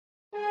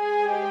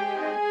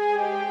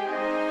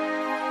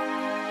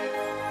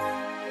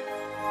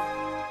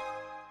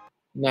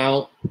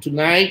Now,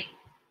 tonight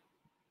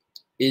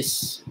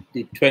is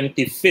the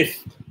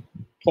 25th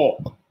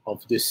talk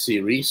of this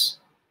series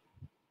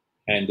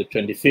and the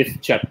 25th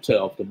chapter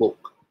of the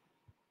book.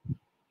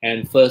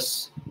 And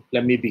first,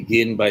 let me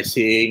begin by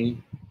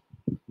saying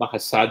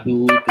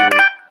Mahasadu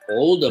to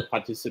all the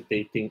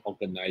participating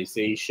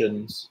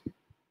organizations,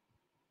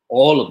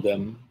 all of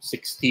them,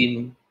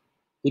 16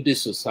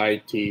 Buddhist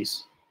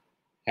societies,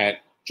 had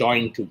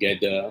joined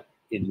together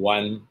in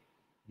one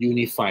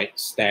unified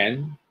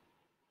stand.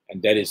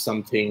 And that is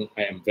something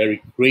I am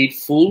very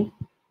grateful,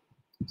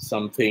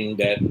 something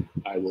that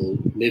I will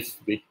live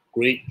with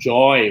great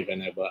joy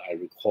whenever I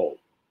recall.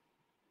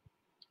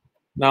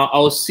 Now,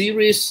 our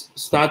series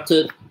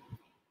started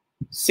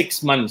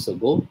 6 months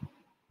ago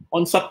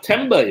on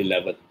September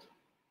 11th.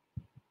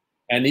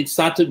 And it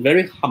started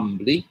very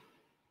humbly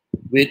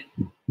with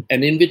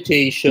an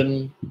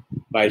invitation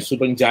by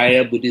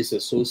Subangjaya Buddhist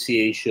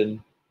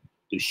Association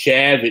to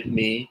share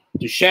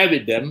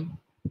with them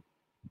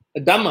a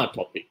Dhamma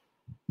topic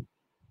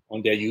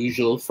on their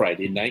usual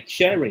Friday night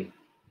sharing.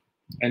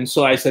 And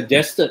so I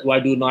suggested, why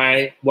don't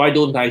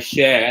I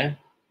share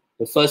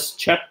the first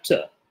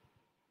chapter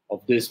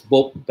of this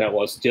book that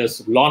was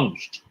just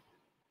launched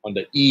on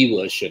the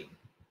e-version.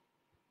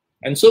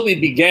 And so we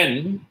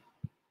began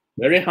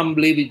very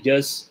humbly with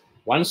just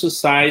one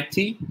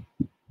society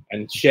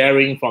and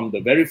sharing from the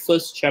very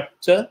first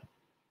chapter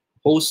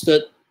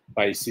hosted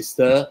by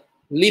Sister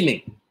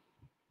Liming.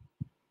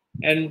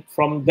 And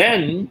from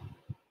then,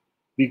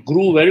 we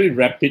grew very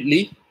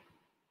rapidly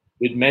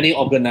with many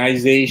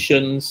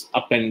organizations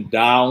up and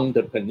down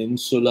the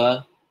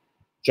peninsula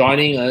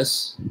joining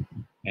us,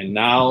 and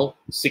now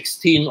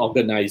 16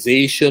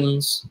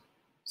 organizations,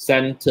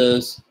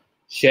 centers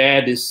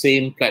share the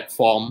same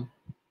platform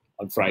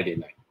on Friday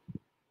night.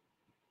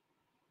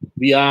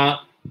 We are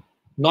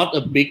not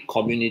a big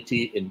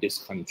community in this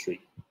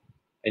country,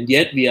 and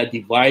yet we are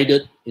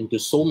divided into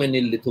so many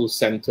little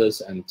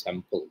centers and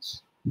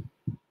temples.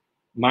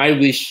 My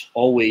wish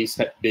always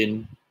had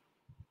been,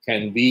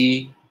 can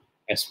we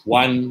as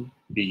one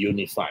be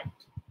unified?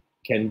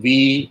 Can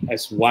we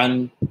as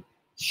one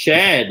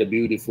share the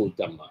beautiful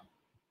Dhamma?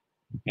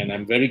 And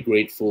I'm very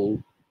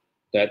grateful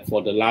that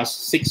for the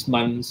last 6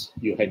 months,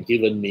 you had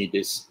given me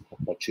this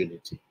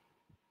opportunity.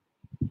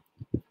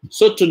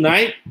 So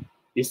tonight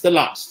is the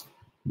last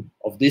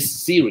of this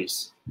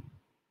series.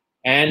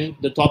 And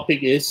the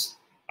topic is,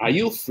 are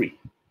you free?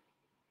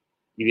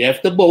 You have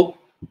the book,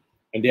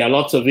 and there are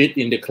lots of it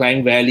in the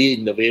Klang Valley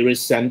in the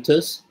various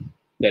centers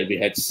that we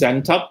had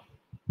sent up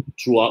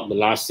throughout the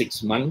last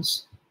 6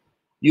 months.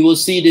 You will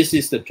see this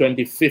is the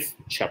 25th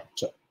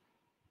chapter.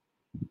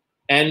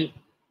 And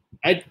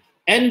I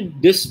end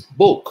this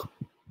book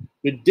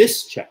with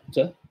this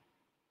chapter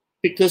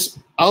because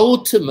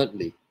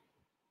ultimately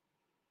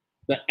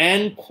the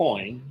end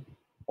point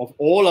of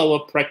all our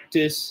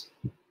practice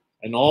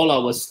and all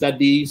our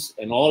studies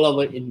and all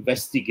our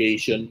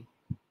investigation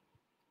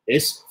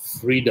is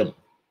freedom.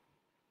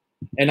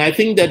 And I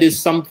think that is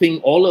something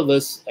all of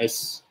us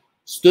as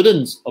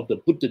students of the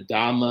Buddha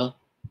Dharma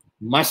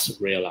must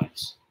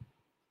realize.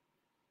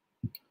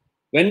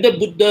 When the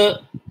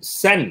Buddha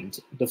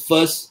sent the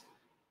first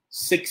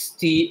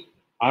 60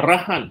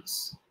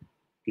 Arahants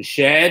to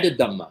share the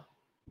Dhamma,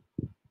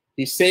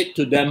 he said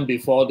to them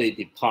before they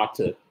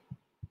departed,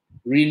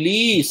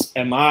 "Release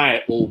am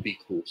I, O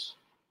bhikkhus,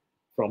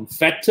 from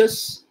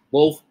fetters,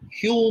 both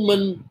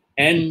human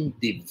and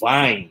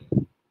divine.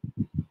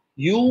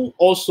 You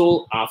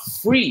also are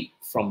free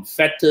from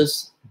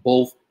fetters,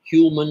 both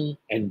human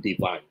and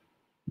divine.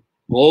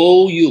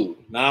 Go you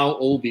now,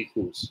 O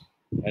bhikkhus,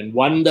 and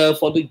wander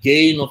for the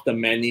gain of the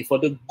many, for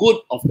the good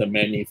of the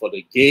many, for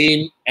the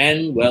gain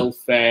and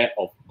welfare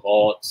of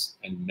gods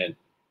and men."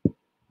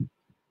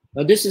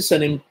 Now, this is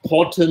an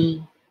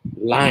important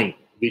line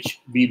which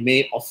we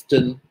may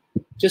often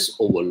just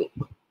overlook.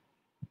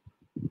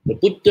 The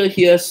Buddha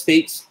here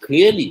states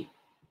clearly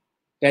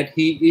that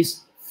he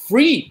is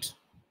freed.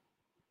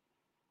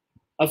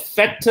 A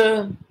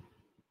fetter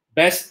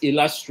best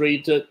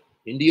illustrated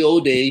in the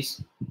old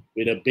days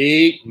with a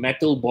big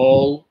metal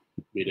ball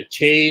with a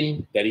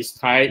chain that is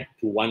tied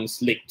to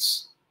one's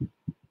legs.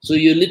 So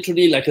you're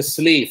literally like a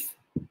slave,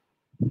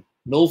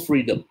 no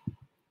freedom.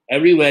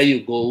 Everywhere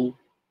you go,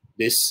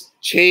 this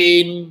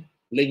chain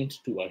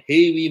linked to a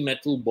heavy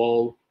metal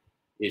ball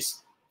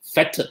is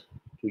fettered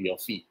to your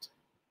feet.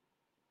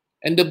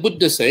 And the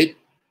Buddha said,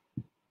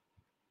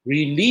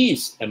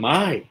 "Release am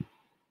I."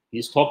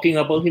 He's talking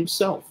about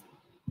himself.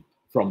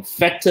 From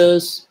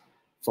fetters,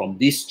 from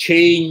these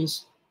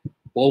chains,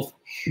 both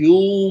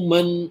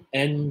human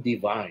and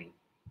divine.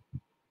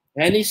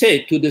 And he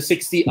said to the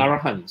 60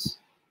 Arahants,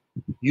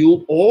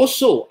 you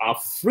also are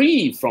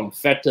free from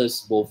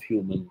fetters, both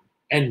human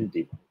and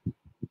divine.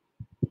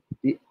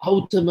 The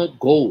ultimate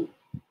goal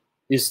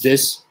is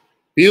this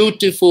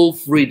beautiful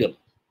freedom.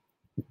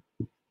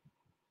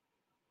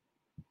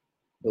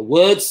 The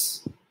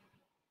words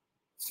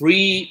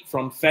free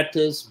from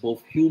fetters,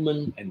 both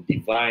human and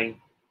divine,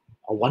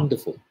 are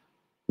wonderful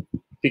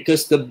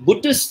because the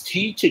Buddhist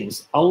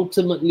teachings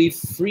ultimately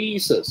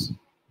frees us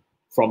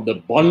from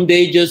the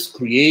bondages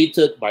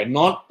created by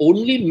not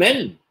only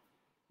men,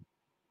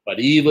 but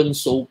even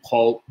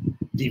so-called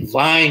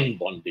divine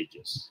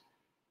bondages.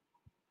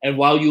 And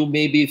while you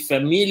may be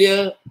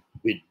familiar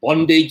with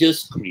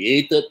bondages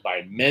created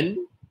by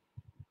men,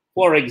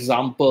 for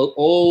example,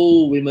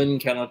 oh, women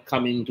cannot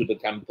come into the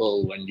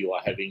temple when you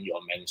are having your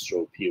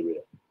menstrual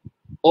period.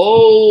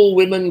 Oh,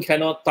 women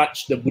cannot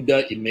touch the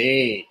Buddha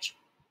image.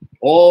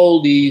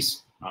 All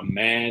these are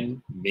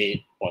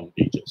man-made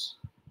bondages.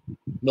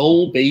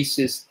 No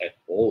basis at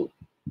all.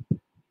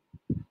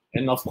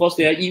 And of course,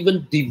 there are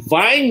even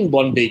divine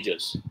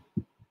bondages.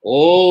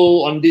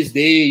 Oh, on this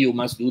day, you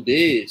must do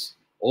this.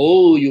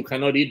 Oh, you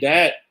cannot eat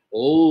that.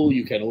 Oh,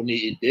 you can only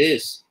eat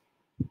this.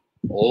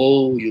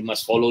 Oh, you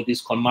must follow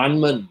this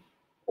commandment.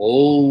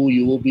 Oh,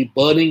 you will be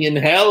burning in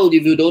hell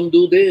if you don't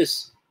do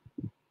this.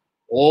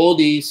 All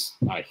these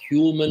are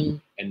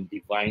human and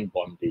divine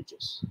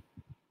bondages.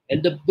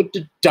 And the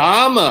Buddha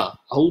Dharma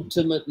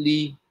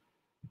ultimately,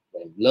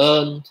 when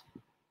learned,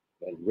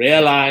 when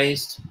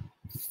realized,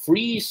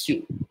 frees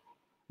you.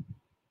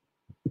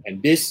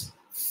 And this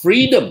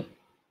freedom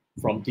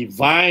from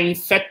divine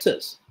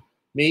fetters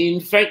may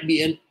in fact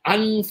be an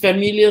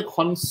unfamiliar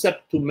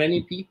concept to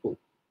many people.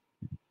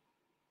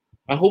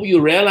 I hope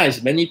you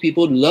realize many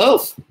people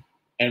love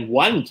and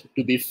want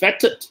to be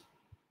fettered.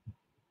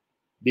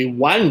 They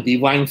want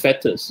divine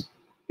fetters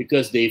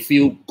because they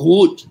feel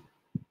good,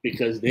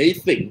 because they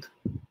think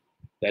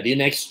that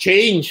in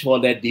exchange for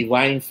that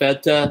divine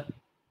fetter,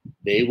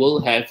 they will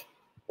have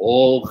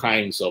all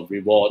kinds of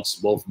rewards,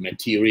 both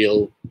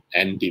material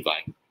and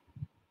divine.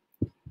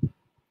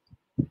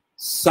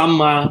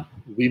 Samma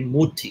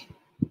Vimutti,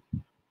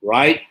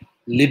 right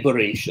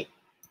liberation.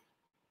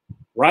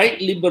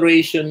 Right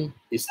liberation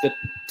is the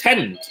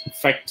 10th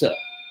factor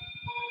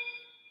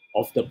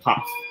of the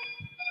path.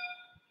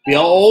 We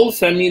are all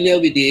familiar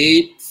with the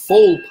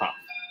Eightfold Path,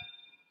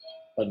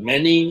 but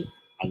many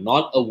are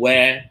not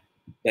aware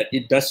that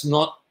it does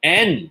not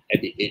end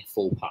at the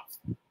Eightfold Path.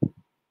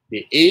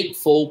 The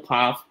Eightfold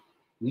Path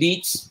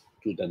leads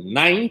to the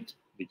 9th,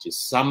 which is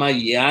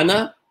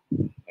Samayana,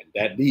 and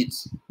that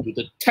leads to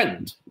the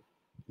 10th,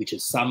 which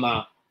is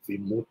Samma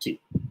Vimutti.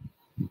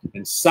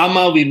 And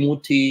Samma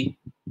Vimutti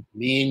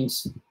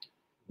means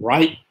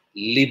right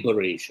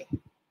liberation.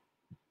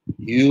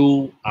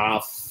 You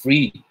are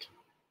freed.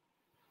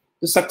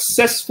 The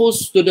successful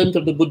student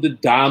of the Buddha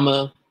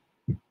Dharma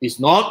is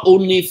not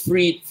only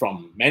freed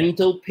from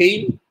mental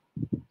pain,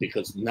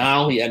 because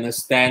now he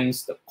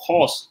understands the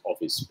cause of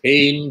his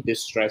pain,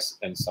 distress,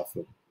 and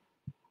suffering,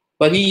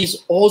 but he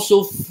is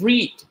also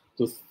freed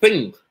to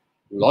think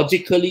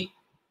logically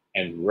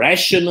and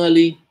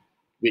rationally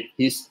with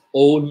his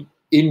own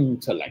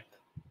intellect.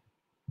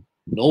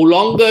 No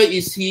longer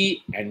is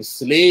he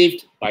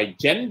enslaved by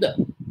gender.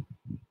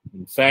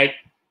 In fact,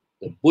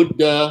 the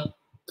Buddha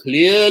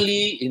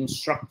clearly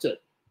instructed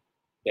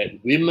that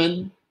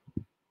women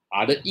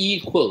are the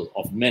equal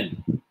of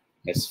men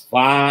as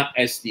far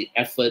as the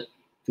effort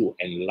to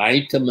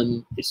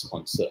enlightenment is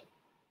concerned.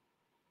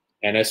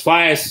 And as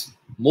far as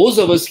most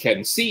of us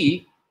can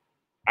see,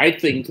 I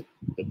think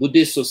the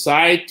Buddhist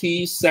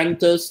society,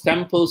 centers,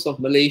 temples of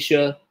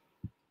Malaysia,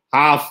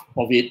 half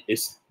of it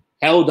is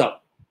held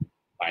up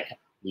by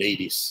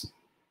ladies.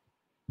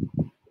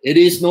 It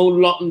is no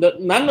longer,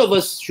 none of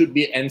us should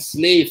be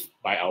enslaved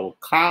by our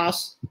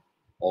caste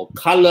or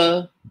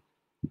color.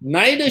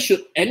 Neither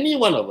should any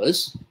one of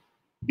us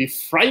be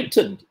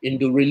frightened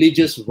into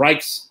religious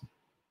rites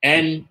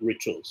and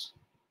rituals.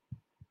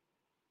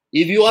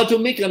 If you are to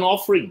make an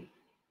offering,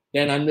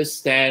 then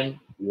understand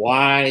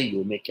why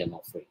you make an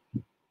offering.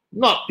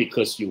 Not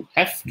because you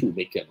have to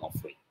make an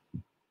offering,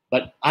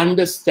 but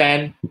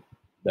understand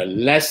the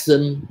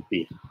lesson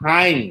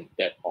behind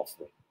that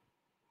offering.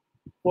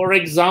 For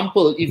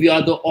example, if you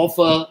are to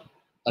offer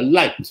a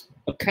light,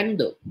 a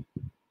candle,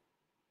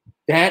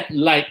 that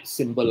light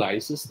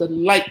symbolizes the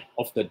light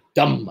of the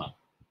Dhamma.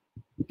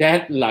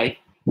 That light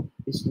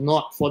is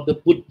not for the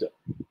Buddha.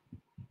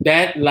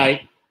 That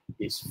light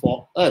is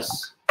for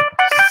us,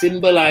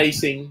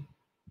 symbolizing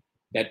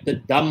that the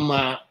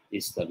Dhamma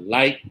is the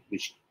light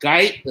which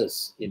guides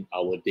us in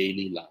our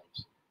daily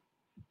lives.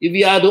 If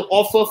we are to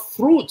offer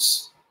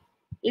fruits,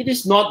 it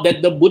is not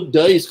that the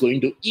Buddha is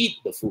going to eat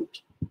the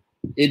fruit.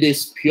 It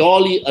is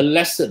purely a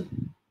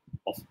lesson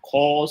of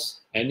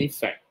cause and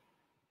effect,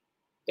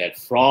 that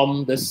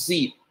from the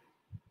seed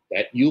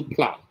that you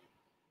plant,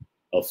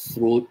 a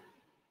fruit,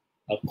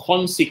 a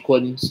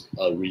consequence,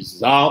 a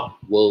result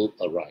will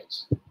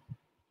arise.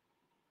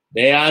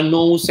 There are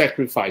no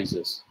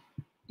sacrifices,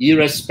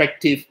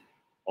 irrespective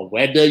of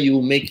whether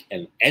you make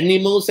an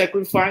animal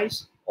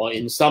sacrifice or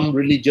in some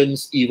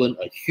religions even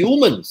a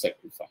human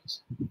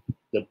sacrifice.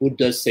 The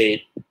Buddha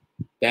said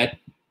that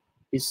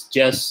is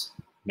just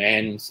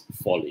man's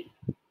folly.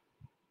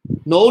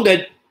 Know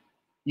that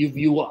if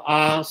you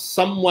are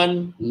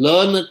someone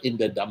learned in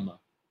the Dhamma,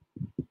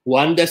 who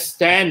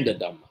understand the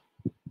Dhamma,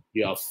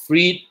 you are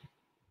freed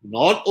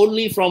not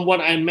only from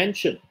what I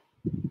mentioned,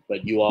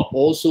 but you are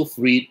also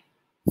freed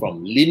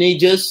from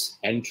lineages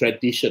and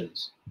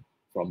traditions,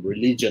 from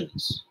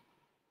religions.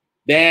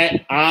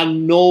 There are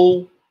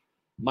no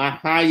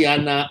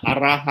Mahayana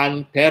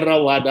Arahan,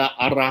 Theravada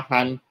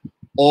Arahan,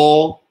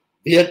 or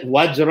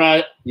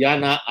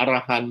Vajrayana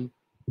Arahan,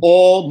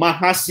 or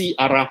Mahasi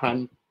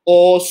Arahan,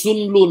 or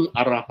Sunlun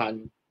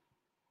Arahan.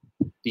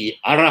 The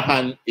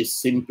Arahan is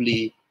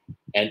simply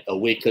an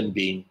awakened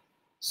being,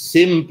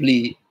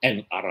 simply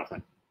an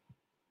Arahan.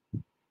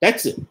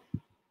 That's it.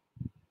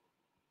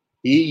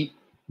 He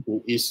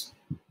who is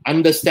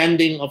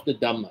understanding of the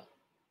Dhamma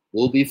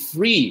will be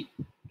free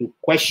to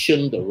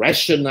question the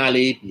rationale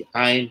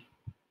behind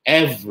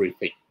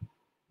everything.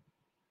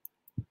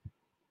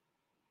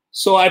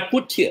 So I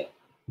put here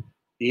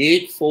the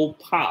Eightfold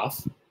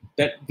Path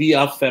that we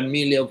are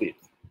familiar with,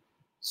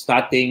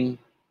 starting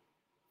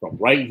from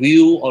right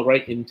view or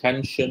right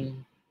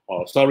intention,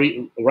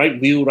 right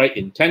view, right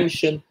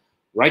intention,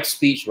 right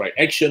speech, right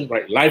action,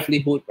 right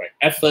livelihood, right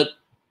effort,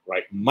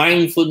 right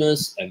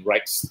mindfulness, and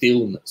right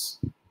stillness,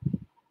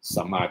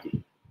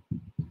 samadhi.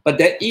 But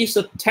there is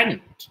a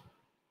 10th,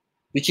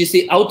 which is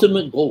the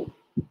ultimate goal.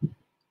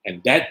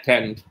 And that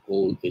 10th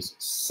goal is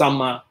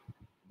sama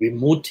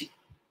vimutti,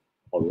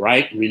 or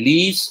right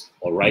release,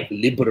 or right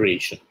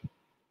liberation.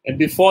 And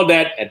before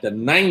that, at the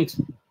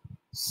 9th,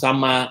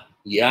 sama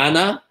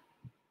yana,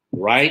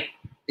 right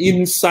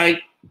insight,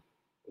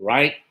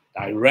 right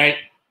direct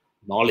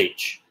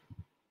knowledge.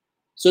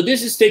 So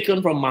this is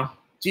taken from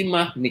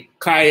Majjhima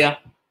Nikaya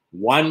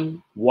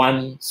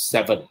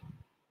 117,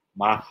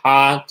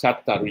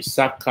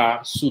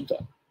 Mahachattarisaka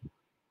Sutta.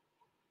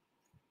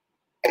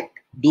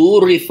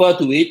 Do refer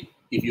to it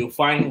if you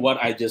find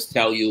what I just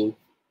tell you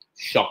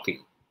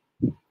shocking.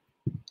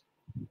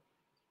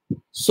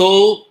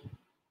 So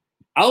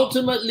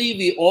ultimately,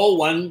 we all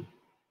want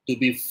to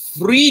be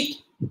freed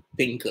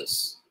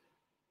thinkers.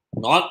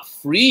 Not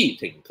free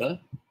thinker,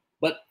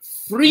 but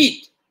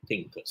freed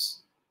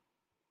thinkers.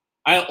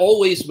 I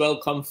always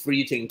welcome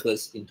free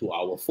thinkers into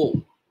our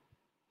fold.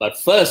 But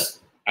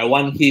first, I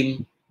want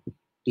him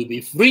to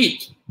be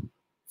freed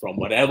from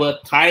whatever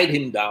tied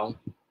him down,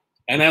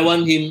 and I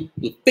want him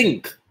to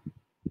think.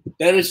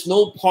 There is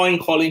no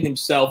point calling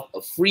himself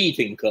a free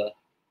thinker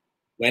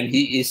when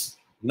he is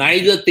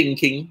neither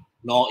thinking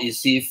nor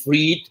is he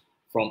freed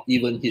from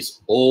even his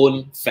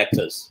own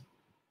fetters.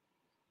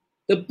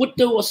 The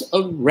Buddha was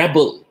a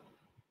rebel.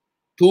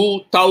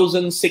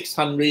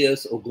 2,600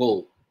 years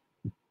ago,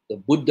 the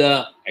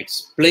Buddha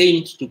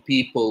explained to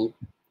people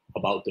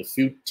about the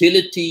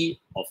futility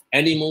of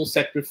animal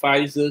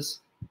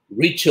sacrifices,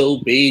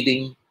 ritual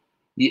bathing.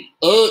 He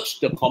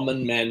urged the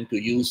common man to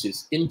use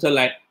his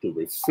intellect to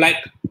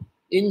reflect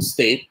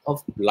instead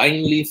of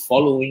blindly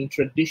following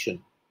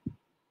tradition.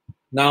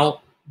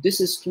 Now, this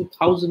is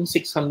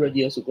 2,600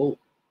 years ago.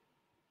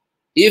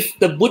 If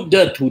the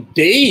Buddha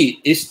today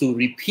is to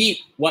repeat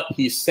what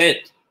he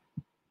said,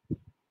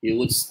 he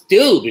would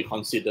still be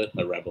considered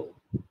a rebel.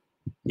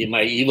 He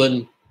might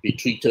even be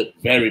treated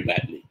very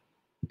badly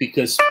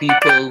because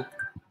people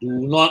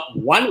do not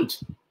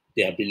want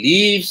their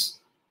beliefs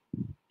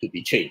to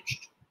be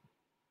changed.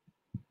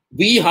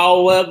 We,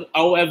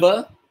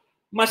 however,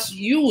 must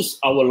use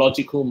our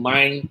logical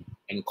mind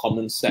and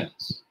common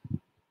sense.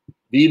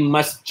 We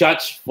must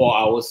judge for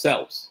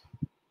ourselves.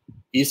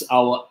 Is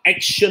our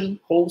action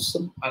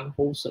wholesome,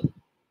 unwholesome?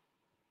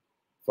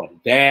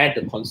 From there,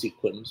 the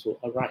consequence will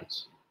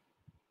arise.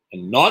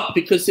 And not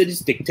because it is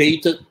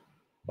dictated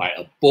by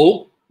a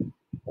book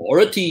or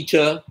a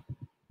teacher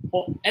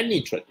or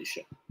any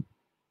tradition.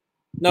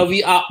 Now,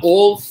 we are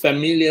all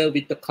familiar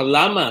with the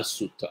Kalama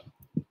Sutta.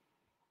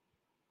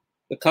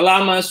 The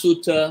Kalama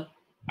Sutta,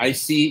 I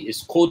see,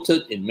 is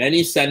quoted in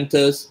many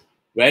centers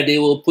where they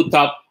will put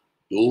up,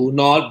 do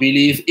not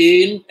believe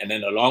in, and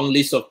then a long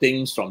list of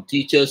things from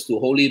teachers to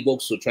holy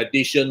books to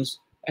traditions,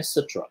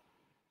 etc.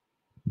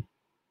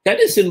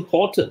 That is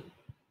important,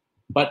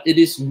 but it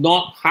is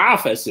not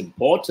half as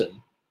important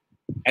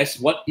as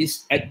what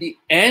is at the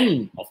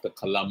end of the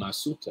Kalama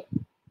Sutta.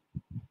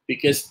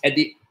 Because at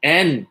the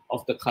end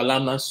of the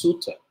Kalama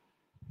Sutta,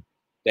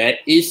 there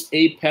is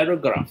a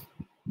paragraph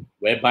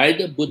whereby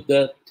the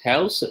Buddha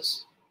tells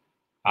us,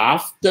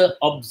 after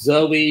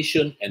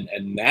observation and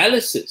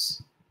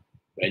analysis,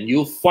 when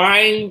you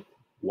find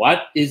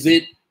what is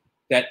it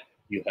that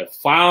you have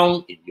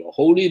found in your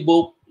holy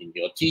book, in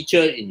your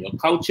teacher, in your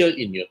culture,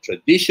 in your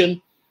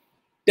tradition,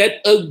 that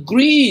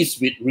agrees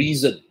with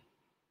reason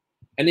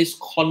and is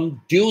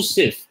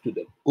conducive to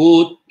the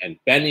good and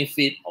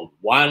benefit of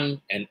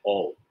one and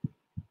all,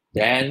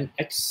 then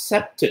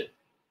accept it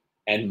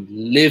and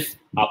live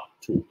up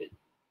to it.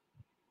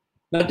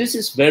 Now, this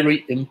is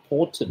very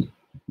important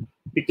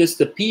because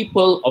the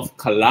people of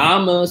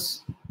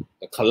Kalamas,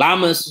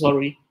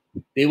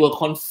 they were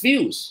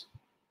confused,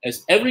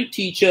 as every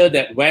teacher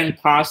that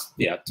went past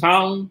their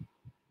town,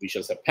 which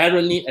was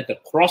apparently at the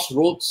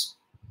crossroads,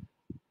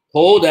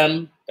 told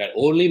them that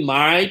only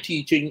my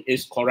teaching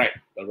is correct,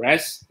 the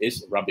rest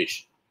is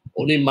rubbish.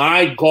 Only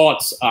my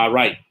gods are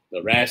right,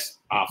 the rest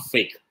are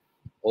fake.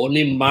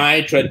 Only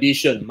my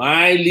tradition,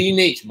 my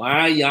lineage,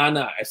 my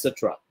yana,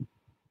 etc.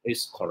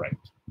 is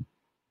correct.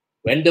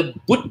 when the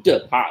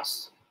Buddha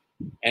passed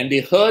and they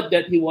heard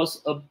that he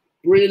was a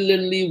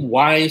brilliantly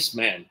wise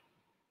man,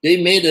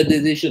 they made a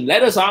decision.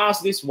 Let us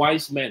ask this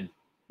wise man,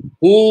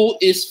 who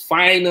is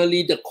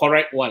finally the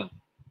correct one?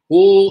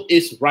 Who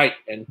is right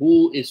and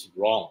who is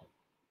wrong?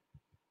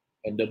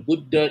 And the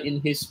Buddha,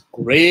 in his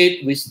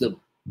great wisdom,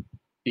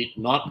 did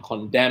not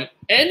condemn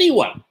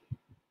anyone.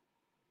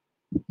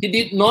 He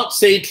did not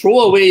say,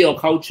 throw away your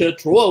culture,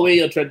 throw away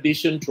your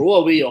tradition, throw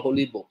away your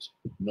holy books.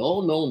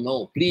 No, no,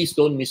 no. Please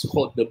don't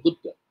misquote the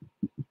Buddha.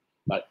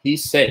 But he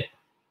said,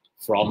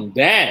 from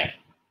there,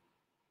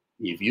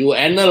 if you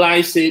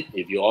analyze it,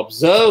 if you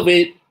observe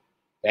it,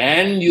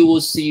 then you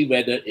will see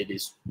whether it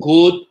is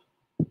good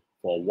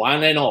for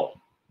one and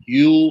all,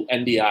 you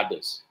and the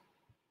others.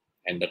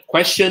 And the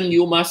question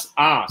you must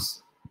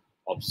ask,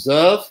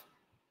 observe,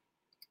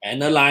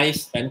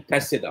 analyze, and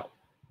test it out.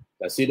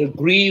 Does it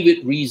agree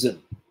with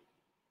reason?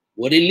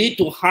 Would it lead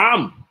to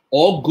harm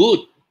or good?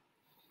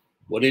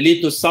 Would it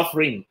lead to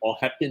suffering or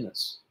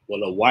happiness?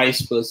 Will a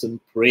wise person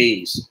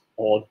praise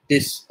or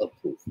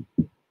disapprove?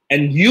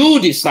 And you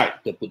decide,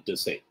 the Buddha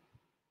said.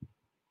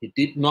 He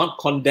did not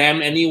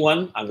condemn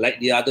anyone, unlike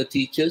the other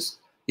teachers.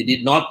 He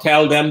did not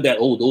tell them that,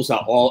 oh, those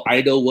are all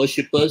idol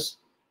worshippers.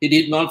 He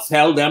did not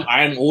tell them,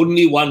 I am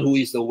only one who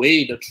is the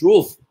way, the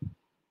truth.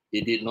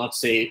 He did not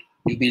say,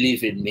 you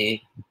believe in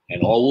me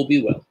and all will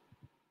be well.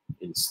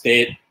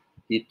 Instead,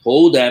 he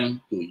told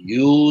them to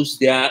use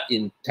their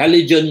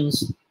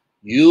intelligence,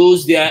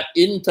 use their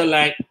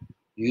intellect,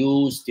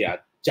 use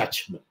their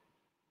judgment.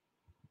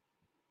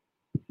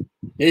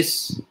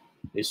 This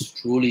is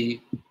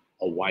truly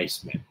a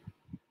wise man.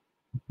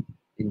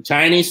 In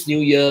Chinese New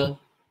Year,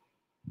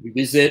 we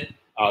visit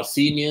our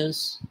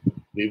seniors,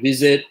 we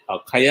visit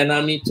our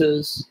Kayana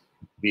meters,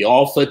 we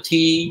offer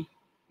tea,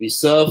 we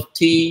serve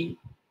tea,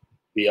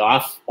 we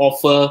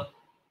offer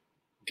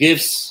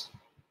gifts.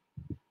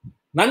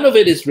 None of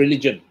it is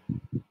religion,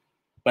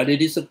 but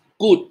it is a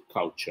good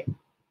culture,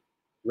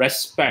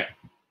 respect,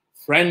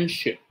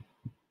 friendship,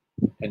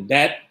 and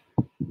that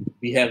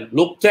we have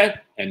looked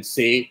at and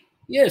say,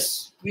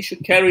 yes, we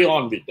should carry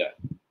on with that.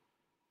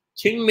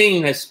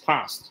 Qingming has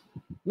passed.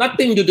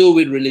 Nothing to do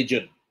with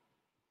religion.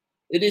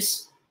 It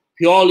is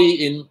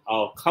purely in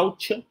our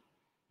culture.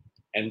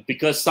 And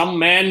because some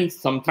man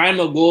some time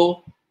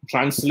ago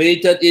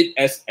translated it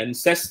as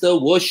ancestor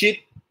worship,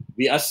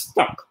 we are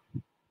stuck.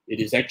 It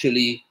is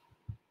actually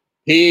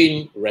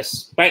paying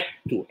respect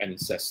to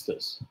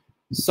ancestors.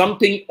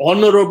 Something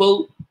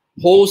honorable,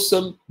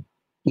 wholesome,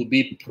 to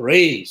be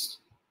praised.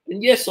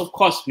 And yes, of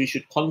course, we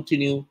should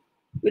continue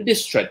with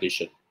this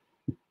tradition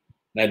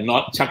and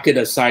not chuck it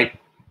aside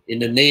in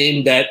the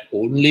name that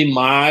only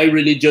my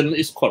religion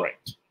is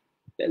correct.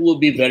 That would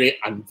be very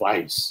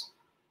unwise.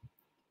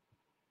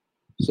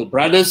 So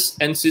brothers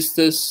and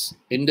sisters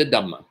in the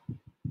Dhamma,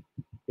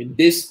 in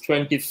this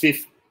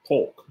 25th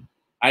talk,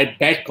 I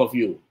beg of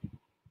you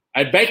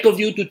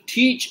to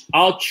teach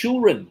our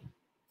children.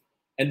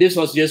 And this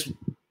was just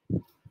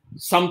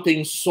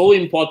something so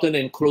important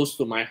and close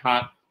to my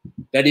heart,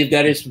 that if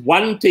there is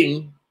one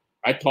thing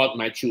I taught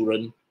my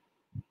children,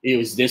 it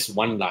was this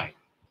one line: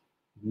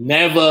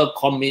 never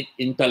commit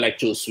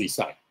intellectual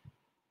suicide.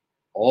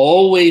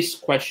 Always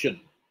question,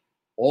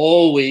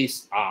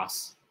 always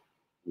ask,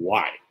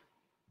 why?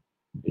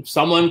 If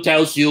someone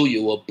tells you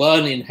you will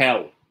burn in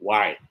hell,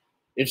 why?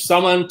 If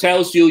someone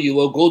tells you you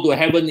will go to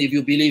heaven if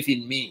you believe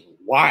in me,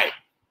 why?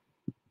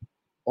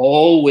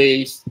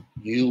 Always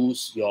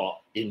use your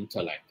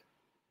intellect.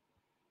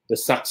 The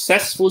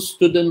successful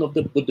student of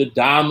the Buddha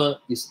Dharma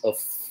is a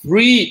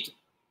freed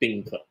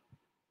thinker.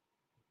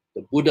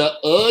 The Buddha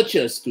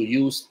urges us to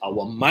use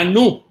our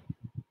manu,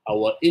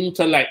 our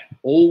intellect,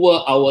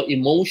 over our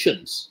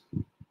emotions,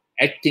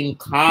 acting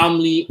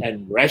calmly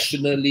and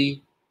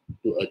rationally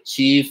to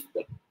achieve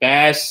the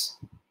best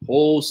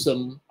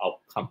wholesome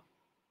outcome.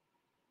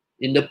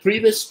 In the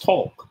previous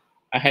talk,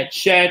 I had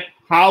shared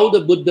how the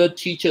Buddha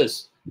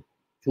teaches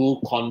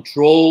to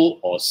control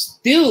or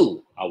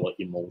still our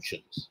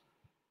emotions.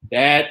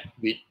 That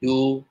we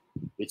do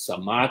with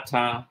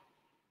samatha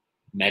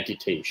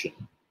meditation.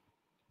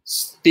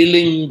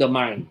 Stilling the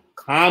mind,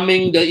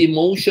 calming the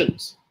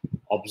emotions,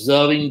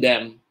 observing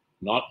them,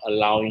 not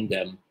allowing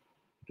them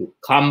to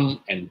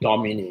come and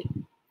dominate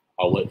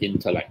our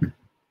intellect.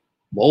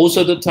 Most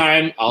of the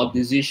time, our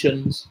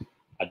decisions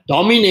are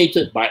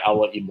dominated by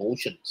our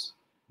emotions.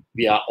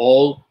 We are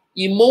all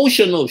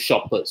emotional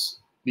shoppers.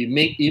 We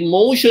make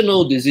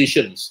emotional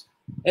decisions.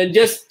 And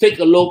just take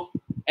a look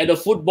at a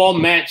football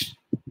match.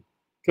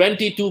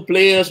 22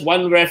 players,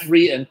 1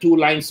 referee, and 2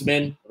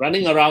 linesmen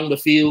running around the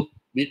field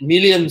with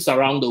millions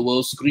around the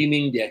world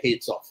screaming their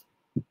heads off.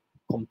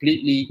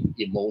 Completely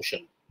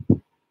emotional.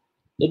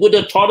 The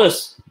Buddha taught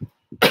us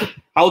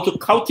how to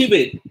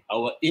cultivate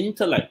our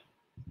intellect.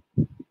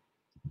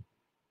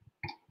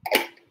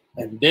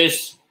 And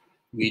this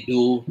we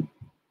do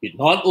with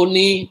not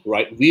only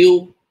right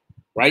will,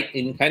 right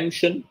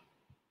intention,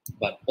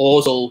 but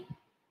also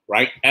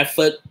right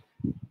effort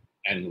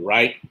and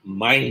right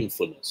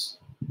mindfulness.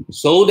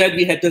 So that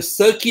we had the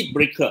circuit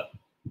breaker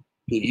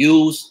to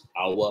use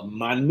our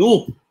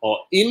manu or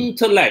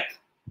intellect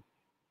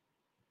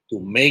to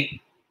make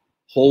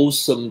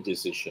wholesome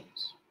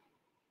decisions.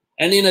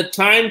 And in a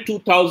time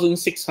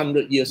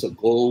 2,600 years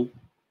ago,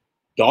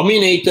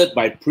 dominated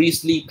by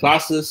priestly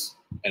classes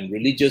and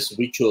religious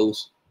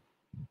rituals,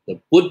 the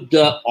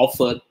Buddha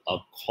offered a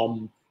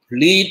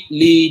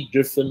completely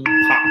different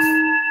path,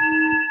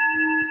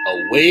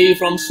 away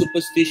from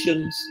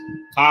superstitions,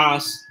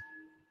 caste,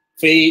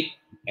 faith,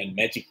 and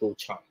magical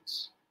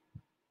chants.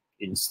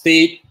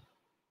 Instead,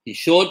 he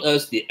showed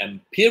us the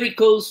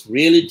empirical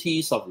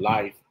realities of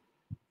life,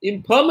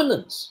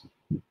 impermanence,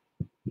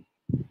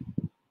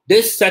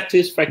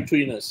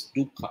 dissatisfactoriness,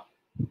 dukkha,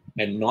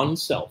 and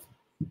non-self.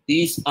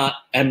 These are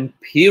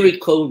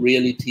empirical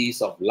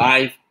realities of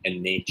life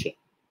and nature,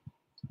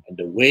 and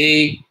the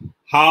way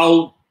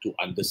how to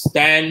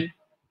understand,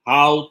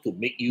 how to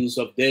make use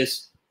of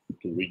this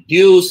to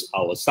reduce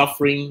our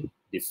suffering,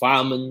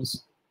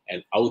 defilements,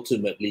 and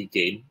ultimately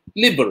gain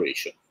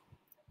liberation.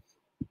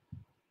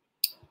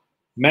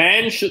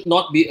 Man should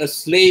not be a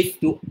slave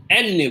to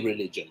any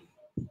religion.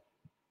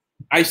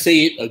 I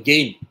say it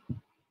again.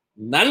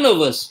 None of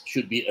us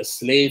should be a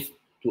slave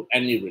to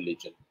any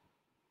religion.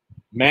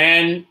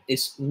 Man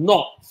is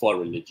not for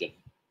religion.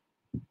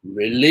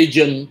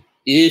 Religion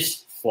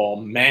is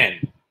for man.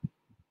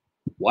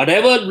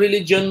 Whatever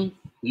religion,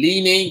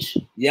 lineage,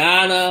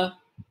 jnana,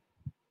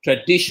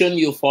 tradition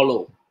you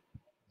follow,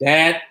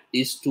 that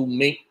is to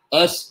make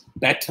us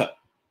better.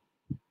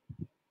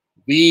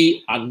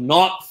 We are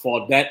not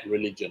for that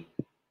religion.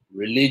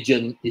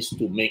 Religion is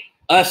to make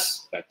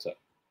us better.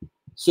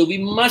 So we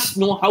must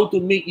know how to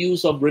make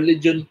use of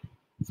religion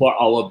for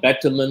our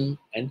betterment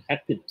and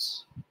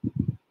happiness.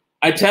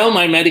 I tell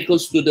my medical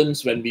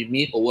students when we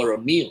meet over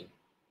a meal,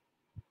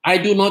 I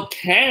do not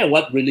care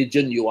what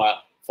religion you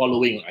are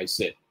following, I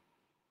said,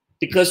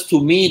 because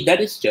to me that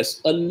is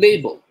just a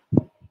label.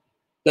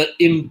 The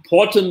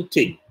important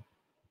thing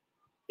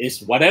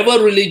is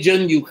whatever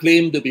religion you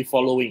claim to be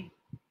following,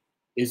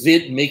 is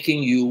it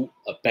making you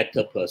a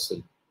better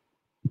person?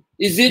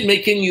 Is it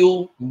making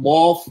you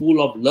more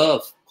full of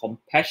love,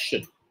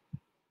 compassion?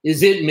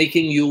 Is it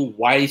making you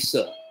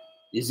wiser?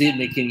 Is it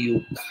making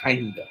you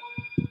kinder?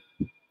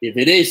 If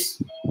it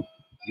is,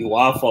 you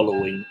are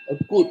following a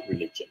good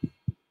religion.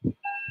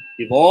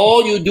 If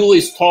all you do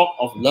is talk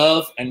of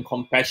love and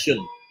compassion,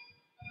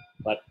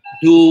 but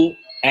do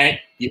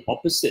act the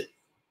opposite,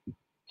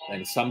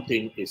 then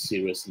something is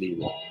seriously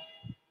wrong.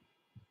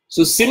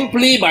 So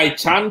simply by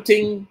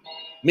chanting,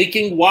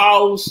 making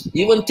vows,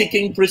 even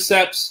taking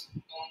precepts,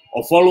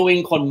 or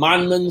following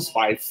commandments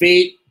by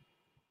faith,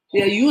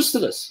 they are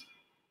useless,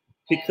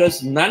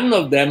 because none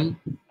of them,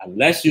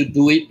 unless you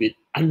do it with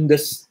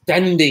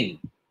understanding,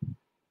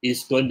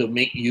 is going to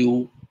make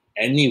you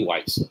any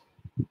wiser.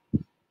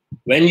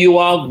 When you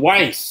are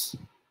wise,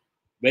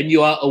 when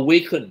you are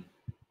awakened,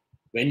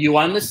 when you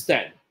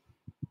understand,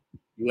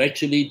 you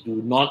actually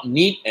do not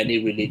need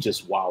any religious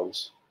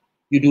vows.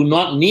 You do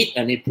not need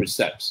any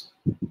precepts.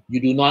 You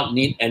do not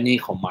need any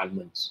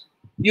commandments.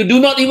 You do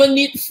not even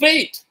need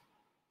faith,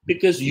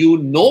 because you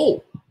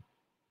know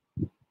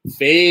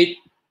faith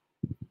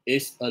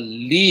is a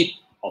leap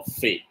of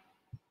faith.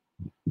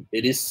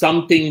 It is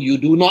something you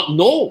do not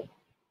know,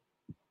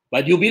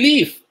 but you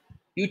believe.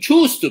 You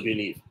choose to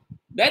believe.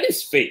 That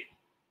is faith.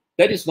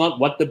 That is not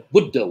what the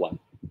Buddha wants.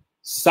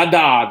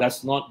 Sada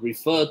does not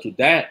refer to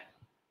that.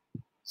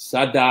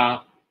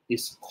 Sada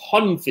is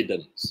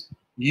confidence.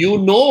 You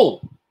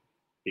know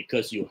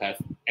because you have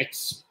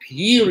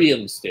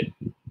experienced it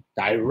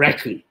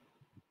directly.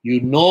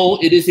 You know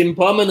it is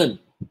impermanent.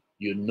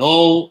 You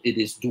know it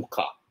is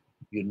dukkha.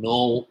 You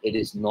know it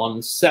is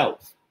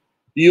non-self.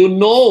 You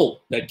know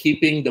that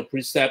keeping the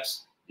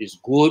precepts is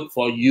good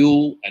for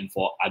you and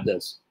for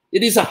others.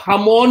 It is a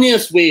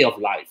harmonious way of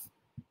life.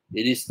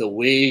 It is the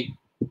way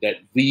that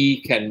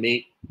we can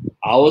make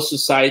our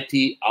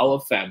society, our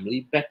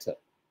family better.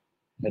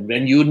 And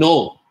when you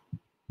know,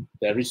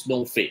 there is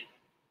no faith,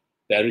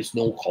 there is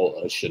no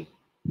coercion,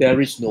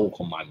 there is no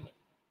commandment.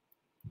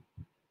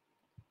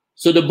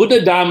 So the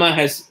Buddha Dharma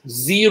has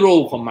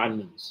 0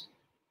 commandments.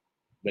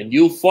 When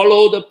you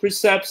follow the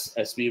precepts,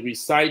 as we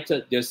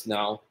recited just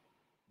now,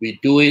 we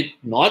do it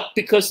not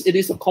because it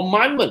is a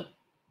commandment,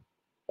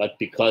 but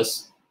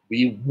because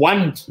we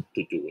want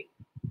to do it.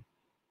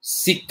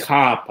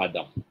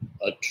 Sikkhapadam,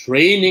 a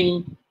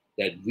training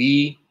that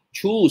we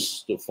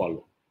choose to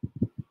follow.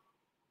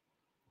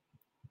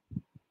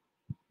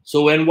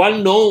 So when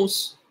one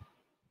knows,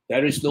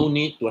 there is no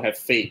need to have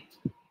faith.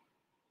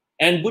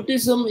 And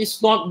Buddhism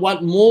is not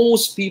what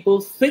most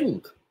people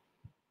think.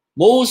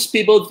 Most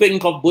people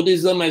think of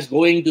Buddhism as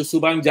going to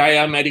Subang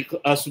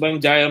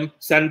Jaya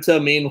Center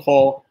main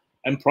hall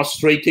and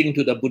prostrating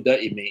to the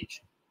Buddha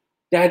image.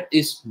 That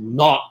is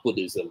not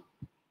Buddhism.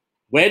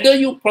 Whether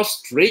you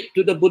prostrate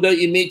to the Buddha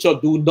image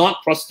or do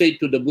not prostrate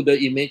to the Buddha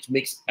image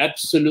makes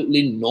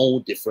absolutely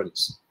no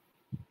difference.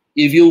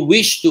 If you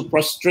wish to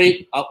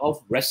prostrate out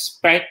of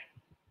respect,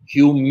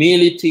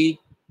 humility,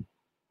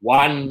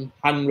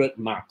 100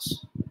 marks.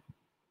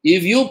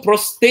 If you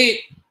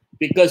prostrate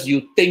because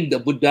you think the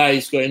Buddha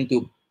is going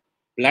to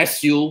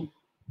bless you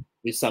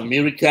with some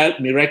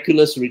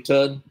miraculous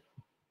return,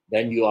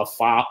 then you are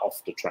far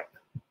off the track.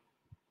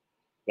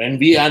 When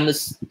we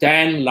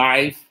understand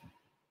life,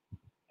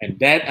 and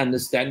that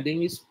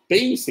understanding is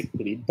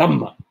basically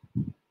Dhamma,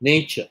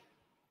 nature,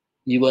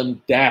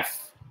 even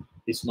death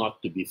is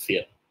not to be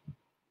feared.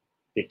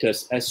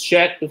 Because as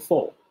shared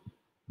before,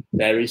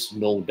 there is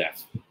no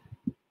death.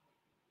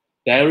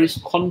 There is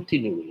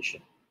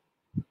continuation.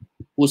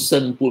 不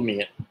生不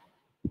灭,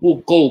 不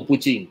垢不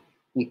净,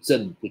 不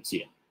增不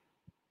减.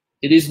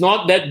 It is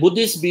not that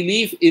Buddhists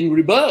believe in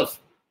rebirth.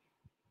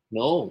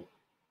 No,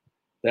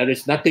 there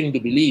is nothing to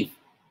believe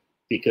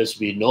because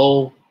we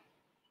know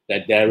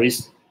that there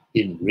is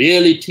in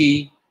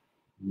reality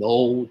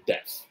no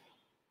death.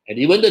 And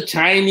even the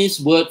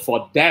Chinese word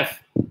for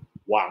death,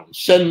 往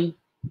生,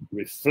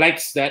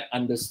 reflects that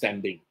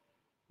understanding.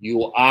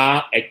 You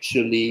are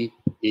actually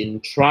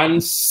in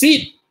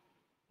transit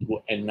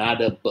to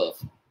another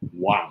birth.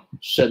 往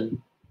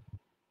生.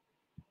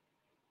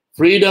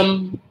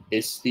 Freedom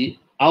is the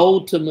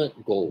ultimate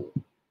goal.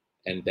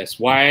 And that's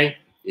why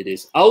it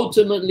is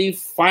ultimately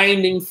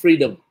finding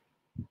freedom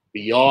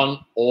beyond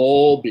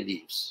all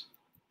beliefs.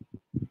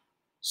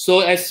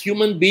 So as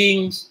human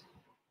beings,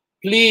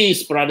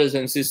 please, brothers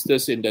and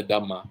sisters in the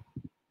Dhamma,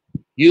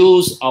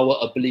 use our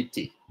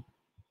ability.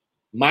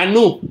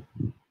 Manu,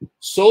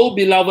 so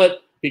beloved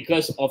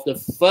because of the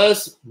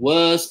first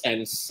verse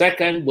and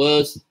second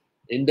verse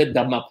in the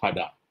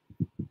Dhammapada,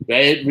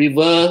 where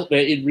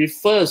it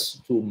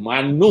refers to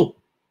Manu.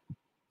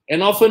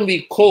 And often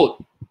we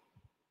quote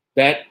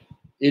that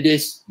it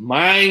is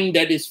mind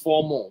that is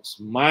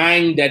foremost,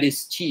 mind that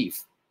is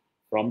chief,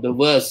 from the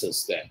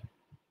verses there.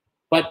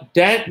 But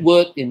that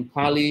word in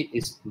Pali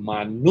is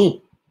Manu.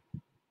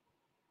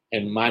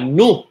 And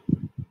Manu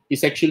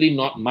is actually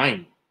not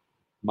mind.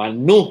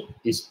 Manu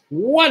is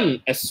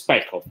one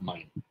aspect of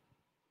mind.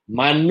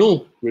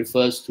 Manu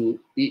refers to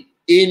the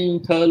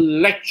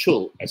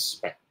intellectual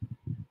aspect.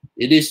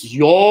 It is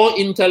your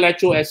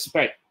intellectual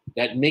aspect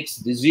that makes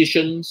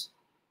decisions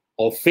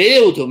or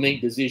fail to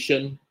make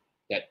decisions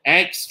that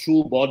acts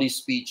through body,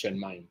 speech, and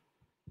mind.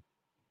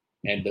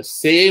 And the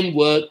same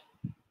word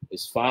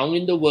is found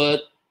in the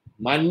word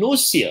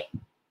Manusya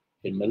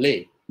in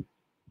Malay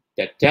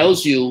that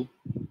tells you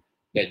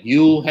that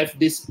you have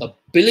this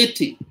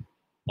ability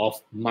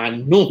of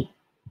Manu,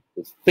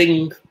 to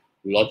think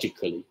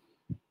logically.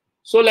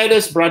 So let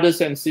us, brothers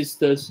and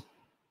sisters,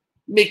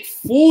 make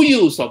full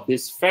use of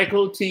this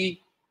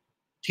faculty,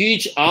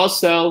 teach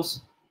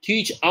ourselves,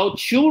 teach our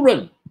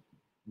children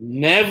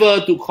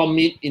never to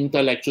commit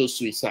intellectual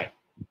suicide.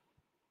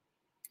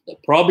 The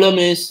problem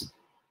is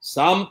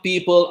some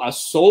people are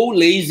so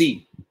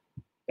lazy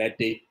that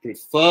they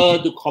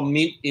prefer to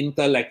commit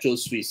intellectual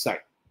suicide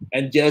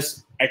and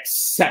just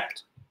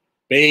accept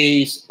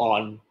based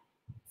on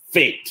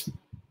faith,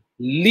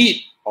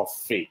 leap of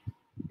faith,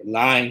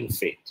 blind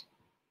faith.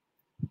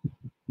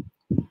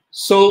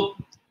 So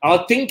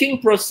our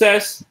thinking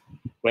process,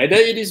 whether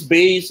it is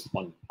based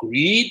on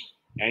greed,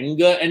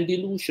 anger, and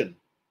delusion,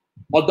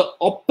 or the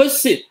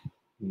opposite,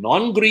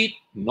 non-greed,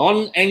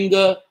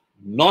 non-anger,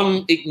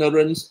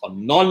 non-ignorance, or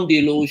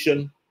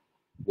non-delusion,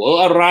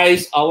 will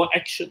arise our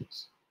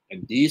actions.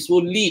 And these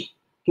will lead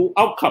to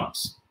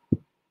outcomes,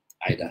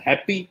 either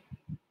happy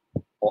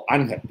or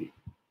unhappy,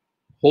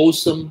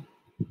 wholesome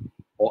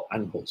or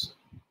unwholesome.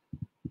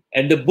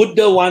 And the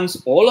Buddha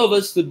wants all of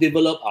us to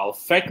develop our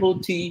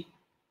faculty,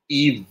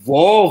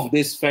 evolve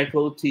this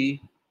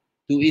faculty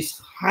to its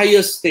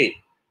higher state,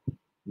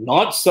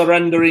 not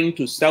surrendering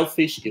to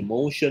selfish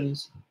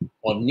emotions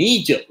or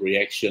knee-jerk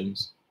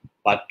reactions,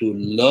 but to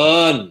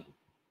learn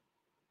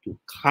to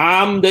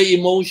calm the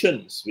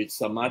emotions with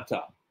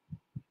samatha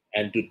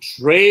and to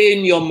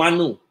train your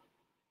manu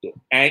to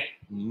act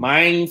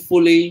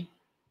mindfully,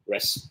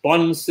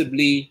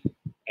 responsibly,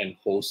 and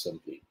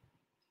wholesomely.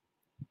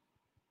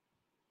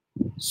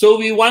 So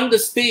we want the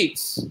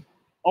states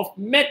of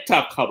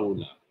metta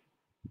karuna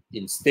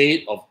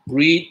instead of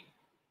greed,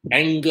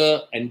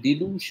 anger, and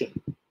delusion.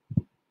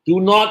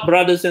 Do not,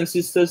 brothers and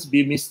sisters,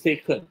 be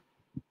mistaken.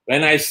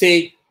 When I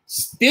say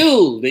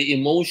still the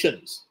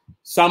emotions,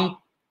 some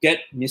get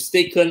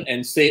mistaken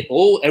and say,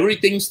 oh,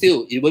 everything's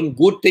still, even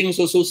good things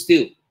also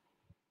still.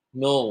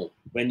 No,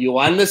 when you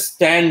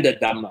understand the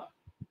Dhamma,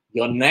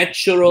 your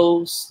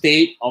natural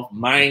state of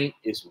mind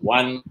is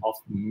one of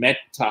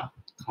metta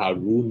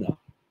karuna,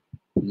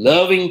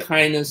 loving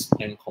kindness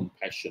and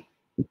compassion.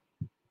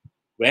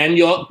 When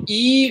your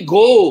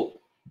ego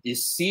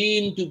is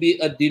seen to be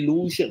a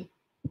delusion,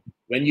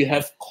 when you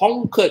have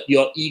conquered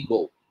your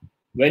ego,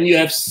 when you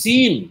have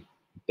seen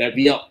that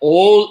we are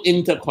all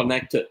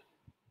interconnected,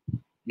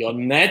 your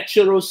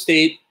natural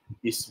state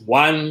is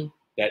one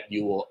that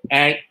you will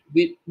act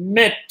with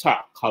metta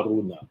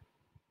karuna.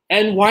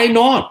 And why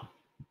not?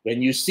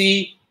 When you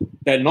see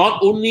that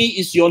not only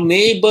is your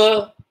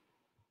neighbor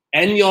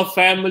and your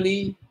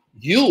family,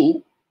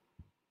 you,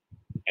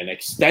 an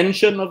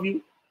extension of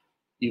you,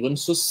 even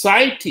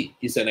society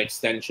is an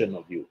extension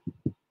of you.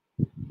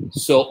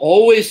 So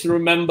always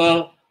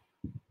remember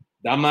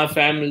Dhamma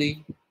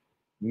family,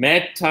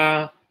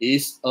 metta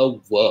is a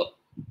verb.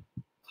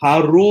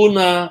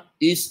 Karuna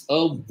is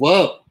a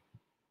verb.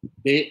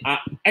 They are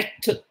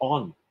acted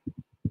on,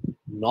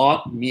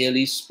 not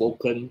merely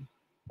spoken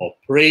or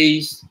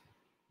praised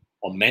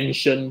or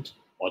mentioned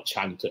or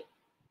chanted.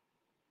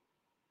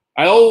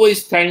 I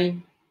always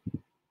thank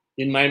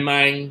in my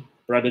mind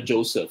Brother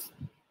Joseph,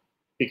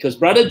 because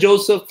Brother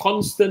Joseph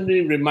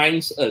constantly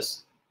reminds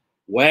us,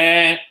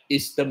 where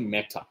is the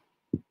metta?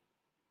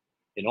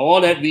 In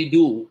all that we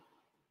do,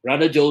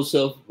 Brother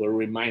Joseph will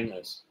remind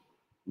us,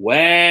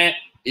 where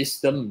is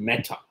the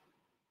metta?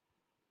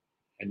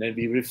 And then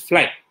we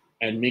reflect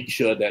and make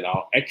sure that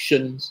our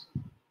actions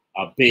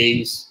are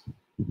based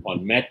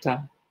on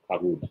metta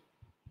karuna.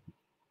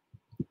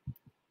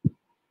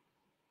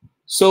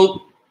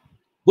 So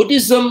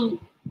Buddhism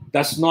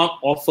does not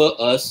offer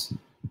us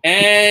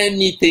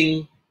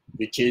anything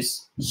which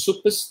is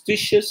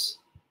superstitious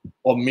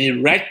or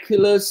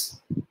miraculous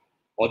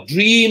or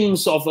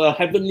dreams of a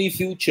heavenly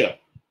future.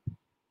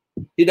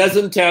 He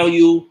doesn't tell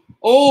you,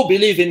 oh,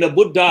 believe in the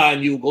Buddha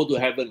and you go to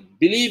heaven.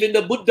 Believe in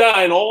the Buddha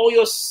and all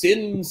your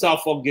sins are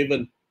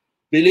forgiven.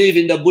 Believe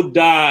in the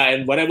Buddha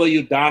and whatever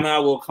you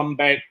dana will come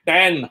back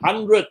 10,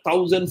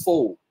 100,000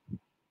 fold.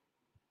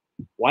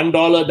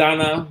 $1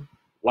 dana,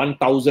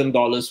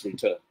 $1,000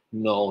 return.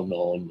 No,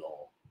 no,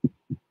 no.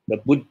 The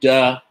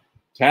Buddha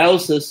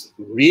tells us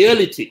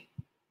reality,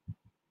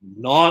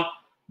 not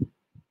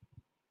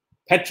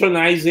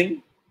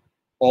patronizing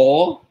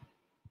or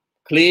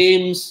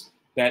claims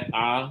that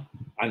are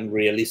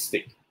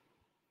unrealistic.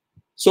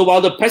 So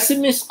while the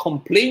pessimist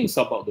complains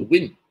about the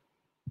wind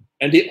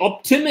and the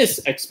optimists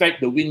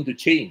expect the wind to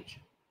change,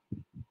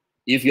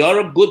 if you're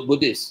a good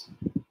Buddhist,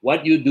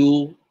 what you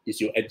do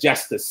is you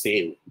adjust the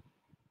sail.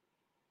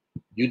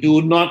 You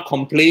do not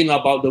complain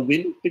about the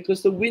wind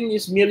because the wind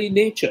is merely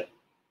nature.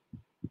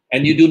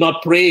 And you do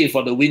not pray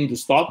for the wind to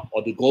stop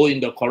or to go in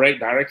the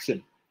correct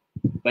direction,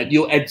 but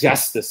you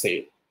adjust the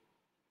sail.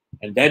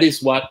 And that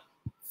is what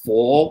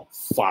for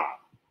far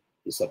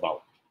is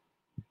about.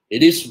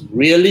 It is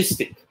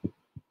realistic.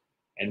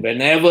 And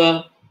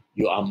whenever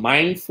you are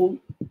mindful,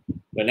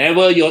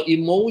 whenever your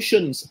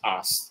emotions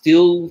are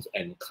stilled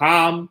and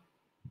calm,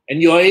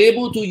 and you are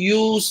able to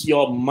use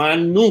your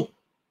manu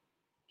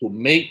to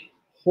make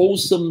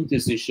wholesome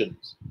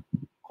decisions,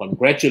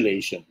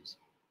 congratulations,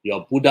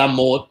 your Buddha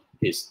mode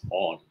is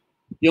on.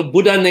 Your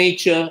Buddha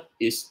nature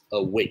is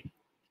awake.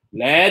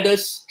 Let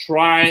us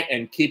try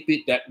and keep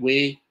it that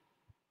way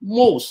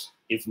most,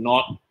 if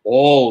not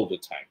all the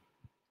time.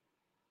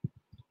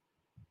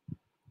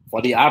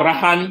 For the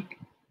Arahant,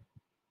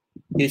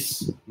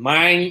 his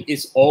mind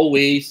is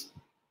always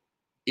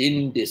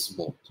in this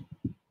mode.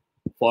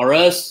 For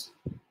us,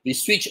 we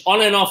switch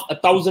on and off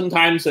 1,000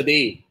 times a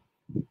day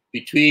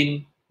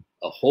between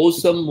a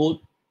wholesome mood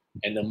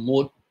and a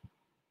mood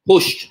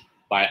pushed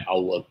by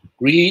our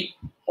greed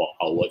or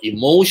our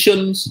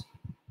emotions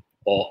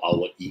or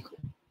our ego.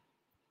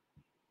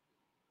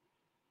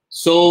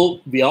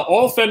 So we are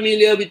all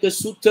familiar with the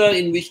sutta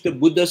in which the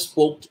Buddha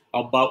spoke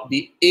about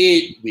the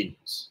 8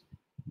 winds: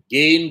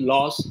 gain,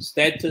 loss,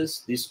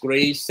 status,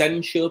 disgrace,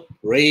 censure,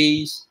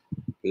 praise,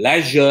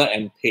 pleasure,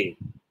 and pain.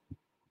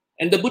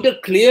 And the Buddha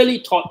clearly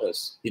taught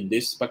us in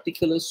this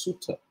particular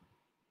sutta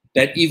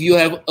that if you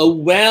have a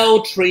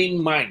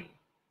well-trained mind,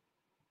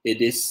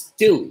 it is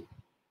still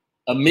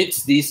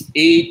amidst these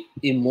 8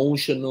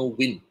 emotional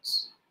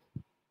winds.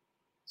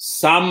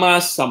 Sama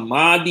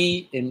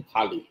samadhi in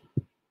Pali.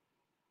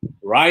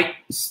 Right?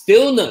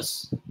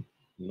 Stillness,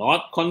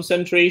 not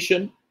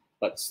concentration,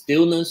 but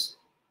stillness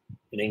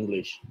in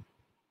English.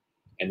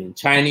 And in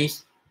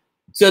Chinese,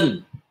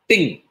 zhen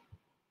ting.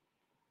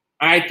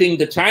 I think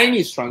the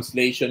Chinese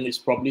translation is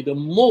probably the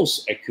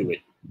most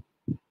accurate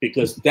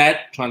because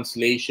that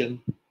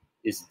translation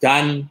is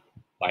done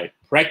by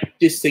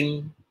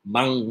practicing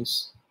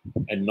monks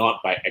and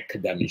not by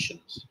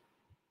academicians.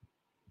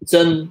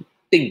 Zhen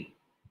ting.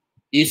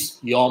 Is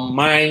your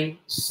mind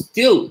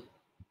still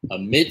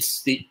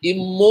amidst the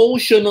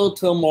emotional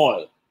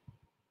turmoil,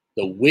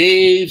 the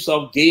waves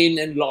of gain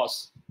and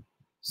loss,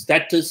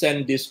 status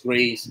and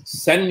disgrace,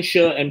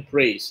 censure and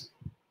praise,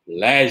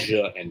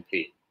 pleasure and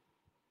pain?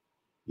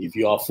 If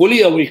you are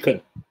fully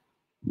awakened,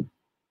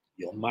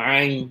 your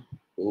mind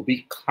will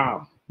be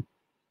calm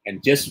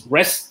and just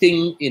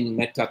resting in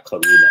metta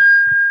karuna.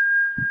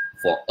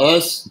 For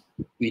us,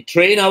 we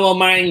train our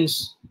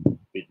minds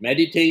with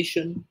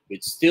meditation,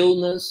 with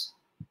stillness,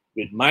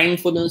 with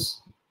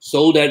mindfulness,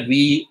 so that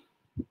we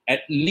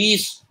at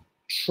least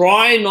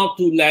try not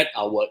to let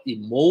our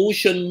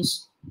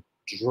emotions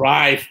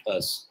drive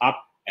us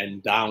up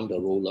and down the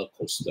roller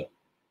coaster.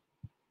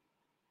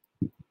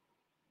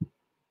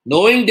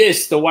 Knowing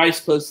this, the wise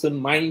person,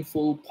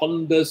 mindful,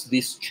 ponders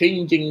these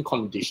changing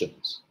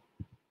conditions.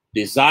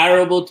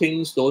 Desirable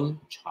things don't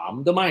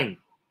charm the mind.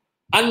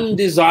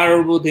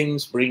 Undesirable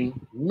things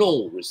bring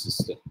no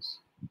resistance.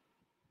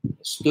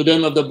 A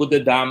student of the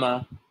Buddha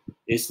Dhamma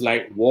is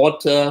like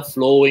water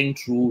flowing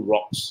through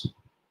rocks.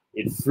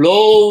 It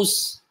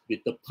flows with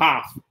the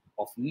path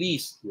of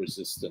least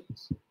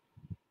resistance.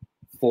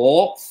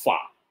 for fa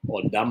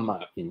or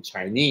Dhamma in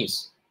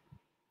Chinese.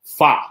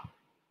 Fa,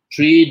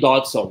 3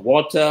 dots of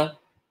water,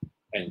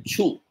 and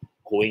chu,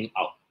 going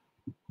out.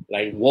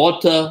 Like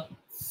water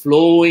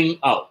flowing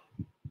out.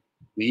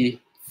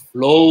 We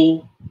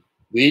flow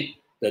with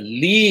the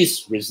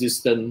least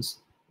resistance,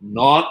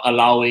 not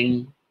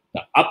allowing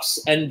the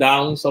ups and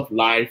downs of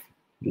life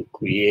to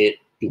create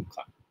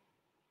dukkha.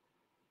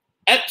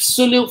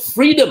 Absolute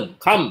freedom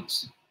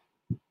comes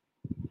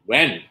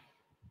when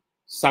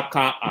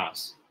Sakka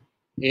asks,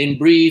 in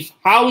brief,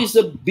 how is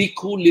a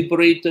bhikkhu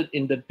liberated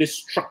in the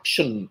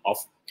destruction of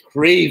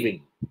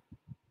craving?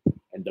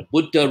 And the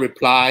Buddha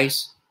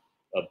replies,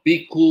 a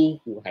bhikkhu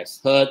who has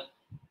heard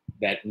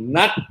that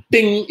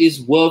nothing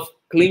is worth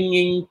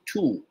clinging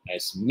to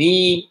as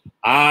me,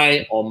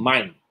 I, or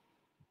mine.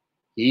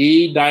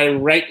 He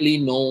directly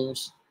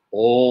knows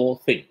all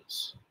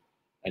things.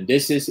 And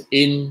this is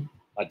in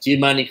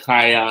Majjhima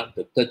Nikaya,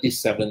 the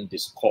 37th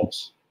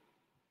discourse.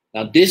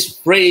 Now this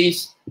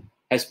phrase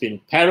has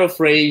been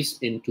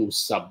paraphrased into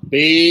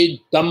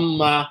Sabbe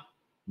Dhamma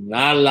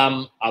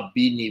Nalam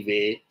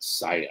Abhinive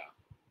Saya.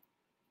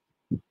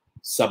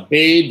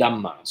 Sabbe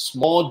Dhamma,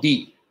 small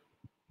d.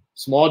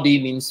 Small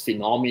d means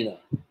phenomena.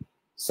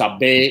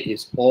 Sabbe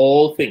is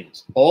all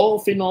things, all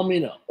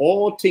phenomena,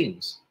 all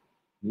things.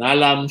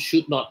 Nalam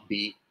should not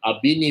be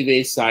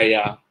Abhinive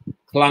Saya,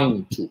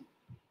 clung to.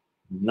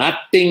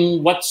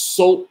 Nothing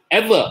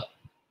whatsoever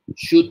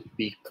should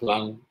be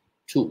clung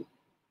to.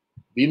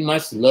 We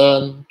must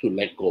learn to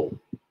let go.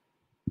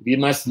 We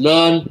must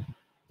learn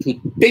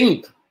to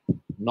think,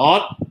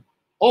 not,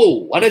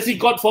 oh, what has he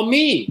got for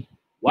me?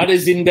 What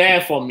is in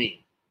there for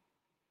me?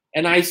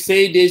 And I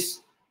say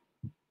this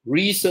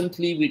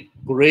recently with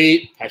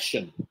great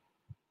passion,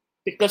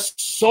 because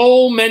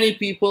so many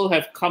people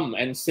have come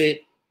and said,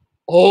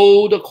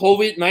 oh, the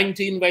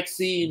COVID-19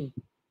 vaccine,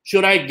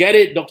 should I get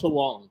it, Dr.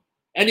 Wong?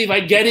 And if I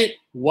get it,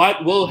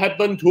 what will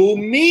happen to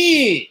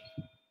me?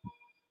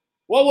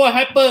 What will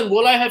happen?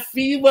 Will I have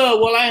fever?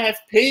 Will I have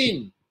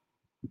pain?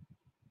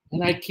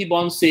 And I keep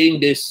on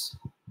saying this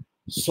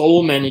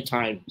so many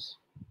times.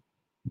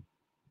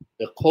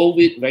 The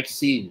COVID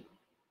vaccine,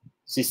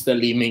 Sister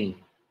Li Ming,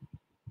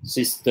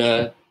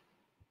 Sister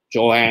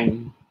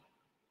Joanne,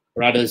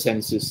 brothers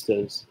and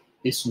sisters,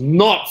 is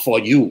not for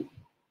you.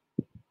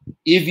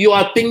 If you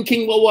are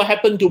thinking what will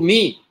happen to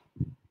me,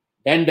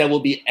 then there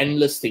will be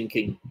endless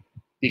thinking,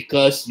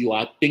 because you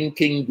are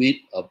thinking with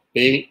a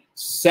big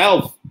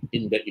self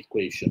in the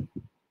equation.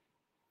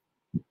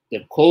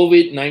 The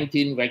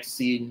COVID-19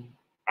 vaccine,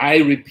 I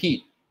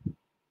repeat,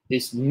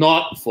 is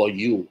not for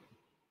you,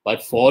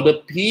 but for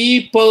the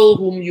people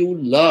whom you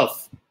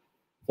love,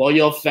 for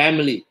your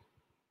family,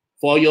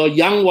 for your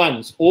young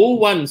ones,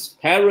 old ones,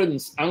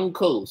 parents,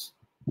 uncles,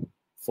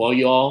 for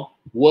your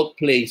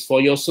workplace,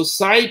 for your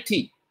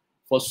society,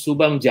 for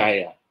Subang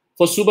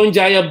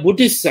Jaya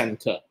Buddhist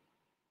Center,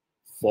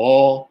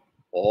 for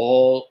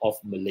all of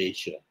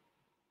Malaysia.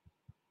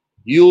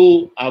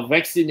 You are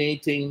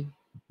vaccinating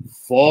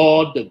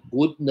for the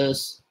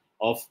goodness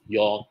of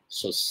your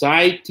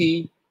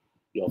society,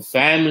 your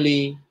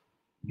family,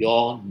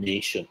 your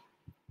nation.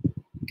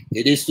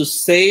 It is to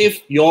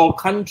save your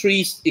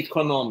country's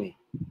economy.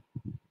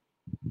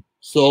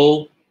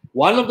 So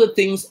one of the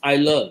things I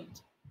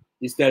learned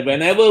is that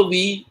whenever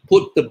we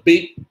put the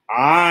big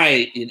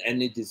I in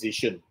any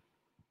decision,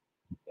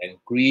 then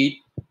greed,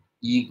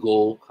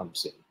 ego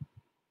comes in.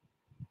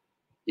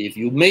 If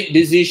you make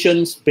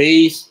decisions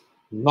based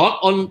not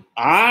on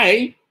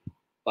I,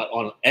 but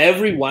on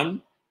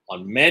everyone,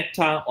 on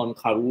metta, on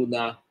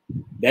karuna,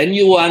 then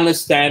you will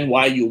understand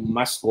why you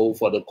must go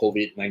for the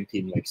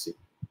COVID-19 vaccine.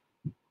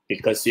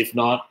 Because if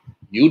not,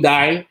 you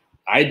die,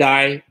 I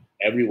die,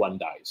 everyone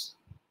dies.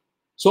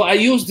 So I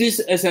use this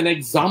as an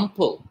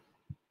example.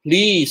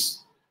 Please,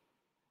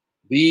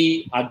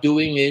 we are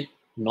doing it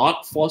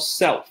not for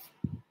self,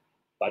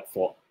 but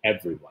for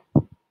everyone.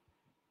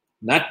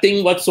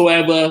 Nothing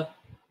whatsoever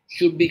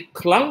should be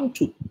clung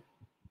to.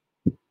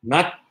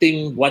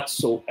 Nothing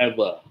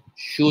whatsoever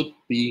should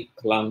be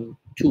clung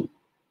to.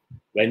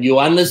 When you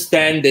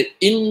understand the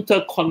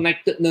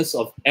interconnectedness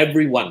of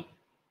everyone,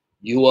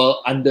 you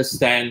will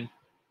understand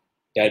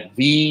that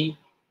we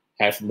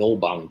have no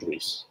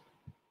boundaries.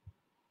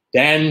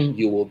 Then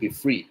you will be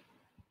free,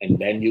 and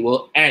then you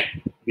will act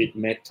with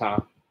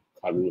metta,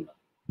 karuna.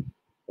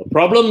 The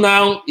problem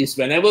now is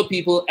whenever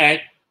people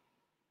act,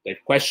 they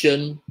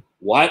question,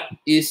 what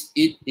is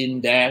it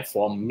in there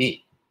for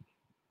me?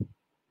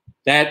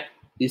 That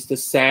is the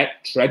sad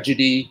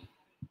tragedy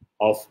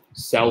of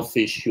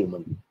selfish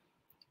human.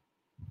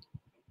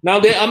 Now,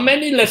 there are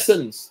many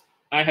lessons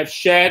I have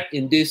shared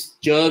in this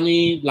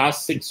journey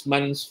last 6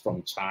 months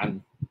from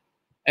Chan.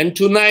 And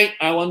tonight,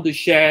 I want to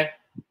share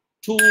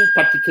 2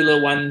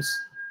 particular ones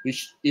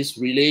which is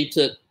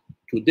related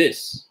to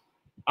this.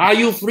 Are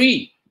you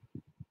free?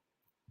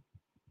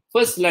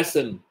 First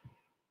lesson,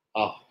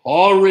 a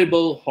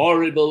horrible,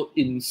 horrible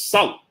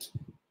insult.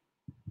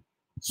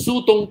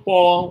 Su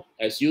Tongpo,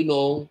 as you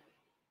know,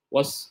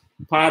 was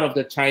part of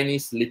the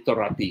Chinese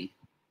literati.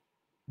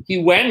 he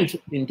went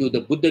into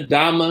the Buddha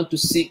Dharma to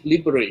seek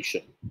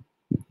liberation.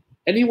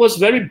 And he was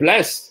very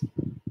blessed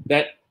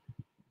that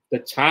the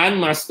Chan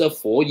master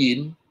Fo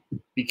Yin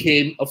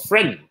became a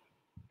friend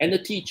and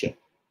a teacher.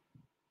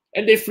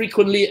 And they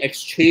frequently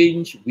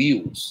exchanged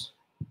views.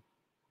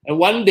 And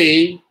one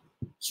day,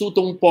 Su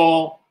Tong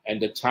Po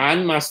and the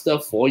Chan master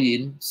Fo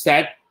Yin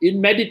sat in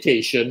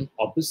meditation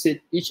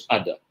opposite each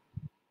other.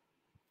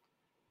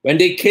 When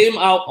they came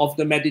out of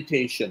the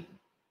meditation,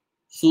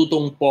 Su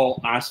Tong Po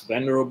asked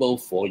Venerable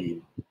Fo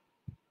Yin,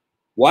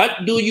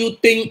 "What do you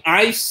think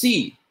I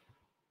see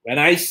when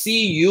I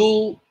see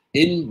you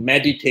in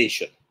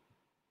meditation?"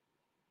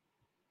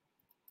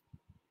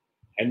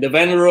 And the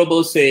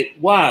Venerable said,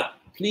 "What?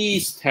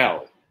 Please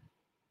tell."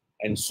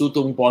 And Su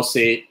Tong Po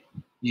said,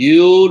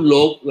 "You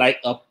look like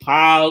a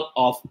pile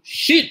of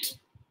shit."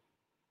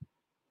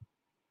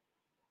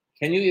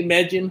 Can you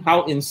imagine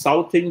how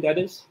insulting that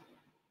is?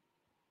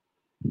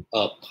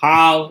 A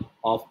pile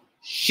of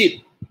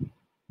shit.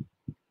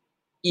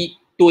 一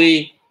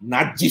堆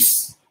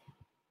najis.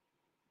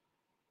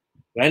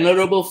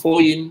 Venerable Fo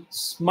Yin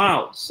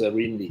smiled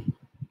serenely,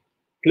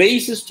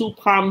 placed his two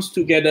palms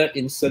together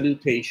in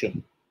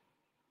salutation.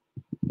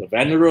 The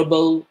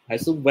Venerable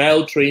has a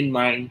well-trained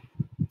mind,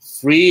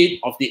 freed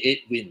of the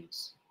 8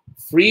 winds,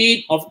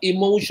 freed of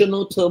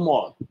emotional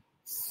turmoil,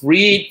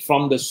 freed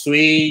from the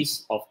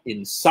sways of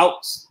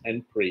insults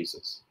and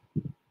praises.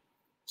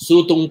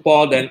 Su Tong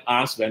Po then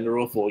asked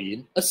Venerable Fo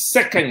Yin a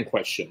second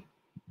question.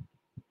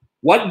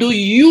 "What do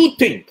you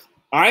think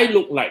I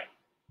look like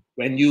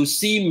when you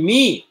see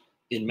me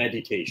in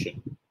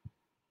meditation?"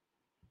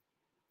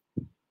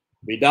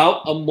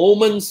 Without a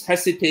moment's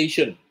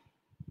hesitation,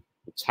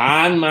 the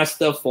Chan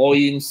master Fo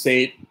Yin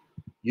said,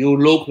 "You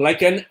look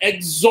like an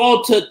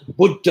exalted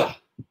Buddha,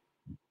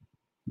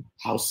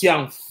 好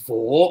像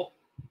佛."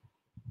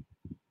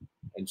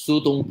 And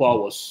Su Tong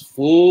Po was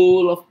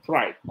full of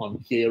pride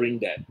on hearing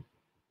that,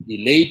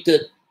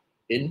 elated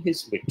in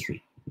his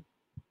victory.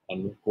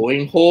 On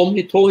going home,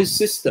 he told his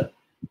sister,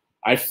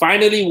 "I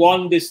finally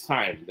won this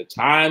time. The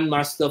Chan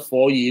master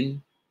Fo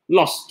Yin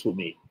lost to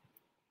me."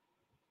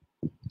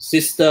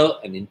 Sister,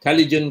 an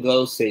intelligent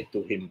girl, said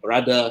to him,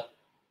 "Brother,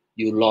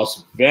 you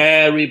lost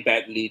very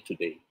badly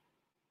today.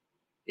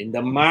 In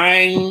the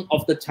mind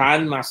of the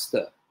Chan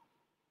master,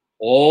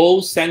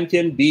 all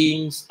sentient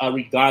beings are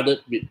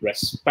regarded with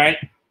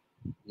respect,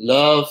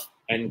 love,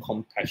 and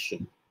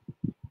compassion.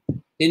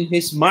 In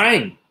his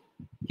mind,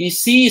 he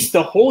sees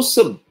the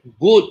wholesome,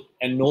 good,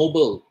 and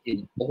noble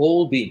in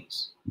all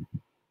beings.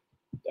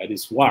 That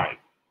is why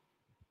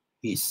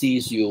he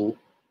sees you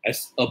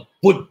as a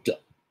Buddha.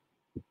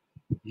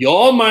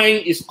 Your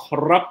mind is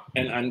corrupt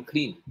and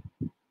unclean.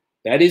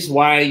 That is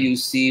why you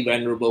see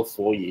Venerable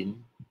Fo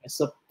Yin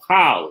as a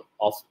pile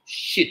of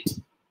shit.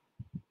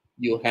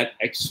 You had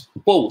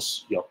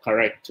exposed your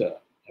character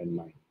and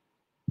mind."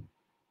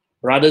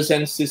 Brothers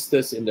and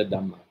sisters in the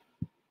Dhamma,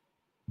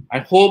 I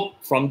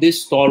hope from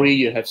this story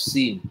you have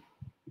seen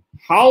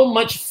how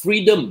much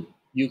freedom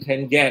you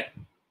can get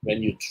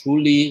when you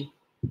truly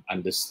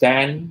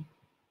understand,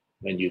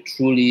 when you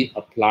truly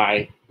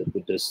apply the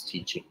Buddha's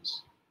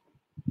teachings.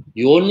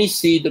 You only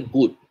see the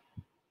good.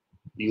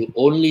 You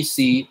only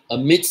see,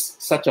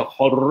 amidst such a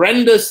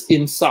horrendous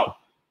insult,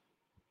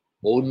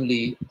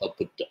 only a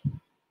Buddha.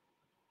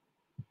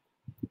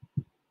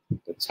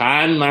 The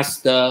Chan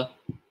master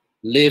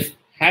lived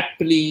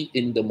happily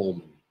in the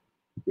moment,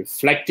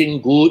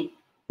 reflecting good,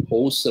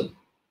 wholesome.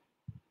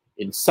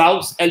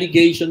 Insults,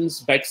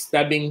 allegations,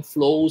 backstabbing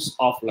flows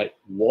off like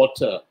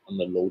water on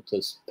the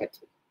lotus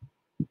petal.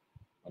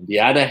 On the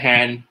other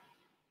hand,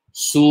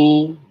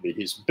 Su, with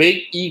his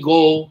big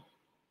ego,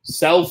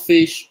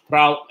 selfish,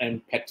 proud,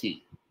 and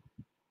petty,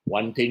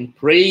 wanting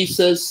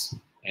praises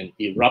and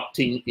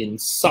erupting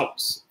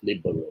insults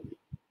liberally.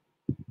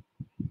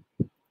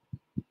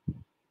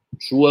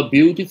 Through a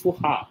beautiful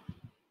heart,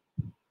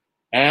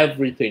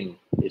 everything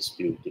is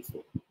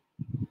beautiful.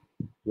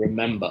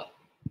 Remember,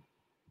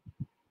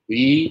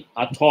 we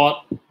are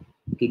taught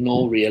to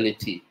know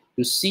reality,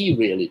 to see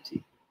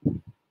reality.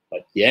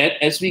 But yet,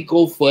 as we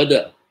go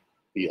further,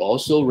 we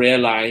also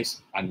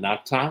realize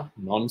anatta,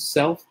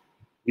 non-self.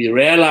 We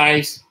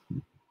realize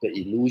the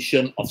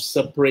illusion of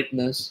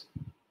separateness,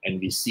 and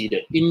we see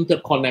the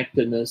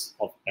interconnectedness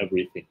of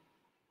everything.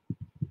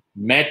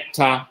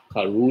 Metta,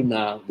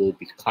 karuna will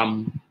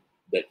become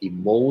the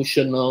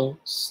emotional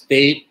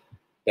state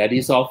that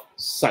is of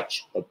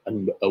such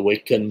an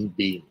awakened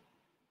being.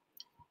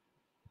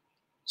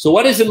 So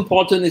what is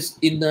important is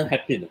inner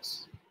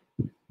happiness,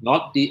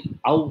 not the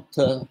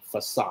outer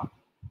facade.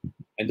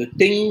 And the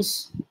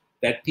things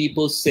that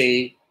people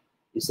say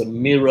is a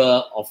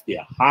mirror of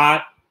their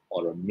heart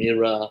or a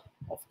mirror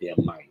of their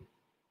mind.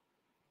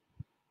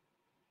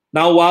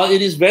 Now, while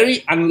it is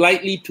very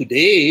unlikely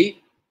today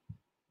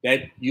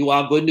that you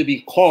are going to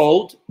be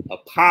called a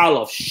pile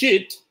of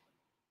shit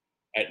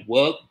at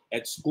work,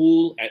 at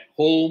school, at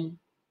home,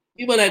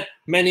 even at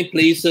many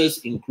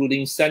places,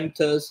 including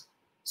centers,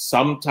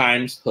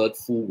 sometimes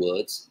hurtful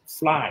words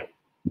fly.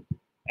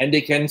 And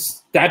they can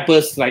stab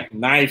us like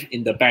knife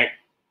in the back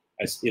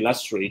as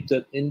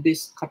illustrated in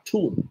this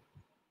cartoon.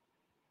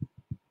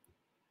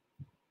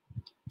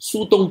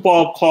 Su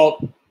Tongpo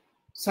called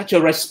such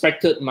a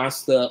respected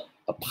master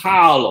a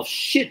pile of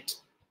shit.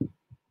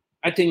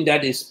 I think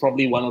that is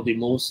probably one of the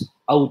most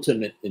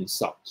ultimate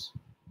insults.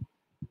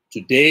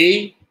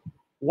 Today,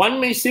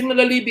 one may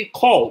similarly be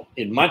called,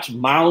 in much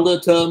milder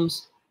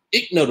terms,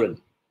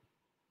 ignorant,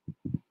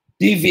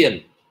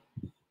 deviant.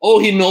 Oh,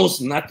 he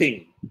knows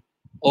nothing.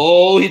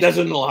 Oh, he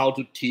doesn't know how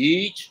to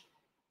teach.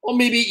 Or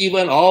maybe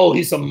even, oh,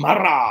 he's a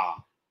mara.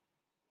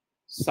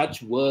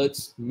 Such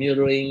words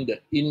mirroring the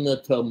inner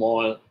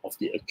turmoil of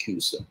the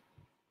accuser.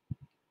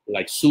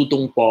 Like Su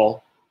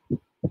Tongpo,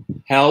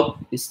 help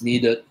is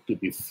needed to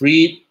be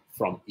freed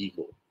from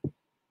ego.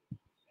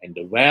 And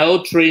the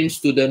well-trained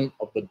student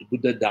of the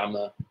Buddha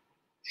Dharma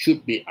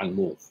should be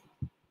unmoved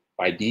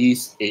by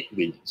these 8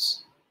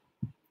 winds,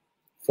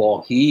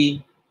 for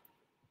he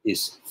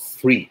is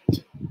freed.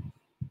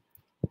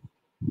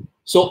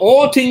 So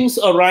all things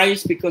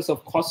arise because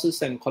of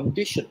causes and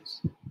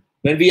conditions.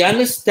 When we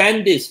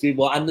understand this, we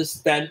will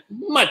understand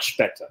much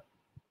better.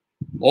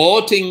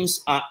 All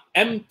things are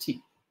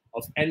empty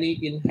of any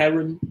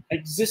inherent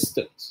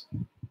existence.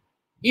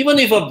 Even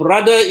if a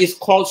brother is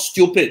called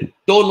stupid,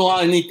 don't know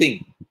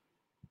anything,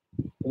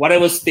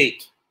 whatever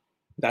state,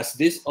 does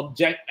this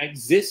object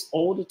exist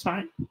all the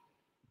time?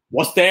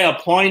 Was there a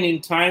point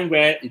in time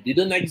where it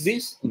didn't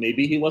exist?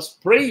 Maybe he was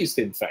praised,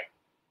 in fact.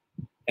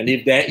 And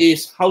if there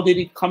is, how did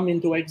it come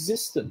into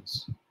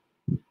existence?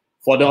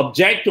 For the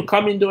object to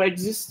come into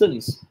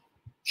existence,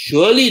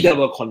 surely there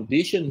were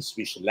conditions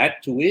which led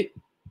to it.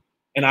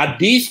 And are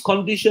these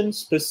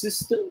conditions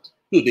persistent?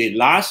 Do they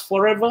last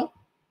forever?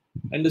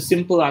 And the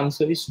simple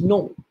answer is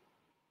no.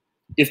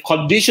 If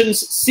conditions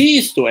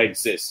cease to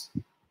exist,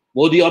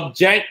 will the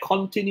object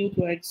continue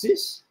to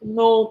exist?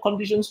 No,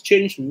 conditions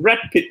change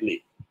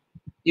rapidly.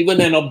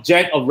 Even an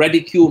object of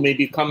ridicule may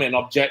become an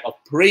object of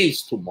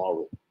praise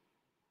tomorrow.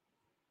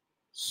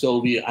 So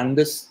we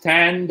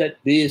understand that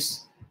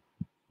these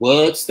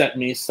words that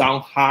may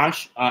sound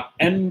harsh are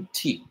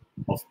empty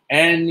of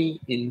any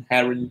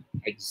inherent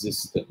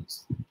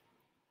existence.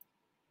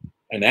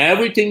 And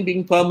everything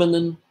being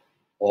permanent,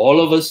 all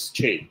of us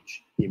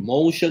change.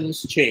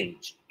 Emotions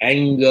change.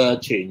 Anger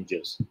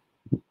changes.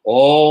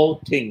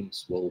 All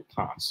things will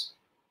pass.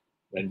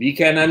 When we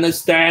can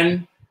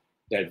understand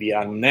that we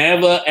are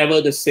never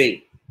ever the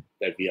same,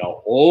 that we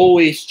are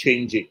always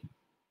changing,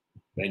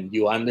 when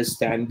you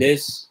understand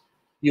this,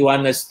 you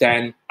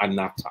understand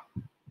anatta.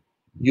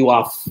 You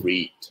are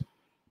freed.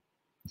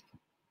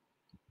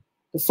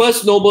 The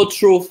first noble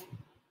truth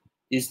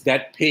is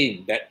that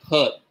pain, that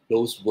hurt,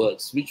 those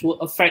words, which will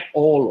affect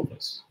all of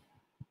us.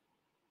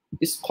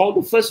 It's called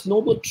the first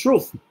noble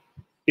truth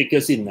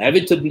because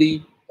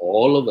inevitably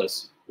all of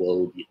us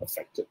will be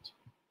affected.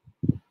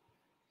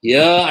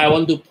 Here, I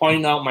want to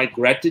point out my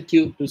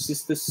gratitude to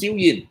Sister Siu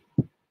Yin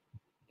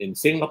in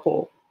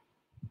Singapore,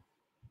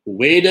 who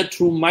waded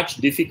through much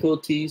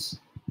difficulties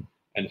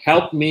and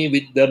helped me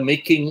with the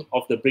making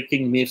of the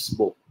Breaking Myths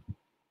book.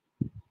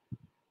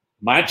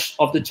 Much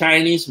of the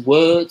Chinese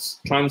words,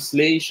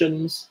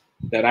 translations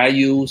that I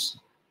use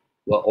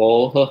were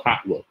all her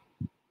hard work.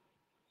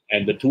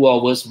 And the 2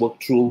 of us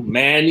worked through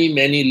many,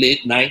 many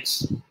late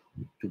nights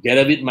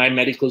together with my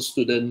medical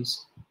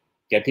students,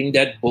 getting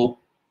that book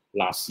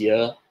last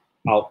year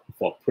out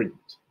for print.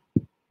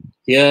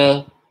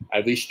 Here,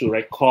 I wish to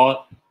record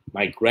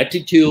my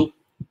gratitude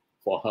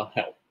for her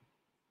help.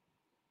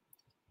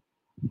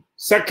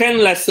 Second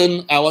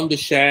lesson I want to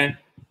share,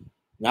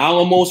 now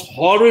a most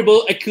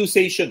horrible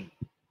accusation.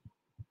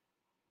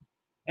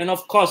 And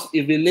of course,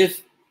 if we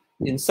live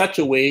in such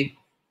a way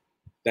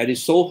that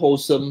is so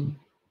wholesome,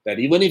 that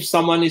even if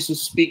someone is to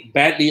speak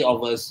badly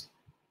of us,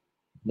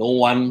 no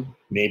one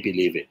may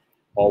believe it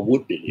or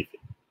would believe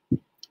it.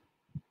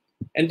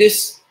 And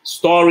this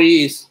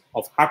story is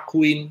of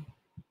Hakuin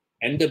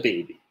and the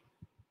baby.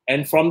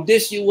 And from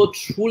this, you will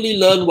truly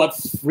learn what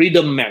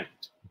freedom meant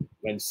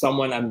when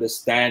someone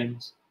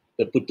understands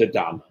the Buddha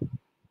Dharma.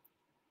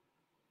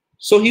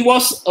 So he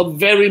was a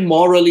very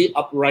morally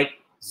upright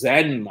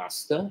Zen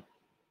master,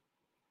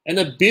 and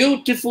a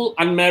beautiful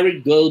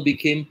unmarried girl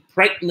became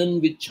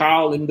pregnant with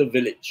child in the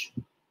village.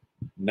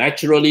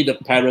 Naturally, the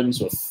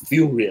parents were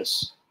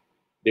furious.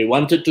 They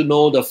wanted to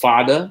know the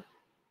father,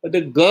 but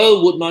the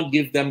girl would not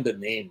give them the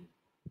name.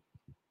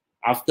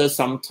 After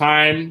some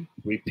time,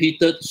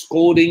 repeated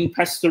scolding,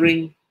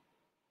 pestering,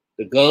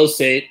 the girl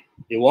said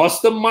it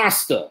was the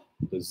master,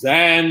 the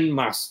Zen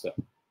master.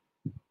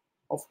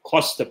 Of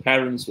course, the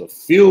parents were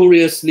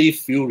furiously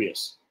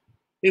furious.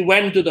 They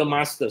went to the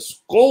master,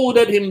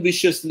 scolded him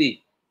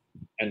viciously,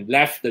 and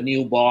left the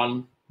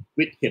newborn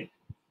with him.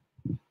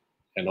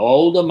 And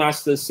all the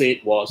master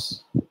said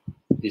was,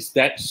 "Is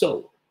that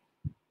so?"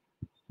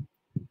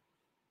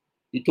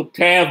 He took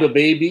care of the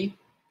baby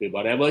with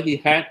whatever he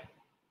had.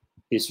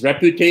 His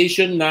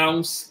reputation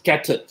now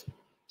scattered,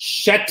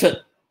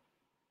 shattered,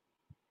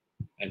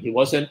 and he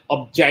was an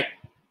object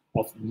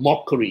of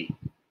mockery,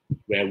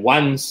 where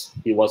once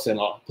he was a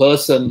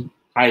person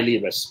highly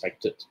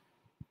respected.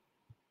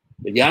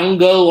 The young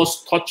girl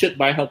was tortured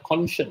by her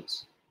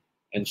conscience,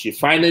 and she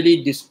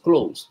finally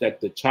disclosed that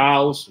the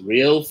child's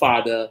real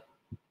father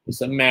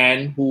is a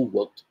man who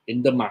worked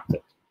in the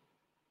market.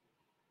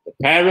 The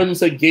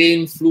parents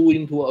again flew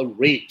into a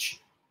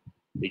rage.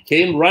 They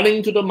came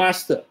running to the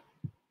master,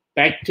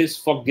 begged his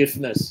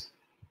forgiveness,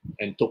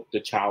 and took the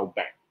child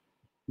back.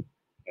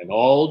 And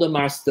all the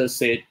master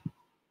said,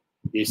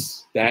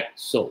 "Is that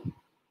so?"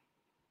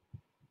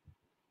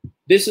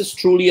 This is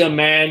truly a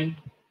man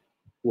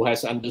who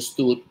has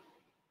understood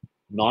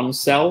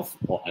non-self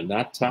or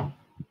anatta,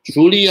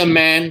 truly a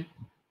man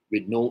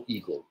with no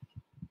ego.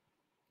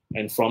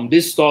 And from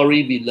this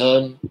story, we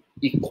learn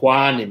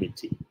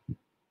equanimity.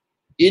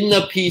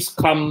 Inner peace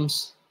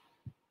comes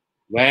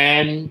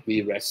when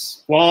we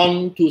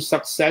respond to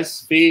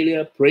success,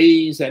 failure,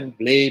 praise, and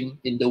blame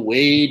in the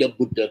way the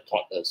Buddha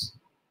taught us,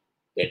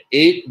 that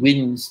 8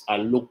 winds are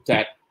looked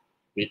at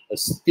with a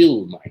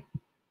still mind.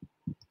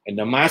 And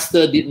the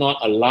master did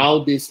not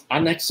allow this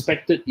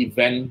unexpected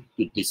event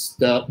to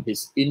disturb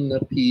his inner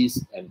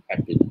peace and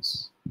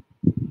happiness.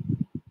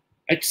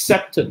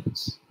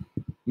 Acceptance.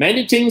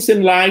 Many things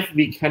in life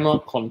we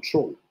cannot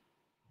control.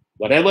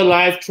 Whatever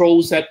life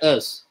throws at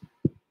us,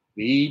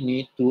 we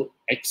need to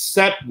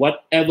accept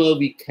whatever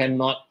we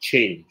cannot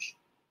change.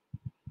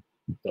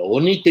 The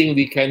only thing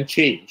we can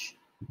change,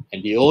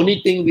 and the only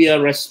thing we are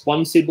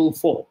responsible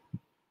for,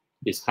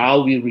 is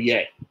how we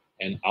react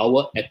and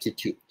our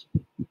attitude.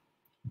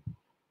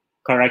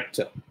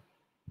 Character.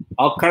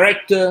 Our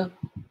character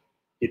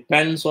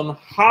depends on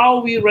how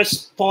we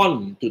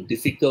respond to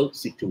difficult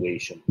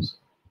situations.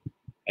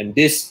 And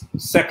this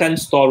second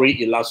story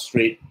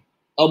illustrates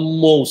a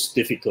most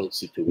difficult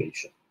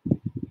situation.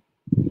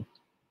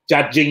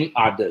 Judging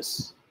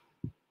others.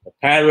 The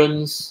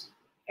parents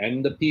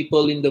and the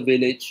people in the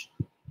village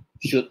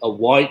should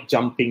avoid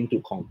jumping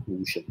to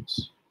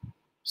conclusions.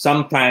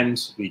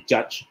 Sometimes we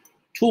judge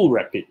too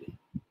rapidly.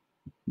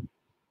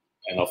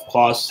 And of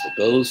course, the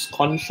girl's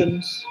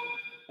conscience,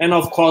 and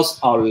of course,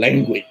 our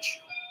language.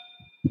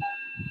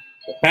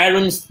 The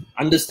parents,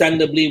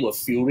 understandably, were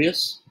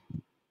furious.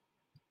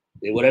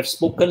 They would have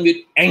spoken with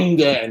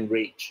anger and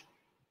rage.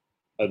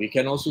 But we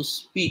can also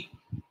speak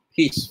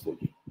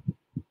peacefully.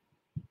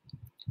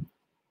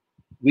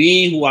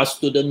 We who are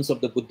students of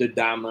the Buddha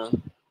Dharma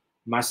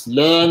must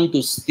learn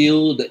to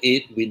still the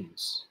 8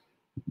 winds.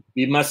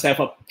 We must have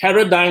a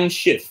paradigm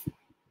shift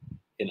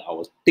in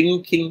our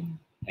thinking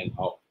and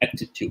our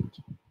attitude.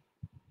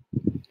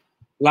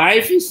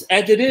 Life is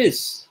as it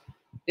is.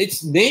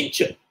 It's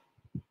nature.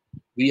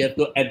 We have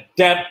to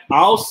adapt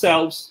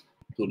ourselves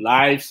to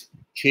life's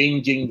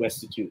changing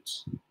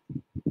vicissitudes.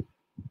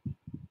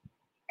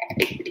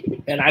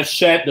 And I've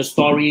shared the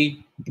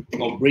story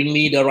of Bring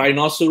Me the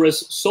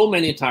Rhinoceros so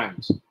many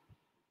times.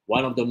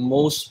 One of the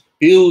most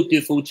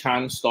beautiful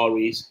chant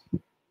stories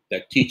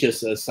that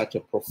teaches us such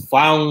a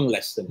profound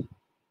lesson.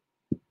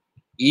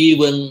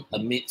 Even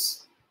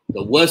amidst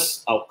the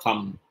worst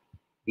outcome,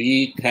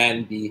 we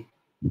can be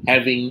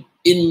having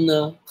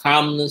inner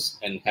calmness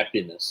and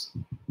happiness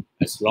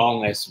as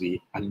long as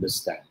we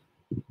understand.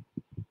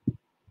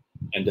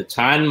 And the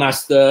Chan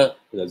master,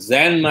 the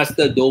Zen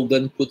master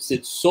Dogen puts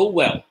it so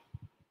well.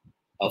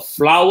 A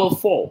flower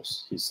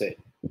falls, he said,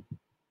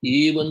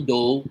 even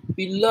though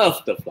we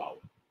love the flower.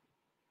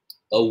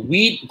 A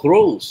weed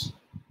grows,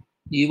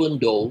 even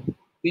though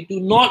we do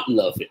not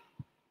love it.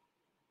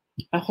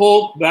 I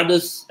hope,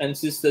 brothers and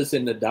sisters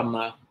in the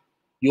Dhamma,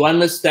 you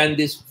understand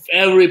this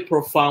very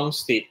profound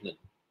statement.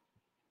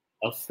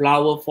 A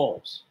flower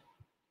falls,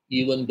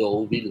 even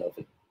though we love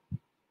it.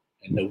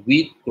 And the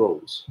weed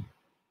grows,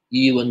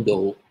 even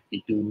though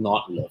we do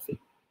not love it.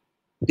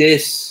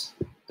 This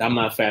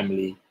Dhamma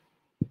family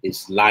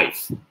is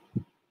life.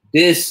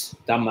 This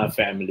Dhamma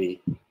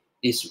family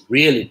is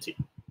reality.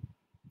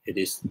 It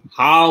is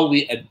how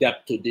we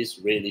adapt to this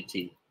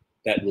reality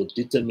that will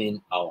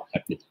determine our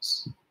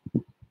happiness.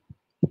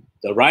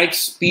 The right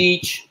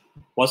speech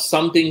was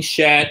something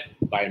shared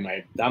by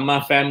my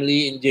Dhamma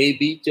family in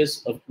JB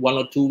just 1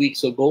 or 2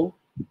 weeks ago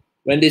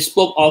when they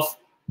spoke of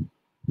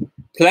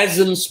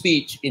pleasant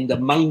speech in the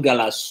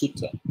Mangala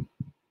Sutta.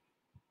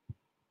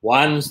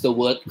 Once the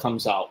word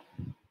comes out,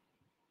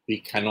 we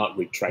cannot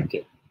retract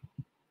it.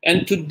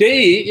 And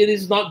today, it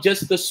is not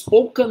just the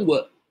spoken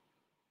word.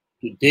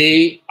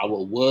 Today,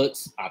 our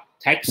words are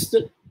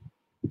texted,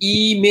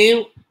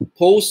 emailed,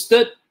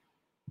 posted,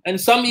 and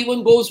some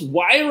even goes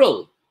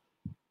viral,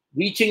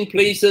 reaching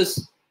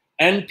places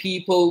and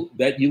people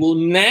that you will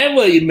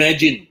never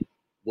imagine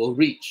will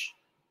reach.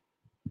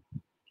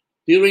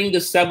 During the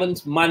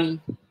 7th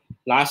month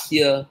last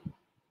year,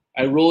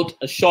 I wrote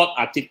a short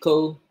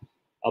article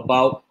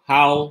about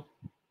how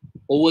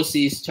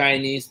overseas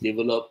Chinese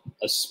develop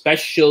a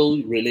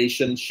special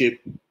relationship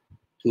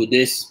to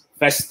this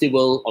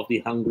festival of the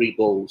Hungry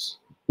Ghosts.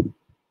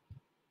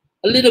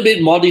 A little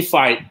bit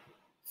modified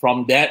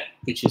from that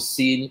which is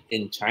seen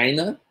in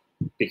China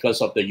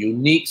because of the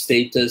unique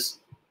status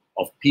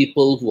of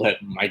people who have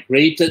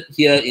migrated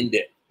here in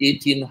the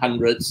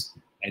 1800s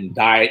and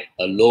died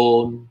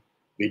alone,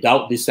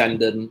 without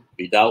descendants,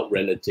 without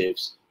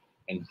relatives,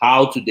 and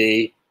how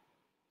today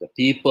the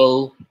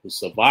people who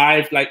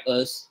survived like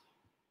us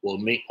will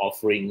make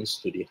offerings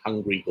to the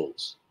hungry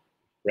ghosts,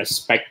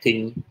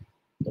 respecting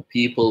the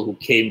people who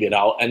came with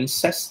our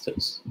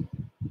ancestors.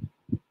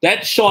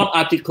 That short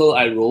article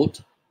I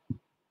wrote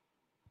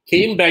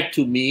came back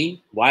to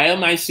me via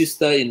my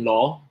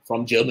sister-in-law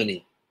from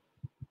Germany.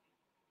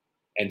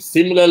 And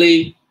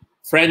similarly,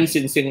 friends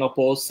in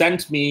Singapore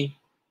sent me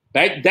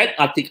back that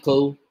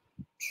article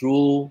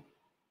through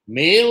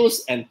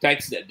mails and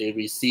texts that they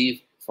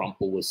received from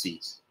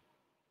overseas.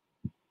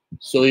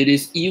 So it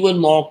is even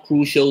more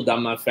crucial,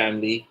 Dhamma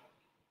family,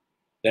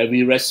 that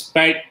we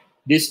respect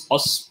this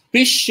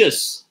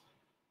auspicious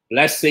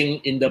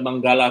blessing in the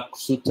Mangala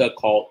Sutta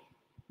called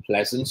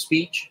pleasant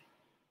speech,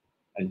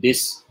 and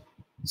this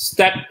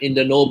step in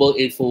the Noble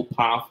Eightfold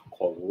Path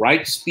called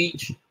right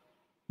speech,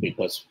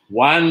 because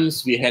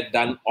once we had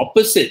done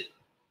opposite,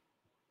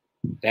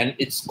 then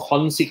its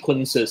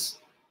consequences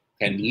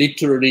can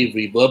literally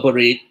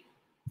reverberate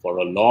for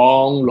a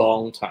long,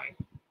 long time.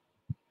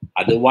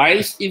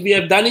 Otherwise, if we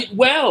have done it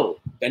well,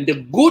 then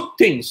the good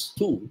things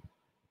too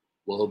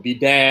will be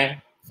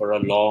there for a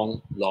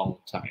long, long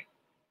time.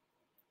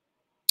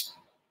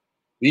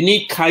 We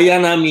need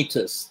Kayana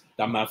meters,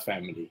 Dhamma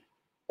family.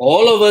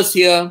 All of us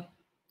here,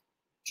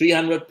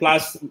 300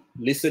 plus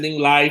listening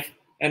live,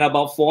 and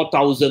about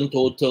 4,000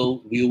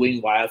 total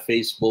viewing via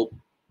Facebook.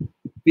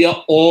 We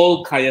are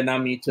all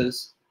Kayana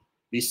meters.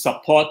 We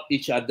support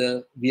each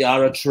other. We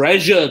are a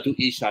treasure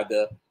to each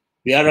other.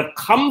 We are a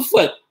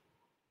comfort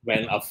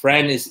when a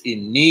friend is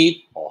in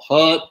need or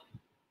hurt,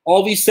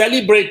 or we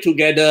celebrate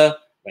together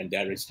when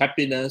there is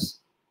happiness,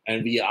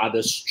 and we are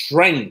the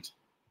strength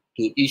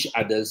to each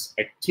other's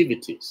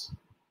activities.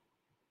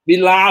 We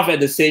laugh at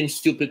the same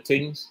stupid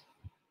things.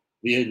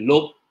 We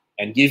look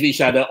and give each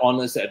other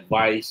honest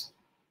advice,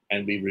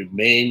 and we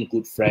remain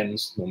good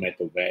friends no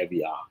matter where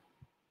we are.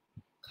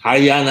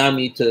 Kayana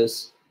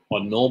meters, or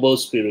noble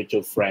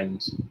spiritual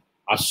friends,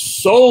 are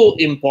so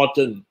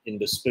important in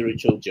the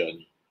spiritual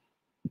journey.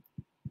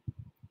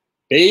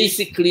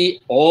 Basically,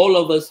 all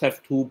of us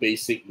have two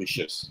basic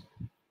wishes: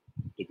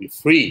 to be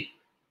free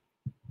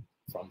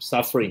from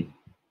suffering,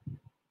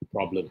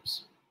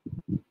 problems,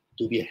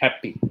 to be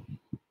happy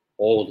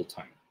all the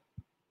time.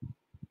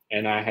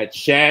 And I had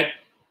shared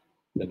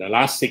that the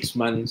last 6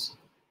 months,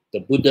 the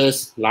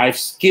Buddha's life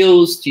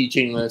skills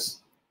teaching us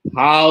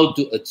how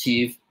to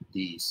achieve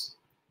these.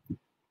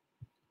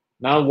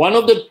 Now, one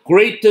of the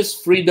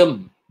greatest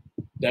freedom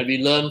that we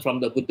learn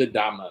from the Buddha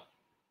Dharma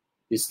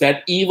is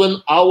that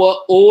even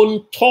our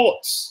own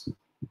thoughts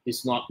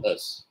is not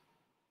us.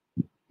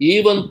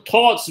 Even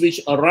thoughts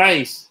which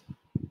arise,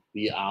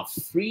 we are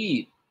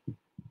free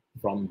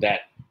from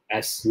that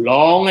as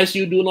long as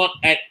you do not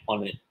act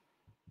on it.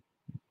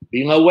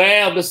 Being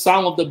aware of the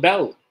sound of the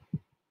bell,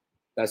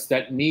 does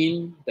that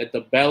mean that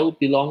the bell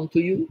belongs to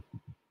you?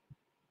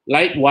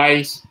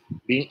 Likewise,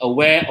 being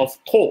aware of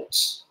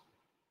thoughts,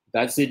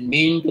 does it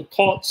mean the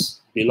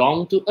thoughts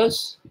belong to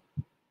us?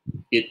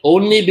 It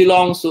only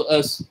belongs to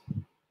us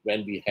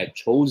when we had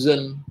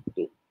chosen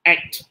to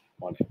act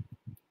on it.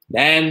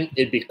 Then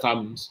it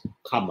becomes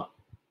karma.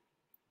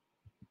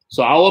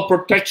 So our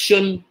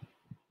protection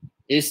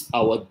is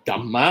our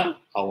Dhamma,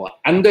 our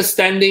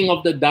understanding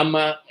of the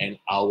Dhamma, and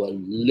our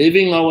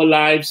living our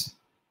lives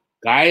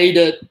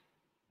guided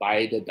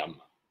by the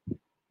Dhamma.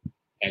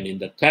 And in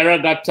the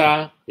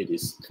Theragatha, it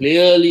is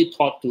clearly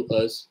taught to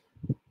us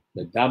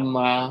the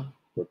Dhamma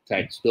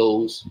protects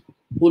those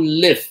who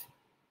live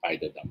by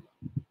the Dhamma.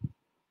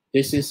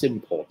 This is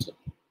important.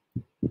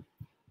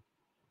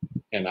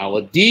 And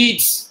our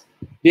deeds,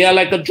 they are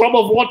like a drop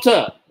of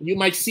water. You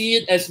might see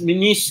it as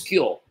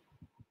minuscule,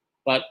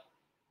 but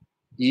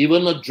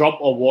even a drop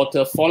of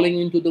water falling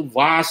into the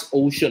vast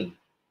ocean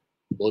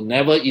will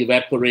never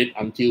evaporate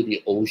until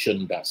the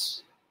ocean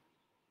does.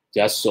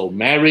 Just so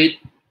married,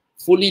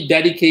 fully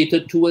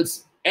dedicated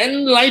towards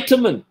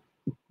enlightenment,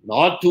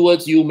 not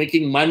towards you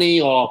making money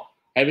or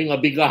having a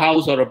bigger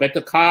house or a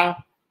better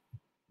car,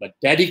 but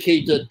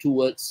dedicated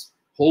towards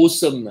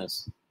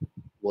wholesomeness,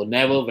 will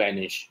never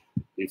vanish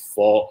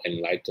before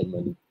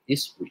enlightenment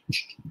is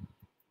reached.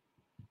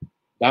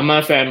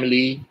 Dhamma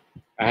family,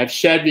 I have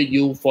shared with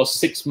you for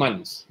 6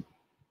 months.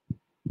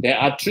 There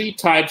are 3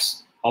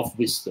 types of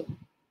wisdom.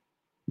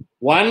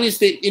 One is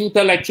the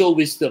intellectual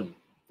wisdom,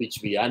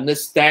 which we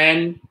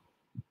understand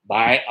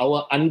by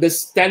our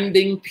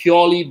understanding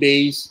purely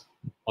based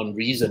on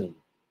reasoning.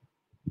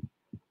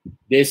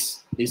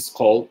 This is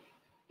called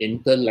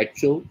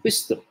intellectual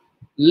wisdom,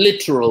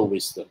 literal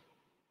wisdom.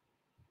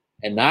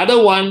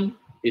 Another one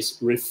is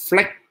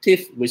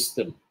reflective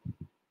wisdom.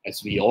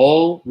 As we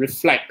all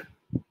reflect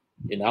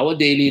in our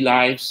daily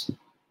lives,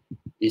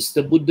 is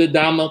the Buddha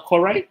Dharma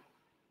correct?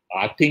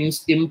 Are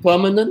things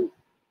impermanent?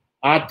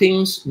 Are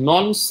things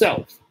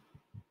non-self?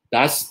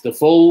 Does the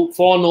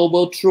Four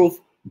Noble Truths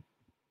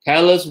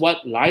tell us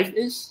what life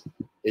is?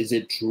 Is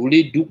it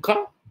truly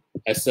dukkha?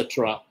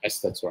 Etc.,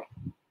 etc.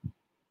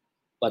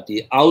 But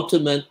the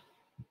ultimate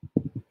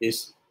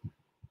is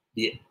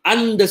the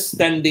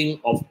understanding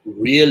of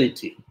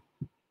reality.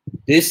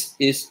 This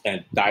is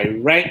a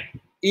direct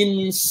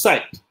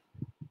insight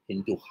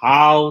into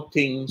how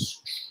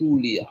things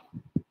truly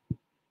are.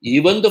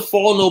 Even the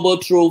Four Noble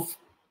Truths,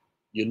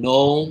 you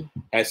know,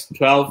 has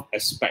 12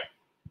 aspects.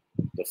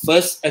 The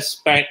first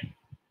aspect,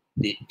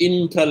 the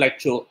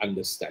intellectual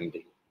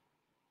understanding.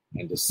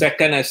 And the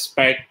second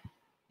aspect,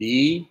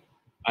 the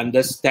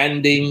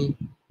understanding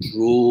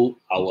through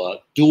our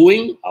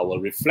doing, our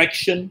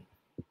reflection.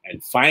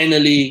 And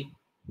finally,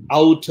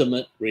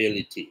 ultimate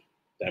reality.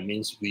 That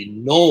means we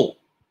know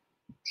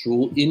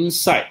through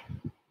insight,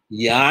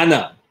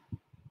 jnana,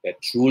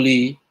 that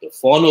truly the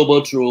Four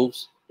Noble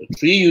Truths, the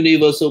three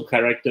universal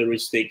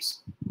characteristics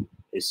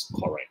is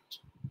correct.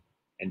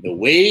 And the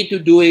way to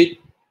do it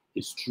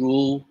is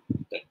through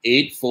the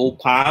Eightfold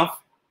Path,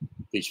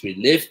 which we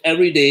live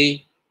every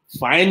day,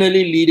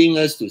 finally leading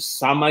us to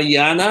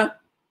Samayana,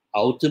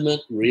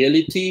 ultimate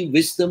reality,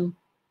 wisdom,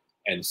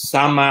 and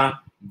Sama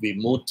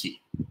Vimutti,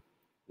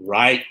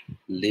 right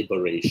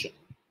liberation.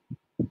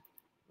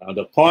 Now,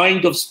 the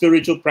point of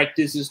spiritual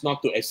practice is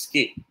not to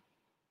escape,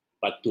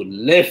 but to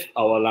live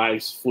our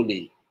lives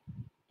fully,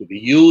 to be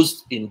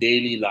used in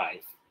daily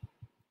life.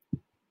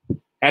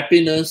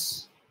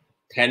 Happiness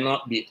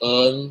cannot be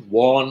earned,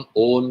 worn,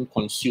 owned,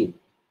 consumed.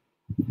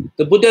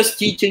 The Buddha's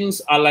teachings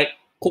are like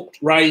cooked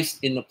rice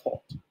in a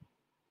pot.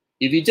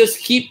 If you just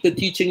keep the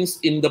teachings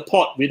in the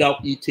pot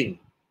without eating,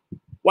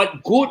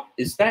 what good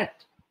is that?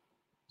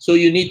 So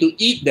you need to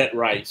eat that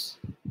rice.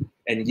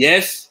 And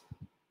yes,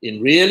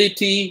 in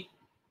reality,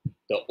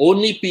 the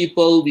only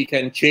people we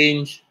can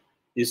change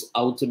is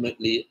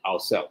ultimately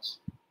ourselves.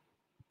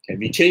 Can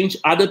we change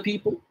other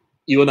people,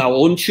 even our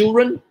own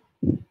children?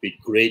 With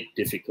great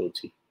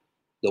difficulty.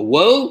 The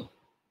world,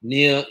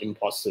 near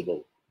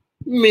impossible.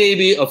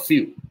 Maybe a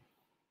few.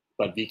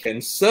 But we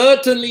can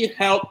certainly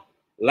help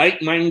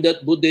like-minded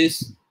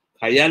Buddhists,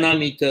 Kayana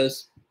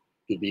meters,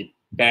 to be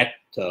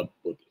better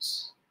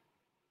Buddhists.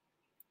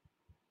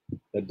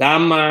 The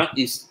Dhamma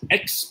is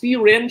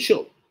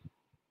experiential.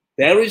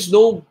 There is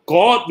no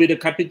God with a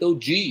capital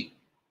G.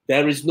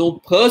 There is no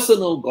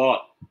personal God.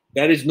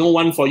 There is no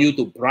one for you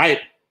to bribe.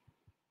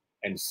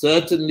 And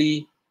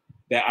certainly,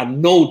 there are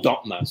no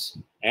dogmas.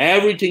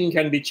 Everything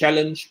can be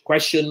challenged,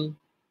 questioned,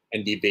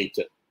 and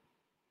debated.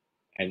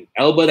 And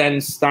Albert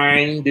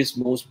Einstein, this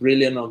most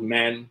brilliant of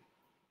men,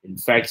 in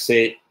fact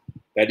said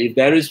that if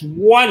there is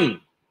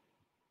one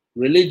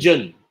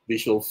religion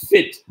which will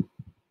fit,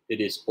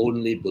 it is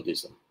only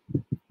Buddhism.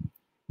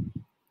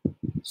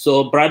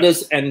 So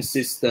brothers and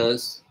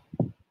sisters,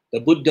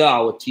 the Buddha,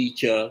 our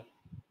teacher,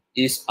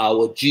 is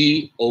our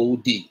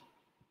G-O-D.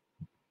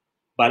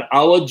 But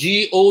our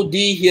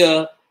G-O-D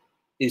here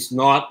is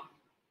not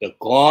the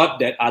God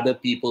that other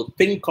people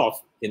think of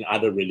in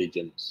other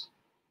religions.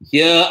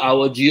 Here,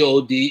 our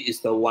G-O-D is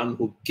the one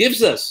who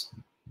gives us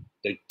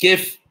the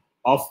gift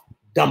of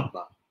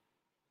Dhamma.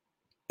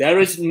 There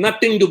is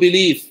nothing to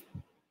believe,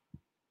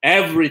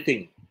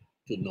 everything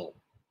to know.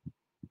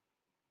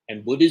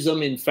 And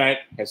Buddhism, in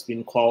fact, has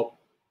been called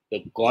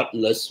the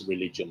godless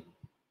religion.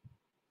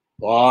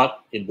 God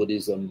in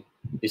Buddhism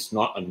is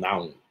not a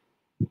noun,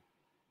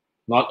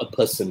 not a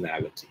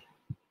personality.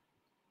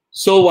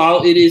 So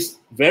while it is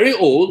very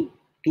old,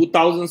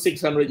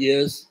 2,600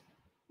 years,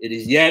 it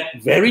is yet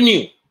very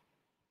new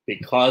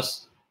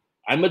because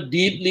I'm a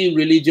deeply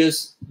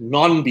religious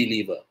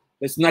non-believer.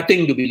 There's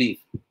nothing to believe.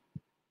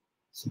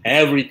 It's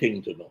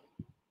everything to know.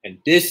 And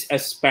this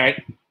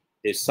aspect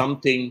is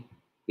something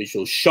which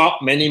will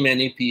shock many,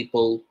 many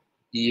people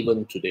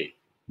even today.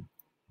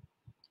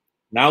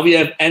 Now we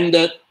have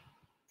ended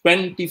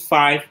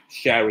 25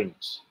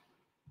 sharings.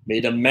 May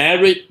the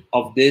merit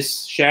of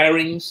these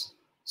sharings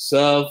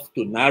serve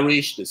to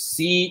nourish the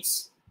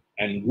seeds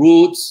and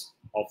roots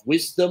of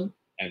wisdom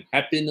and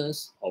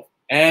happiness of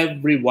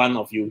every one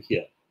of you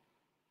here.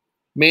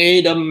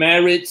 May the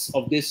merits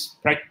of this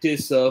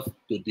practice serve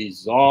to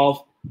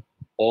dissolve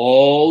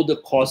all the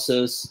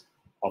causes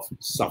of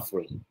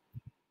suffering.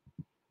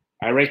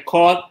 I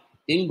record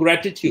in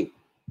gratitude.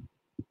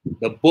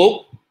 The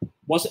book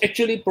was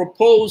actually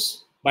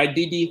proposed by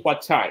Didi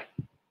Huachai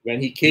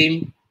when he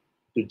came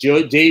to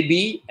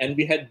JB and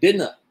we had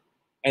dinner.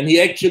 And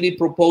he actually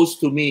proposed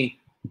to me,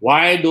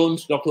 why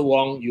don't, Dr.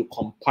 Wong, you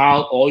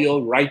compile all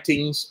your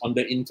writings on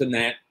the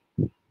internet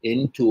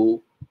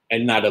into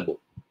another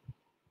book?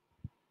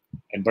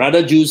 And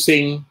Brother Ju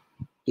Singh,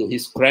 to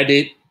his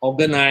credit,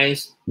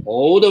 organized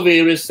all the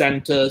various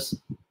centers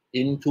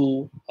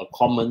into a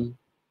common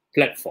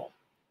platform.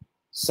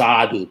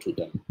 Sadhu to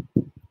them.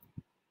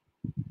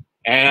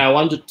 And I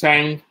want to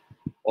thank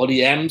all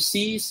the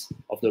MCs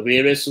of the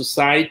various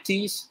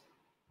societies,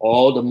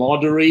 all the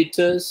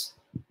moderators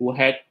who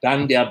had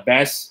done their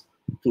best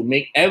to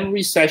make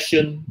every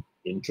session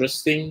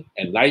interesting,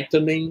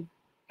 enlightening,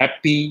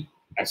 happy,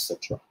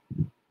 etc.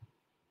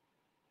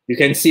 You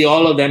can see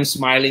all of them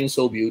smiling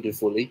so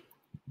beautifully.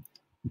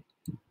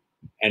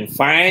 And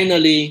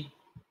finally,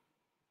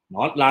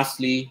 not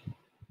lastly,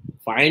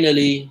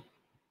 finally,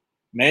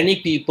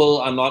 many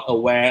people are not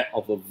aware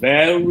of a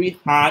very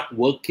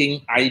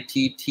hard-working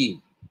IT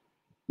team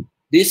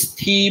This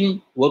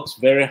team works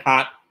very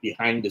hard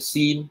behind the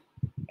scene,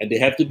 and they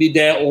have to be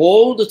there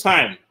all the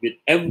time with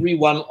every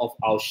one of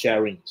our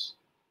sharings.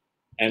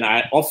 And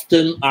I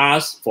often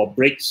ask for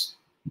breaks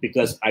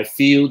because I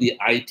feel the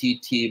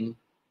IT team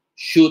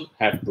should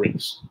have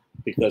breaks,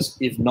 because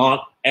if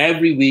not,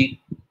 every week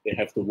they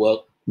have to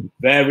work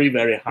very,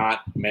 very hard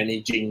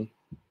managing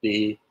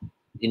the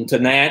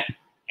internet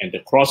and the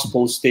cross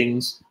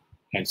postings,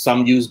 and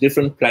some use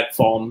different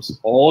platforms.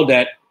 All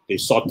that they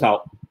sort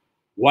out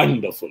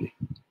wonderfully.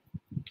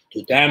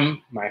 To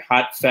them, my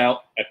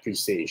heartfelt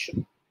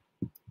appreciation.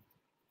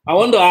 I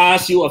want to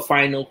ask you a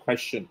final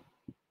question.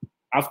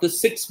 After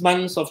 6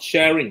 months of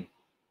sharing,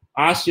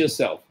 ask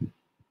yourself,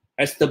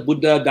 has the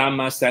Buddha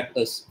Dharma set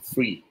us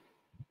free?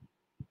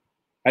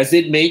 Has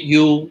it made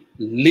you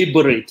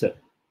liberated?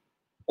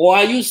 Or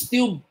are you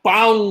still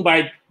bound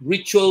by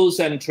rituals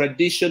and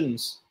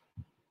traditions?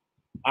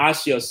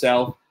 Ask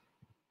yourself,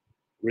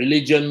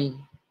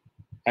 religion,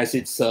 has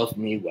it served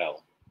me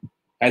well?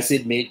 Has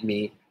it made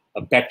me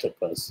a better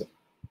person?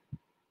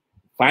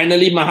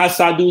 Finally,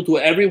 Mahasadu to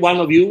every one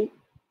of you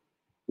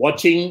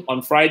watching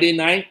on Friday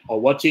night or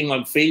watching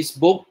on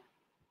Facebook.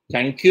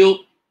 Thank you.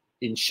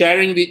 In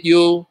sharing with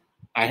you,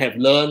 I have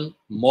learned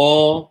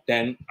more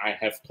than I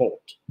have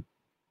taught.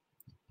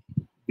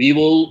 We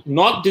will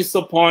not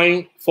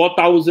disappoint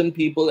 4,000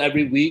 people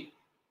every week.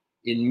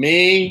 In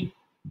May,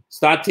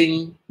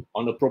 starting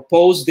on the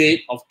proposed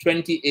date of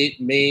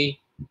 28 May,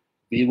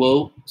 we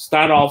will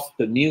start off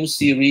the new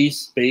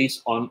series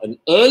based on an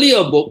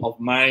earlier book of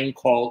mine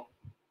called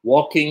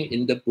Walking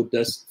in the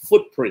Buddha's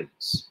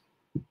Footprints.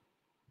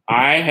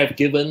 I have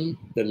given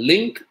the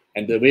link,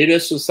 and the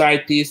various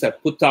societies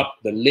have put up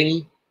the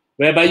link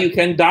whereby you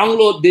can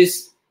download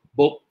this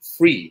book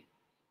free.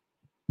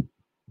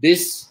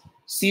 This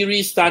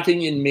series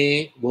starting in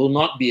May will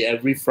not be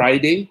every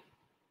Friday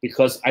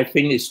because I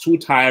think it's too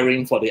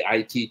tiring for the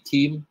IT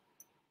team,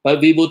 but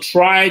we will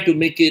try to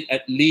make it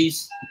at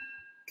least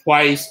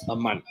twice a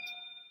month.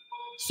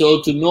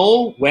 So to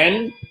know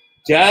when,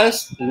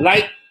 just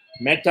like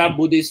Metta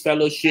Buddhist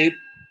Fellowship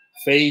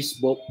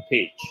Facebook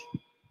page.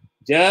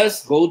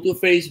 Just go to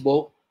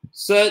Facebook,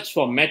 search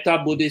for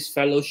Metta Buddhist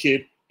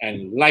Fellowship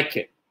and like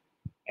it.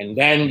 And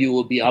then you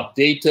will be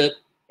updated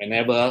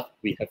whenever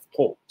we have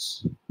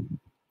talks.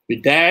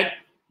 With that,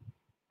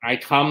 I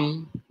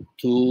come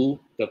to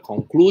the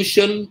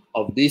conclusion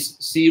of this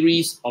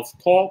series of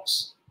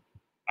talks.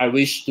 I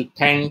wish to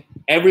thank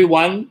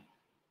everyone,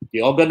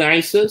 the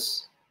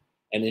organizers,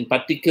 and in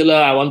particular,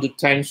 I want to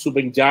thank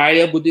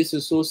Subanjaya Buddhist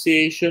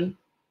Association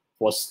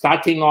for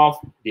starting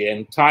off the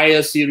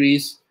entire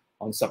series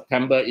on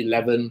September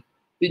 11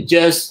 with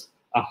just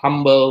a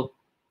humble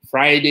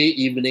Friday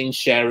evening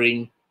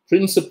sharing,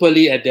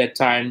 principally at that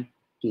time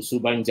to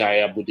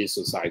Subanjaya Buddhist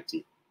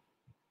Society.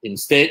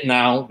 Instead,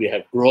 now we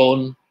have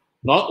grown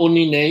not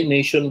only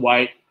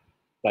nationwide,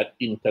 but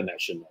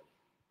internationally.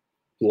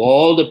 To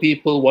all the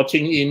people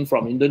watching in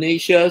from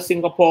Indonesia,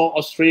 Singapore,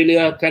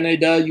 Australia,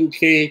 Canada,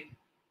 UK,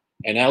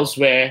 and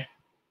elsewhere,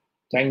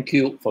 thank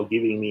you for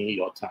giving me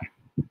your time.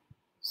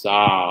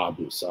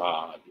 Sadhu,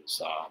 sadhu,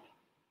 sadhu.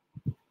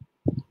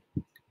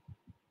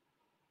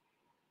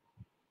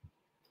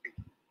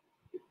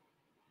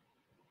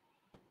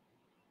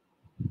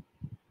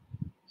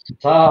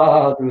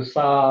 Sadhu,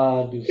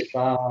 sadhu,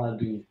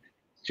 sadhu.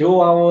 To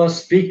our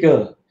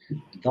speaker,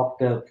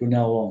 Dr.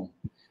 Punna Wong,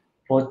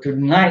 for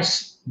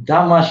tonight's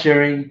Dharma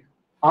sharing,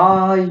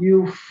 are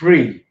you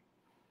free?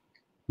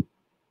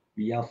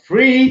 We are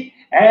free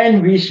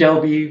and we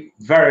shall be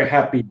very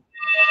happy.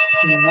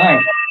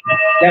 Tonight,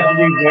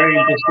 definitely very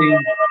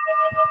interesting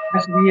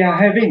as we are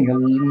having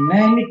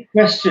many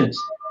questions.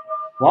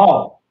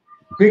 Wow.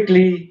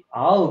 Quickly,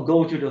 I'll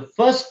go to the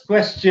first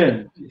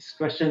question. It's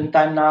question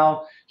time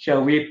now.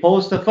 Shall we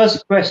pose the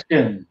first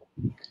question?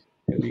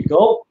 Here we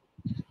go.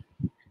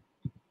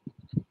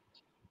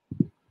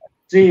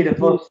 See the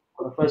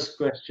first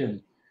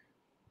question.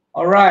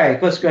 All right,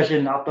 first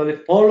question. After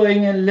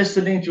following and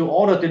listening to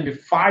all the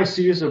 25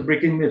 series of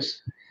Breaking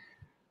Myths,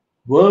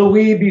 will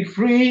we be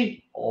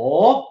free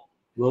or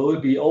will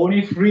we be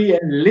only free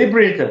and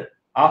liberated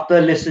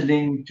after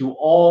listening to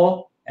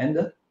all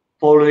and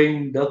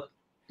following the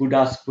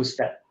Buddha's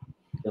footsteps,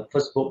 the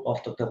first book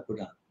of Dr.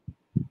 Buddha?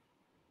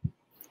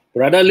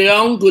 Brother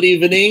Leong, good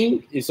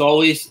evening. It's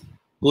always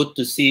good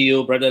to see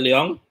you, Brother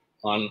Leong,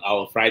 on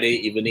our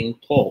Friday evening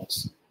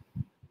talks.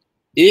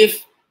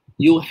 If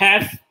you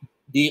have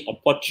the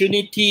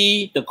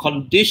opportunity, the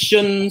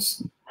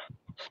conditions,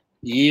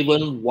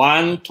 even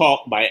one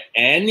talk by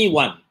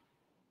anyone,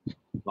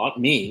 not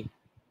me,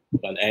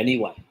 but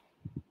anyone,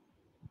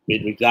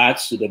 with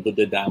regards to the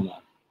Buddha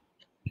Dharma,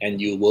 and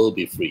you will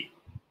be free.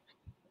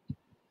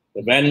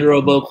 The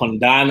Venerable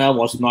Kondana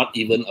was not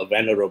even a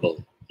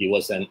venerable. He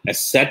was an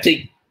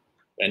ascetic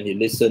when he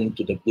listened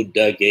to the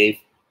Buddha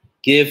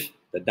give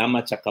the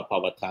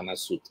Dhammacakkappavattana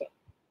Sutta.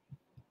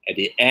 At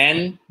the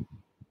end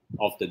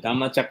of the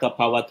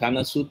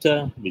Dhammacakkappavattana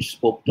Sutta, which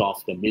spoke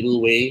of the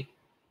middle way,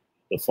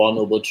 the Four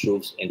Noble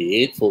Truths, and the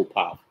Eightfold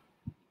Path,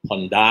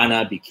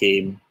 Kondana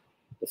became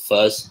the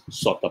first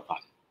Sotapan.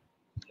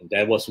 And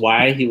that was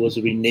why he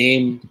was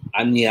renamed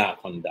Anya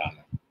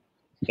Kondana.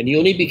 And he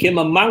only became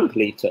a monk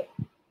later.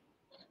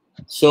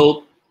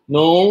 So,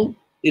 no,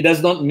 it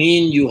does not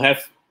mean you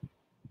have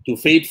to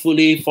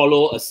faithfully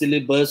follow a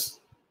syllabus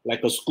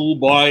like a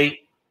schoolboy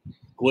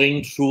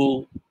going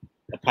through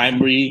a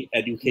primary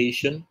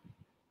education.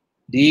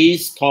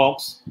 These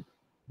talks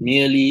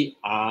merely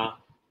are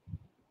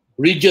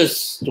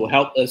bridges to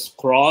help us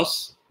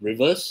cross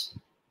rivers,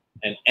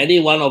 and any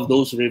one of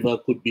those rivers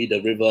could be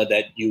the river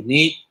that you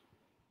need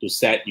to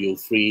set you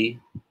free,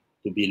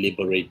 to be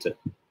liberated.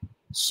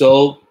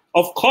 So,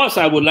 of course,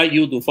 I would like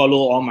you to follow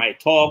all my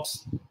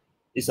talks.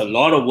 It's a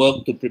lot of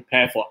work to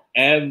prepare for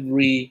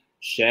every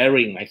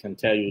sharing, I can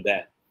tell you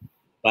that.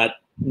 But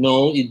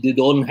no, it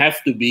don't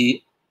have to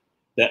be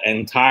the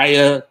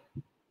entire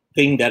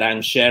thing that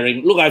I'm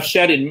sharing. Look, I've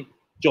shared in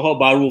Johor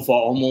Bahru for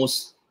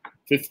almost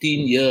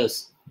 15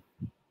 years.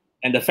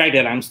 And the fact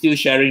that I'm still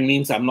sharing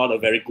means I'm not a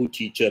very good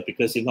teacher,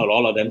 because not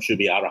all of them should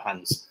be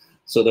arahants.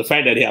 So the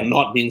fact that they are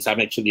not means I'm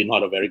actually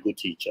not a very good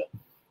teacher.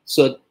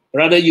 So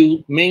rather,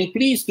 you may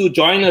please do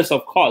join us,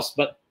 of course,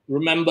 but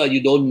remember,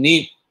 you don't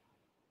need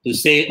to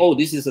say, oh,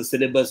 this is a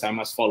syllabus I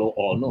must follow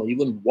all. No,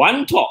 even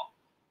one talk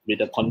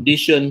with a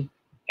condition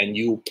and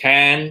you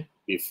can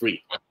be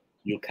free.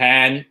 You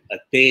can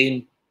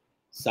attain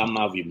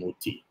Sama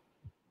Vimutti.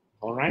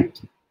 All right?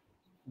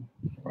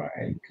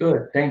 Right,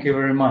 good. Thank you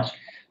very much.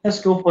 Let's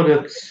go for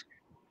the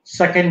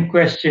second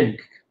question.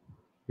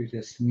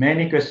 There's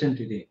many questions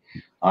today.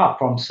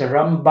 From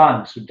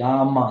Saramban,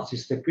 Sudama,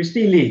 Sister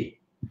Christy Lee.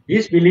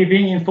 Is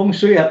believing in Feng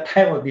Shui a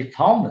type of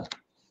defilement?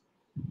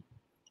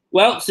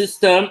 Well,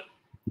 sister,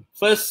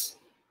 first,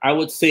 I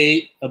would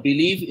say a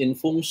belief in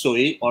Feng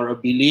Shui or a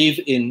belief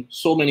in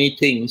so many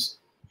things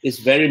is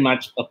very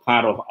much a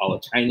part of our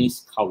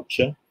Chinese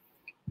culture.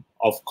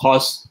 Of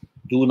course,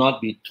 do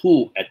not be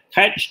too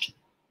attached.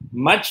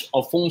 Much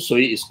of Feng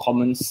Shui is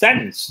common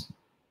sense.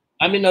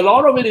 I mean, a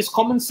lot of it is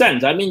common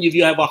sense. I mean, if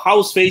you have a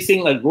house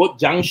facing a road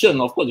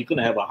junction, of course, you're going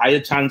to have a higher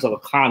chance of a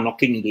car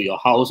knocking into your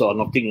house or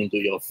knocking into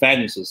your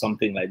fence or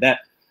something like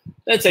that.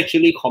 That's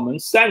actually common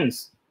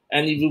sense.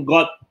 And if you've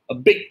got a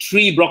big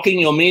tree blocking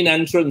your main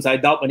entrance, I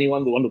doubt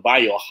anyone will want to buy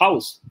your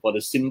house, for the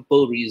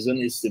simple reason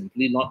it's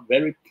simply not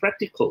very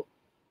practical.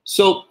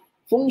 So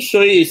Feng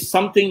Shui is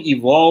something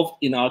evolved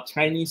in our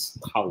Chinese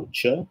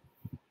culture.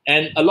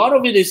 And a lot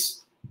of it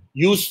is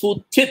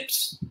useful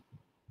tips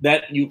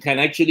that you can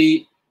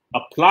actually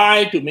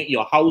apply to make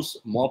your house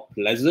more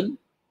pleasant,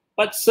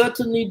 but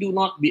certainly do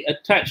not be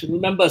attached.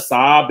 Remember,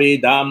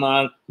 Sabe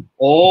Dhamma,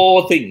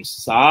 all things.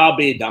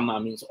 Sabe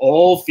Dhamma means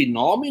all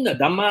phenomena.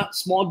 Dhamma,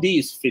 small d,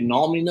 is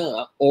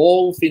phenomena.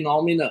 All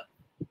phenomena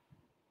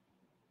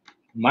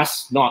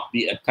must not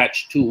be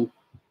attached to,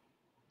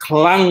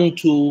 clung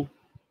to,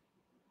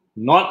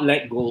 not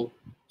let go.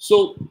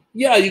 So,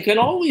 yeah, you can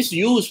always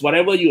use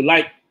whatever you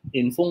like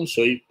in Feng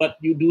Shui, but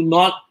you do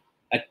not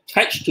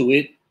attach to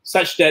it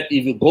such that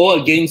if you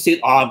go against it,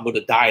 I'm going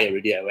to die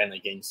already, I went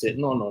against it.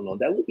 No, no, no,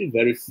 that would be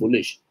very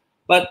foolish.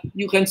 But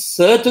you can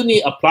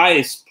certainly apply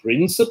its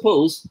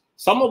principles,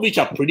 some of which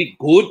are pretty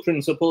good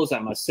principles, I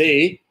must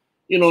say.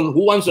 You know,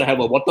 who wants to have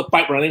a water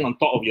pipe running on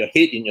top of your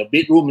head in your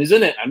bedroom,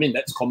 isn't it? I mean,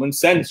 that's common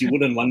sense. You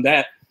wouldn't want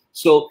that.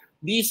 So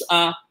these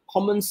are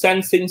common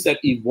sense things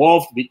that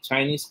evolved with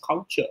Chinese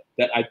culture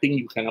that I think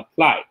you can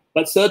apply.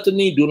 But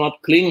certainly do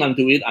not cling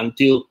unto it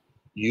until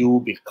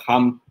you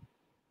become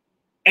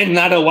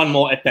another one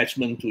more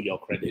attachment to your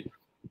credit.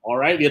 All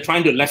right? We are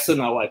trying to lessen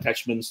our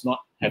attachments, not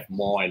have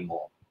more and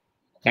more.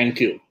 Thank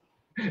you.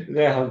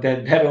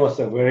 That was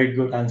a very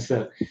good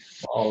answer.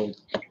 Oh,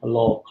 a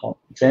lot of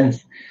common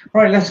sense.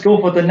 All right, let's go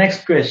for the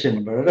next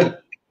question,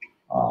 brother.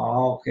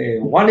 Okay,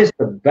 what is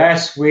the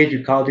best way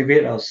to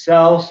cultivate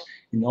ourselves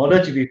in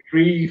order to be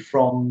free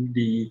from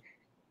the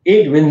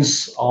 8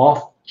 winds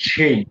of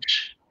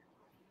change?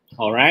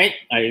 All right,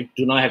 I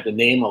do not have the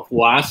name of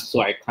who asked,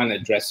 so I can't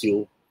address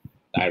you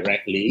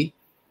directly.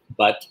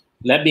 But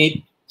let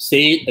me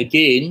say it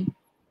again,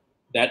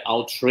 that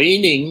our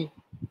training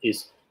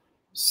is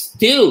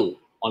still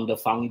on the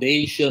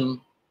foundation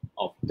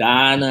of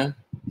Dana,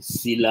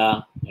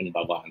 Sila, and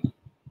Bhavana.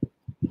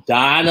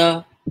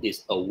 Dana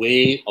is a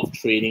way of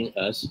training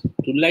us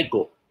to let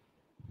go.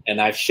 And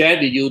I've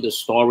shared with you the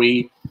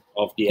story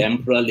of the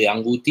Emperor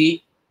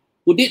Liangguti,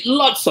 who did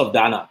lots of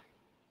Dana,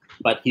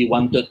 but he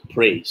wanted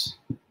praise.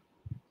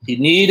 He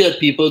needed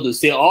people to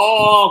say,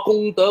 oh,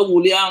 功德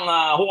无量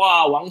啊,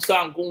 wow, Wang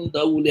Sang, 功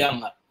德无量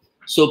啊.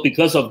 So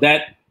because of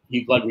that,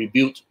 he got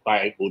rebuked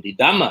by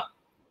Bodhidharma,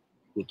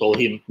 who told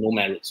him no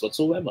merits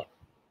whatsoever.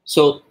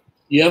 So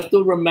you have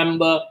to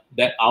remember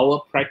that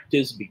our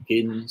practice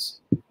begins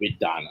with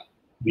Dana.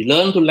 We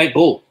learn to let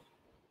go.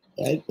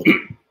 Right?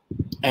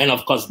 And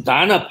of course,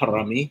 Dana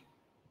Parami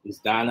is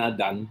Dana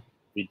done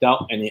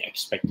without any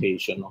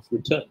expectation of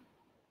return.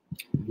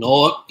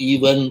 Not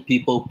even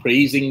people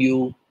praising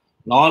you,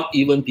 not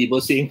even people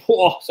saying,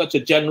 oh, such a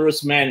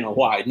generous man, or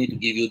oh, I need to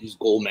give you this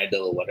gold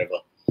medal or whatever.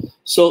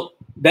 So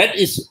that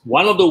is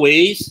one of the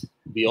ways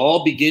we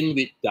all begin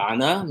with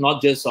Dana,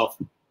 not just of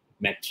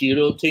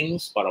material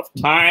things, but of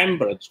time.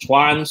 But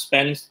Chuan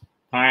spends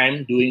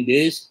time doing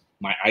this.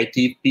 My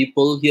IT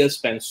people here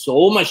spend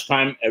so much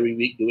time every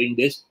week doing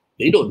this.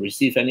 They don't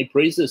receive any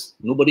praises.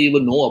 Nobody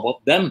even know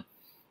about them.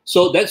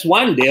 So that's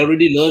one. They're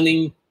already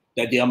learning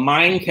that their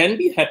mind can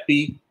be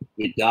happy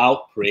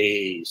without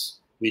praise,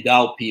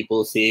 without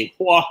people saying,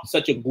 wow,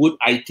 such a good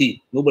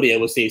IT. Nobody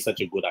ever says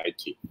such a good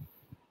IT.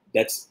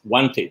 That's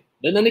one thing.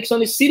 Then the next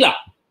one is sila.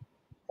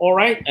 All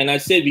right. And I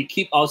said we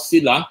keep our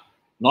sila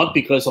not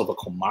because of a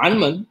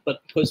commandment,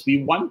 but because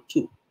we want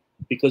to,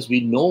 because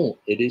we know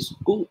it is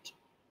good.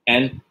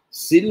 And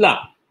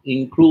sila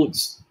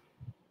includes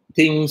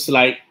things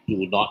like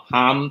do not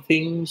harm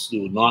things,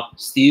 do not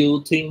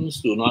steal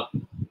things, do not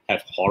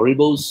have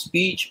horrible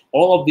speech,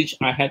 all of which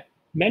I had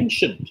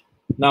mentioned.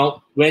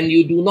 Now, when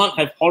you do not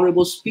have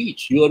horrible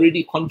speech, you're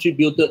already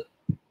contributing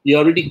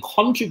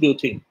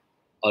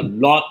a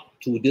lot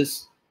to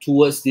this,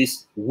 towards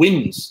these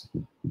wins.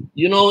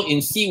 You know,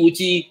 in 西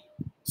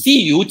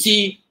游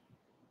记,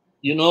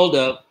 you know,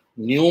 the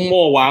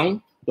Punna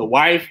Wong, the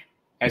wife,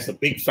 has a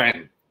big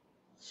fan.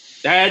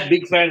 That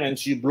big fan, when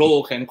she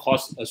blow, can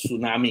cause a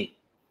tsunami.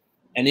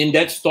 And in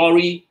that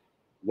story,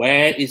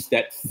 where is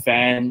that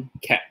fan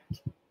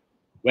kept?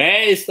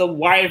 Where is the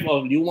wife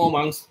of Punna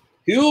Wong's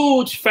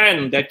huge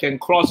fan that can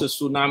cross a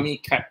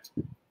tsunami kept?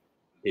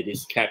 It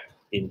is kept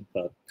in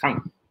her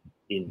tongue,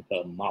 in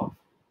her mouth.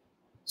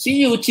 西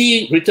游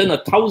记, written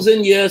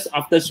 1,000 years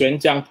after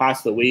Xuan Jiang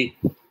passed away,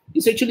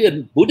 is actually a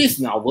Buddhist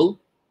novel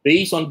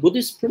based on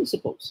Buddhist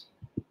principles.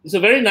 It's a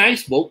very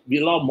nice book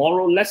with a lot of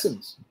moral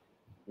lessons.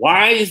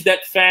 Why is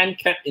that fan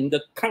kept in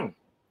the tongue?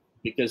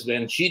 Because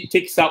when she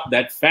takes out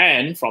that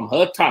fan from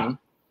her tongue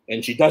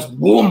and she does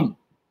boom,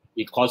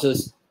 it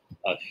causes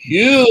a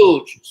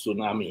huge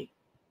tsunami.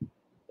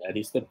 That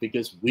is the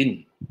biggest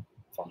win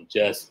from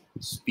just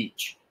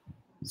speech.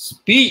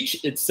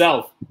 Speech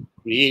itself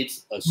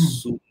creates a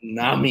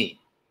tsunami.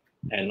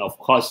 And of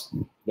course,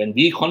 when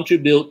we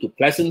contribute to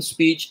pleasant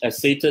speech, as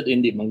stated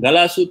in the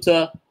Mangala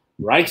Sutta,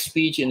 right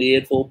speech in the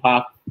Eightfold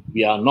Path,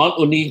 we are not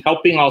only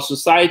helping our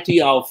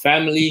society, our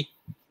family,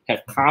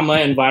 have calmer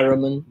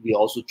environment, we are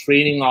also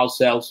training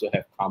ourselves to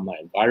have calmer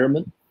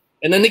environment.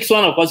 And the next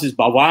one, of course, is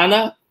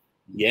bhavana.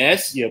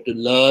 Yes, you have to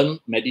learn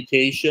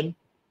meditation.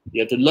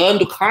 You have to learn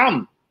to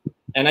calm.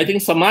 And I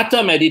think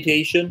samatha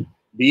meditation,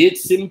 be it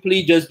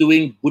simply just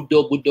doing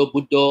Buddha, Buddha,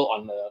 Buddha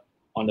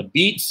on the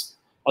beats,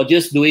 or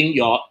just doing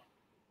your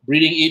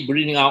breathing in,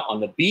 breathing out on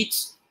the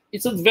beats,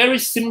 it's a very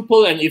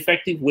simple and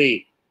effective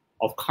way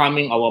of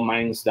calming our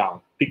minds down.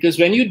 Because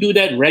when you do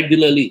that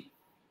regularly,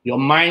 your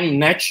mind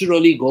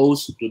naturally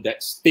goes to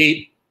that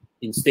state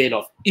instead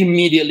of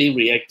immediately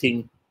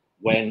reacting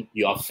when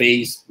you are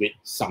faced with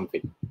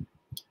something.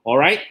 All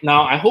right.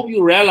 Now, I hope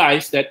you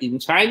realize that in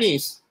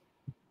Chinese,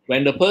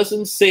 when the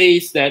person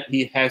says that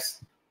he has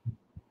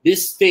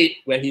this state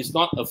where he's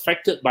not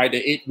affected by the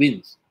 8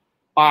 winds,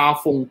 八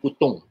风不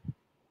动,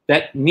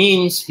 that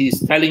means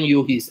he's telling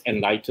you he's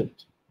enlightened.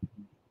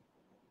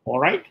 All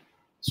right.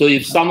 So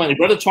if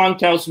Brother Chuan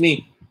tells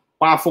me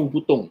八风不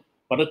动,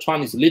 Brother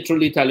Chuan is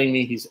literally telling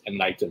me he's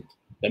enlightened.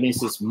 That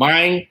means his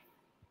mind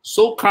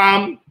so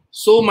calm,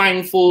 so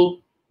mindful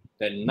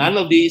that none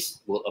of these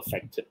will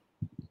affect him.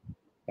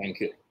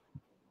 Thank you.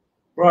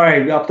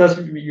 Right.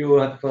 After you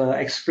have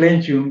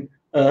explained to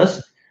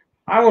us,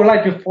 I would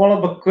like to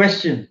follow up a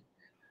question.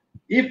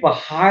 If a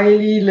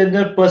highly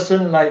learned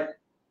person like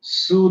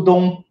Su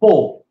Dong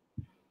Po,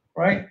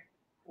 right,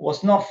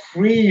 was not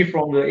free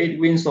from the 8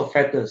 winds of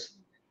fetters,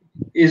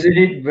 isn't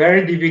it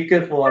very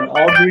difficult for an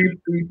ordinary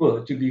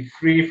people to be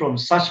free from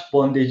such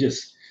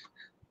bondages?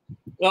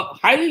 Well,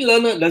 highly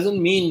learned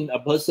doesn't mean a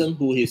person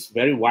who is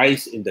very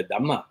wise in the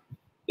Dhamma.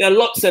 There are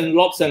lots and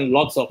lots and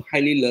lots of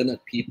highly learned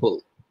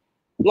people.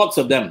 Lots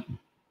of them.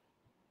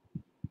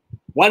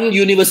 One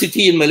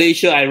university in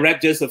Malaysia, I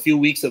read just a few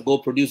weeks ago,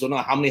 produced I don't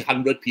know how many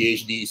 100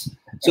 PhDs.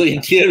 So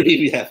in theory,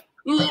 we have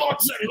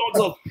lots and lots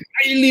of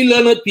highly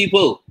learned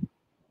people.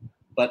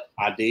 But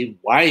are they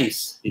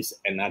wise is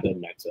another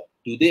matter.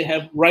 Do they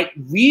have right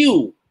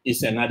view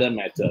is another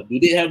matter. Do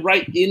they have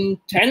right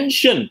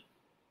intention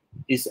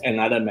is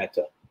another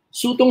matter.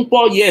 Su Dong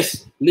Po,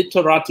 yes,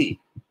 literati,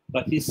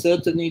 but he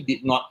certainly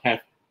did not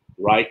have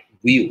right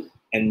view.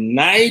 And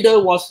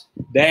neither was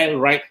there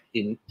right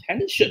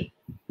intention.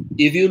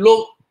 If you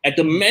look at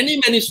the many,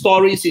 many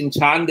stories in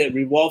Chan that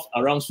revolve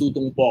around Su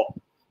Dong Po,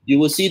 you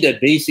will see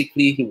that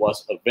basically he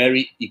was a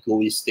very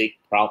egoistic,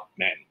 proud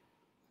man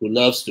who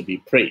loves to be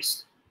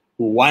praised,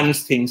 who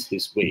wants things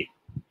his way.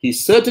 He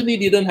certainly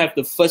didn't have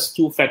the first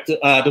two factors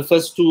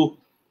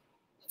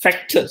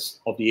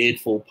of the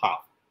Eightfold Path.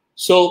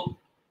 So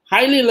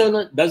highly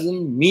learned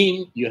doesn't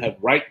mean you have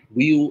right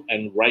view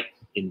and right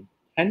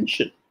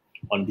intention.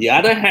 On the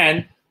other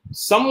hand,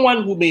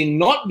 someone who may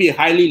not be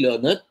highly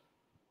learned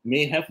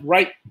may have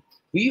right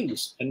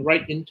views and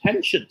right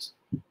intentions.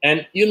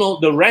 And, you know,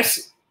 the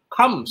rest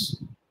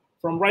comes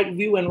from right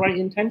view and right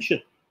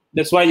intention.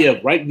 That's why you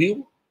have right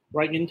view,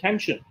 right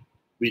intention.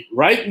 With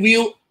right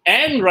view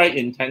and right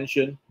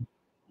intention,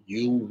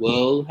 you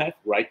will have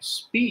right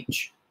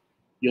speech.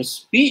 your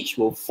speech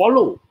will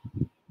follow.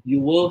 You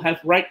will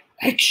have right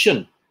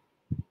action,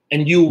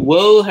 and you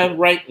will have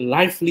right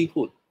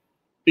livelihood.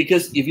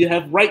 Because if you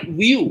have right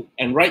view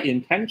and right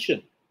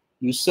intention,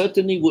 you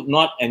certainly would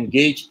not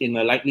engage in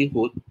a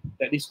livelihood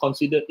that is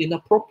considered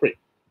inappropriate.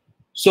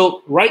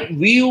 So right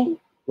view,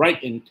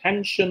 right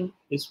intention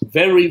is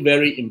very,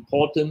 very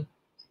important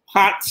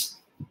parts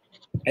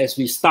as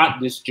we start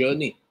this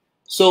journey.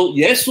 So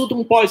yes, Su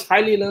Tongpo is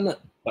highly learned,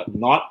 but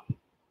not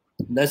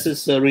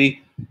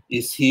necessary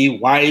is he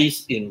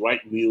wise in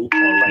right view or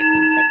right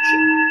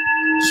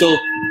intention. So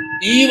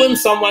even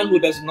someone who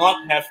does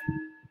not have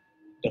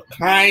the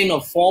kind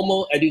of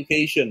formal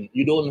education,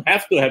 you don't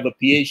have to have a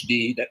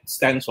PhD that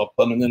stands for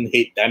permanent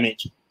head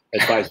damage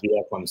as far as we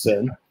are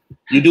concerned.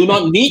 You do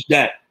not need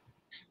that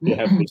to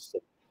have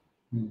wisdom.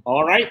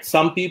 All right,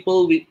 some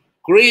people with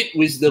great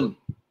wisdom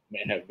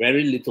may have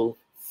very little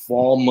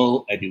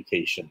formal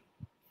education.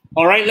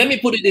 All right, let me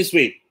put it this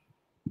way.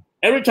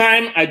 Every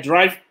time I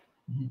drive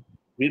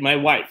with my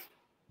wife,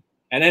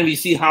 and then we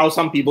see how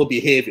some people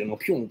behave, you know,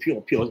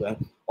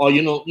 or,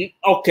 you know,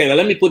 okay,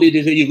 let me put it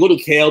this way. You go to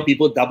KL,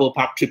 people double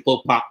park,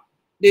 triple park.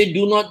 They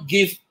do not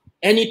give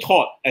any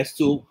thought as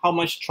to how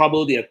much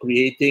trouble they are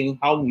creating,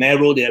 how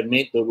narrow they have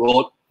made the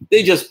road.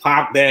 They just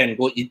park there and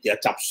go eat their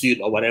chap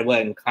suit or whatever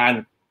and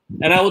can't.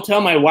 And I will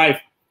tell my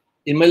wife,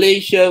 in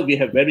Malaysia, we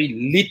have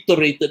very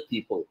literated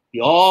people.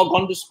 We all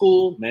gone to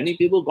school. Many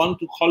people gone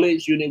to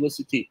college,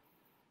 university.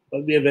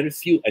 But we have very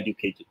few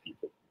educated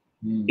people.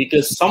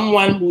 Because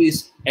someone who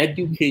is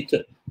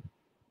educated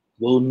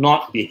will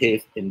not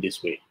behave in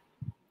this way.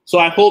 So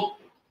I hope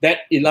that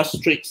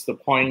illustrates the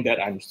point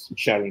that I'm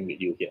sharing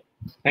with you here.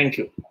 Thank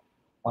you.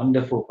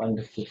 Wonderful,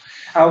 wonderful.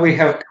 We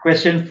have a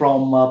question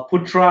from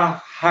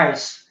Putra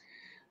Heights.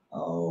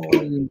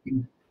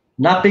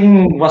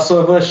 Nothing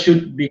whatsoever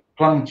should be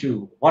clung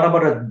to. What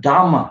about the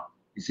Dharma?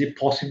 Is it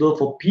possible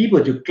for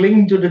people to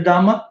cling to the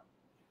Dharma?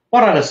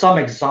 What are some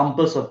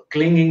examples of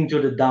clinging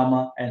to the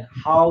Dharma, and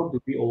how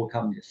do we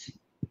overcome this?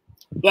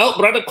 Well,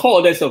 Brother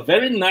Cole, there's a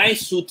very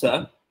nice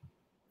sutta,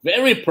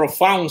 very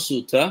profound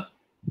sutta,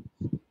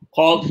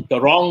 called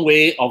The Wrong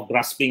Way of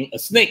Grasping a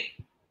Snake.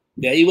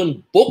 There are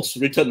even books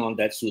written on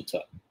that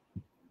sutta.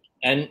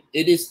 And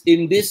it is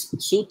in this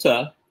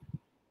sutta,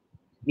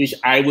 which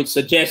I would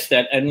suggest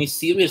that any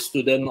serious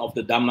student of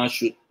the Dhamma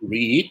should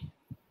read,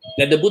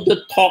 that the Buddha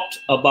talked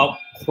about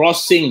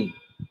crossing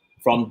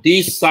from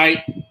this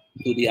side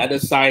to the other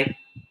side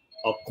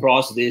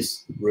across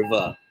this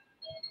river.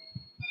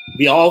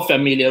 We are all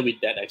familiar with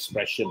that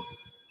expression,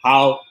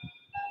 how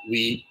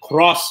we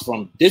cross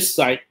from this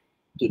side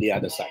to the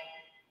other side.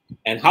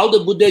 And how the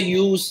Buddha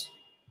used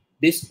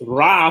this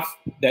raft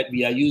that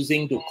we are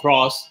using to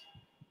cross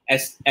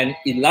as an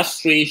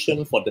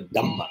illustration for the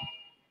Dhamma.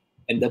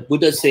 And the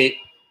Buddha said,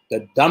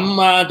 the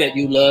Dhamma that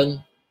you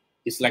learn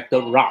is like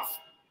the raft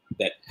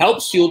that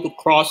helps you to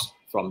cross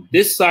from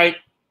this side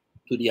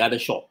to the other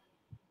shore.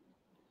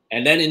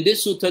 And then in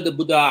this sutta, the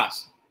Buddha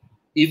asked,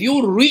 if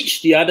you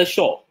reach the other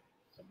shore,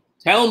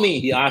 tell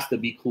me, he asked the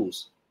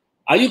bhikkhus,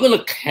 are you going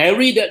to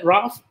carry that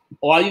raft,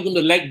 or are you going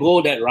to let go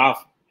of that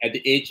raft at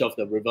the edge of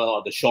the river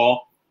or the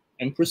shore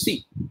and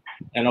proceed?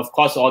 And of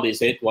course, all they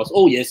said was,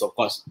 oh yes, of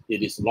course,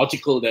 it is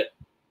logical that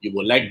you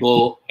will let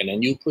go and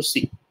then you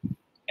proceed.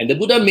 And the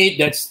Buddha made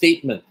that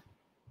statement.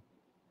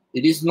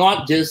 It is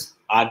not just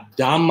a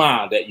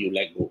Dhamma that you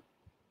let go.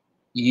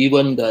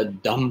 Even the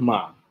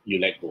Dhamma you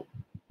let go.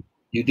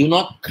 You do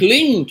not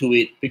cling to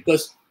it,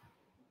 because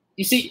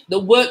you see, the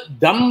word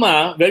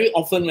Dhamma, very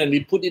often when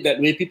we put it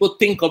that way, people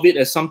think of it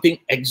as something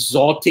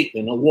exotic,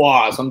 you know,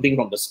 wow, something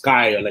from the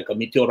sky, or like a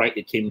meteorite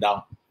that came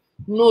down.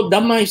 No,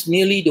 Dhamma is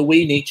merely the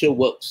way nature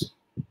works,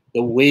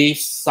 the way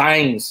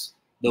science,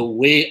 the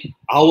way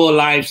our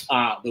lives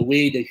are, the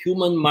way the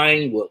human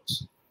mind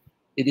works.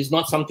 It is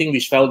not something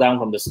which fell down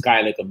from the sky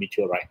like a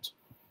meteorite.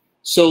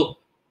 So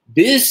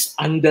this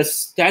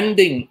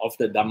understanding of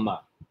the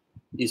Dhamma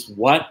is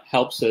what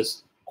helps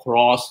us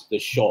cross the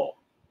shore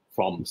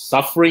from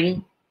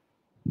suffering,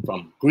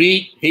 from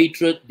greed,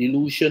 hatred,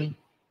 delusion,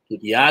 to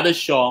the other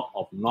shore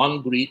of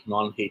non-greed,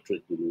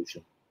 non-hatred,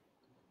 delusion.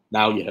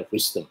 Now you have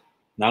wisdom.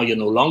 Now you're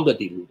no longer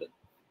deluded.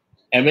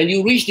 And when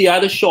you reach the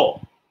other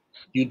shore,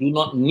 you do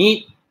not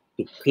need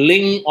to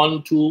cling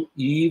onto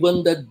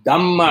even the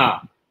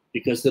Dhamma,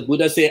 because the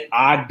Buddha said,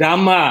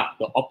 Adhamma,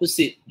 the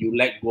opposite, you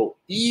let go.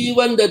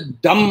 Even the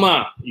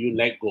Dhamma, you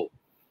let go.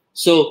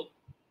 So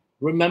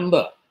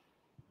remember,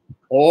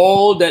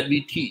 all that we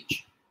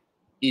teach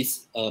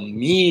is a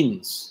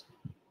means.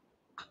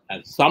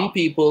 And some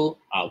people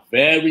are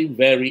very,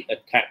 very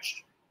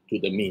attached to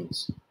the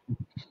means.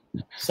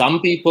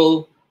 Some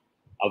people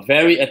are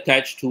very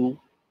attached to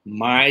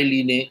my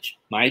lineage,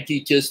 my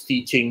teacher's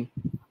teaching.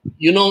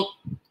 You know,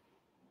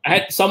 I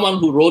had someone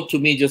who wrote to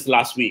me just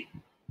last week.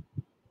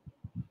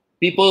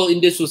 People in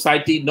this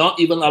society not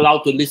even allowed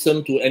to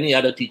listen to any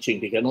other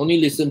teaching. They can only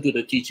listen to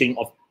the teaching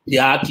of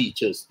their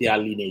teachers, their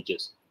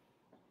lineages.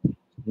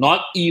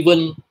 Not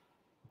even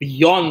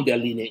beyond their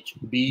lineage,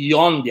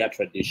 beyond their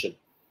tradition.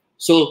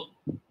 So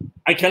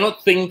I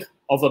cannot think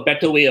of a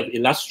better way of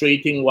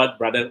illustrating what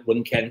Brother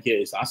Wen Ken here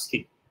is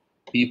asking.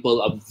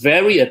 People are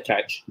very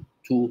attached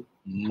to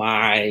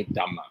my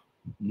Dhamma,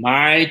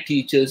 my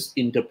teacher's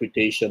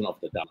interpretation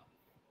of the Dhamma,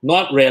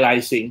 not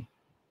realizing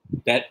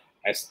that,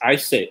 as I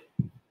said,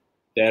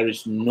 there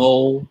is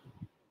no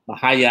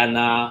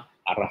Mahayana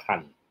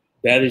Arahant.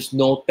 There is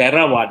no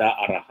Theravada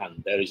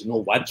Arahant. There is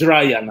no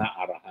Vajrayana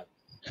Arahant.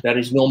 There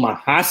is no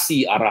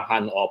Mahasi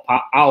Arahant or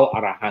Pa'au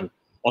Arahant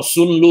or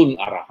Sunlun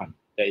Arahant.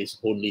 There is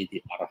only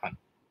the Arahant.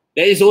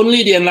 There is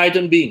only the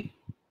enlightened being,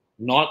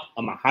 not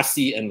a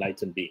Mahasi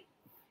enlightened being.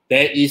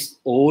 There is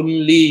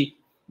only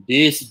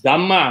this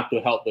Dhamma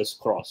to help us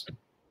cross.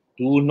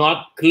 Do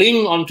not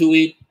cling onto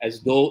it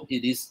as though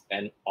it is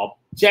an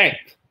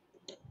object.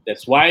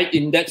 That's why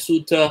in that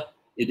sutta,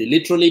 it is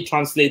literally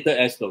translated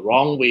as the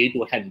wrong way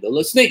to handle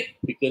a snake.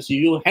 Because if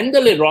you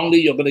handle it wrongly,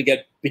 you're going to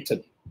get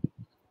bitten.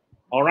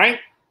 All right?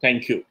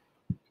 Thank you.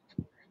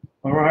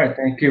 All right,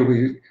 thank you.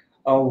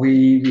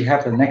 We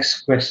have the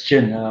next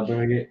question.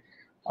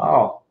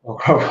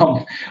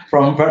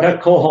 From Brother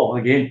Cole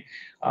again.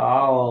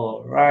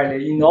 All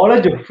right. In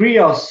order to free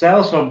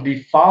ourselves from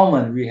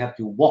defilement, we have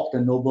to walk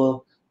the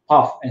noble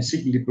path and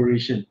seek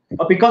liberation.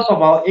 But because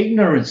of our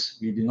ignorance,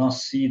 we do not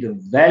see the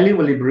value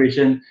of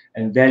liberation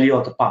and value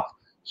of the path.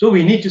 So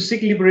we need to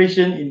seek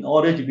liberation in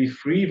order to be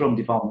free from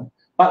defilement.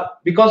 But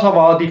because of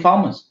our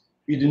defilements,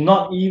 we do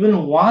not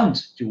even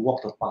want to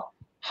walk the path.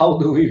 How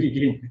do we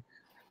begin?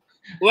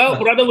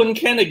 Well, Brother Wen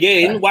Ken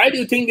again, why do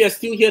you think we are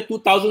still here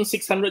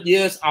 2,600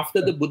 years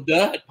after the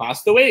Buddha had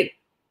passed away?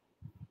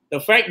 The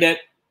fact that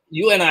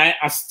you and I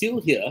are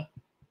still here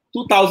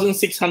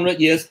 2,600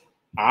 years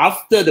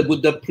after the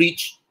Buddha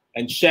preached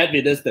and shared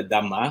with us the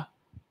Dhamma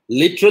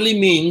literally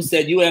means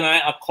that you and I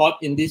are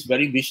caught in this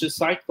very vicious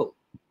cycle.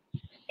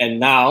 And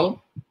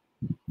now,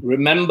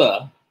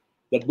 remember,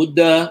 the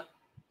Buddha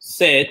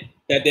said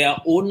that there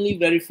are only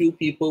very few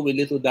people with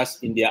little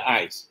dust in their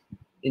eyes.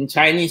 In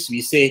Chinese,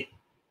 we say,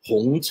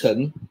 Hong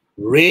Chen,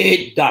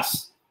 red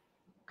dust.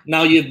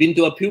 Now, you've been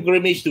to a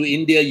pilgrimage to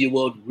India, you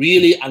will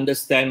really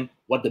understand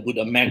what the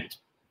Buddha meant.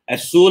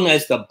 As soon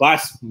as the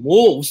bus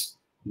moves,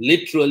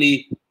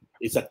 literally,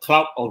 it's a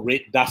cloud of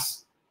red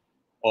dust.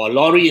 Or a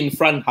lorry in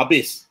front,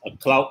 habis, a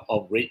cloud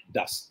of red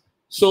dust.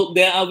 So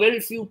there are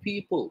very few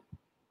people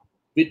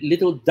with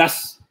little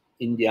dust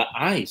in their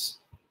eyes.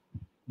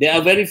 There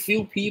are very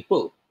few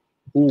people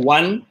who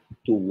want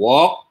to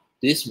walk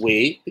this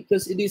way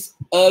because it is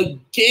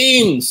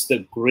against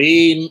the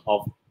grain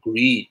of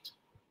greed,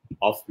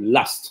 of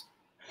lust.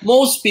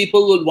 Most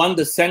people would want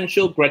the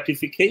sensual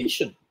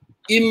gratification,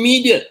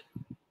 immediate.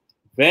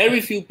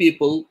 Very few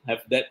people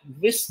have that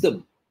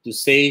wisdom to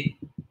say,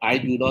 I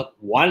do not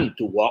want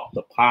to walk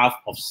the path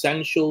of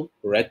sensual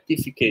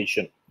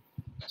gratification.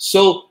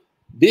 So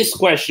this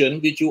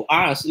question which you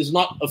ask is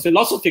not a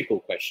philosophical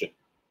question.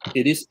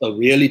 It is a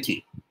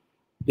reality.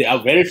 There are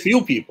very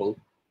few people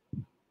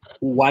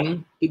who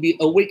want to be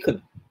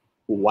awakened,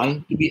 who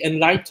want to be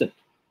enlightened.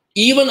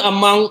 Even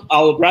among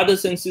our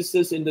brothers and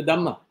sisters in the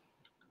Dhamma,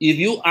 if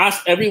you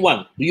ask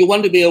everyone, do you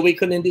want to be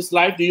awakened in this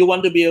life? Do you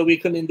want to be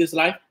awakened in this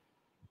life?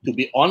 To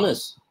be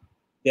honest,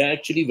 there are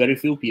actually very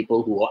few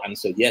people who will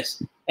answer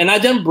yes. And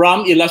Ajahn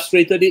Brahm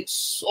illustrated it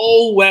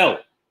so well.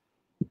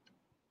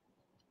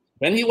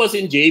 When he was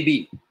in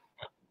JB,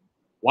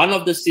 one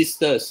of the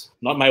sisters,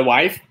 not my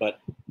wife, but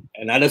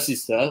another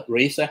sister,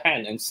 raised her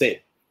hand and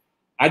said,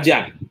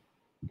 Ajahn,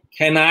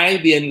 can I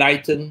be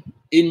enlightened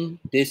in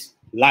this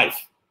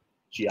life?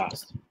 She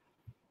asked.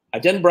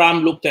 Ajahn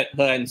Brahm looked at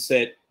her and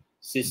said,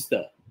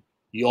 Sister,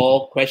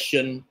 your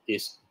question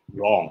is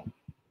wrong.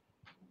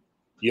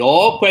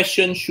 Your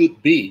question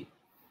should be,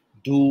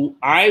 do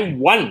I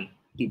want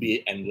to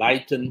be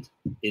enlightened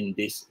in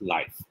this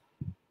life?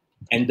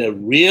 And the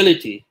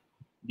reality,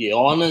 the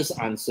honest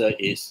answer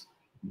is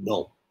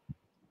no.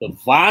 The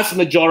vast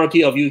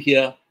majority of you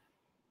here,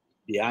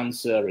 the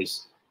answer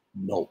is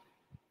no.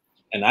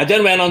 And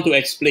Ajahn went on to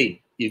explain,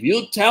 if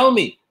you tell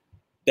me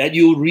that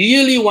you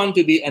really want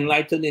to be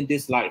enlightened in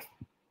this life,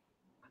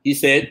 he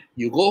said,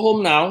 you go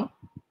home now,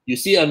 you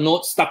see a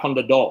note stuck on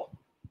the door,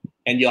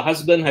 and your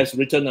husband has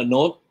written a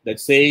note that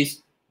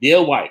says,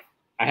 Dear wife,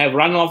 I have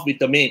run off with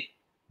the maid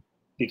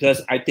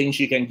because I think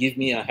she can give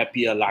me a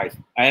happier life.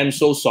 I am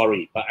so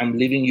sorry, but I'm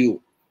leaving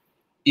you.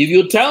 If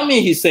you tell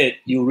me, he said,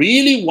 you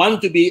really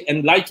want to be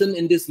enlightened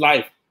in this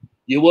life,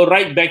 you will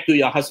write back to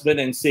your husband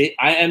and say,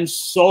 I am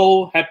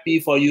so happy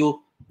for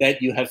you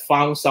that you have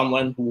found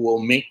someone who will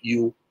make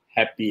you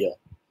happier.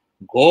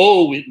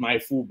 Go with my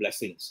full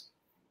blessings.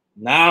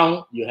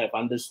 Now you have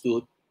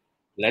understood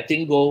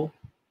letting go.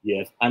 You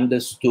have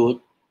understood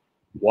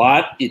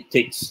what it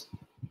takes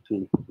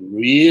to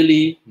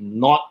really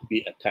not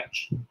be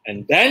attached.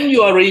 And then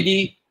you are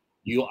ready.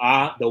 You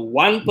are the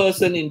one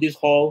person in this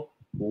hall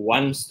who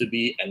wants to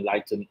be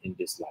enlightened in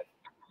this life.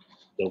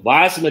 The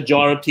vast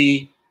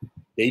majority,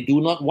 they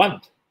do not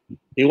want.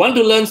 They want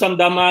to learn some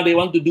Dhamma, they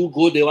want to do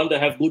good, they want to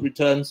have good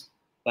returns,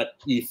 but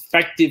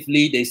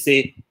effectively they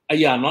say,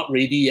 yeah, not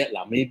ready yet,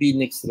 maybe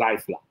next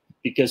life,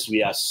 because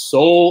we are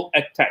so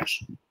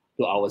attached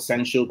to our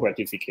sensual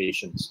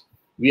gratifications.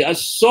 We are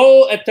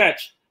so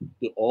attached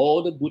to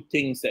all the good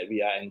things that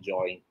we are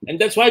enjoying. And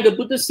that's why the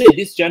Buddha said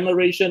this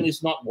generation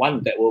is not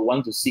one that will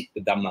want to seek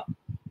the Dhamma,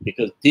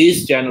 because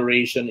this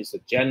generation is a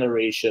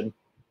generation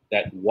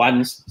that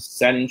wants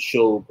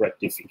sensual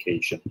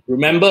gratification.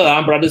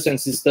 Remember, brothers and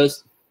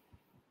sisters,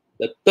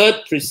 the third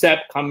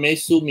precept,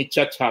 Kamesu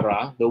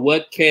Michachara, the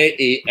word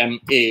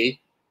K-A-M-A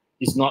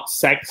is not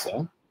sex.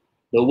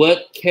 The word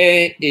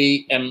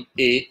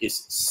K-A-M-A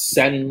is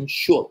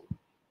sensual.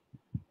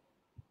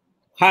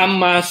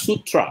 Kama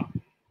Sutra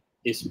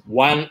is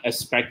one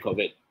aspect of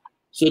it.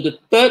 So the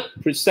third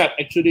precept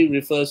actually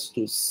refers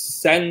to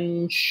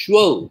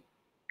sensual,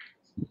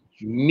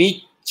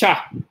 micha,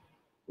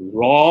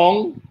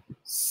 wrong,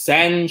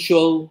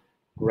 sensual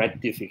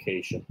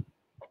gratification.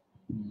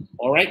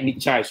 All right,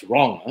 micha is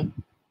wrong.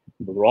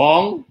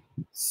 Wrong,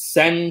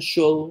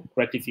 sensual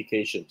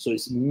gratification. So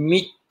it's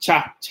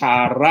micha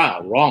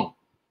cara, wrong.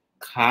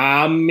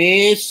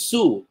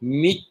 Kamesu,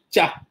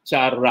 micha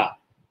cara.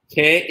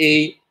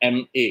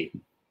 K-A-M-A.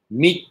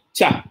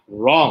 Micha,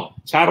 wrong.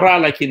 Cara,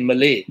 like in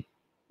Malay,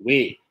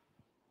 way,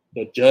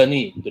 the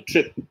journey, the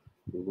trip.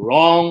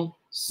 Wrong,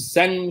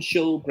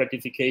 sensual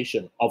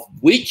gratification, of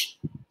which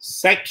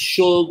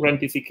sexual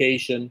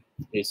gratification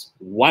is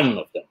one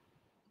of them.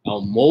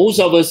 Now,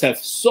 most of us have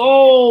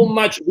so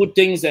much good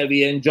things that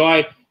we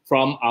enjoy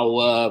from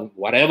our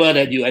whatever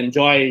that you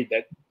enjoy,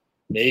 that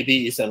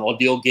maybe it's an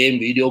audio game,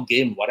 video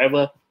game,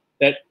 whatever,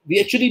 that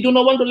we actually do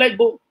not want to let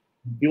go.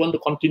 We want to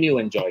continue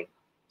enjoying.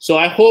 So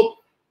I hope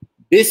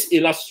this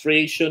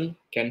illustration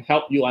can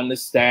help you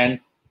understand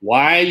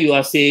why you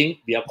are saying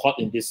we are caught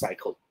in this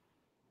cycle.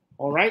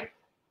 All right?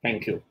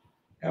 Thank you.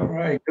 All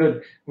right,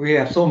 good. We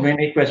have so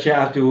many questions. I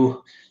have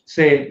to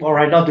say, all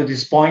right, not to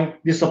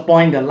disappoint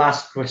the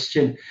last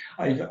question.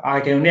 I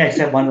can only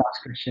accept one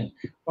last question.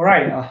 All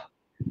right,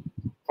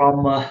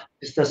 from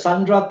Mr.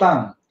 Sandra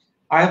Tang.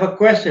 I have a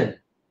question,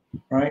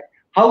 right?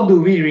 How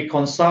do we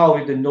reconcile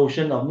with the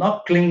notion of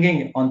not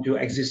clinging onto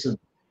existence,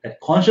 that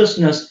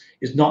consciousness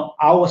is not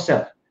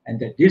ourself, and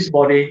that this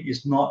body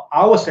is not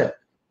ourself?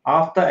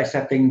 After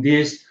accepting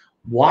this,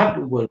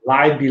 what will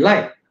life be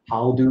like?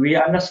 How do we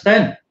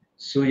understand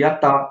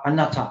Suyata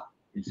Anatta?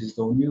 Is this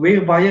the only way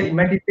via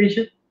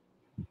meditation?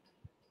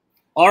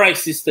 All right,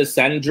 Sister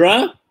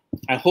Sandra,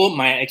 I hope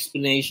my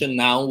explanation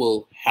now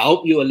will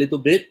help you a little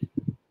bit.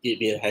 If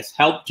it has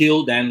helped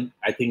you, then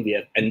I think we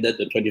have ended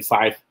the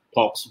 25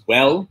 talks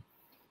well.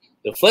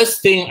 The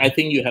first thing I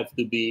think you have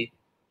to be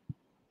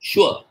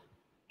sure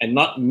and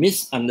not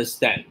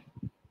misunderstand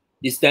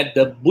is that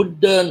the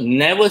Buddha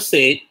never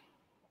said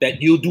that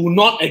you do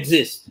not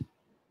exist.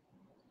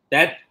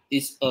 That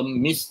is a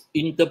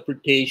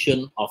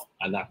misinterpretation of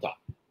anatta.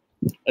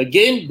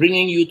 Again,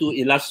 bringing you to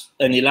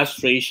an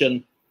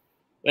illustration.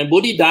 When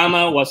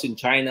Bodhidharma was in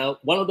China,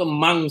 one of the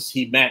monks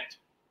he met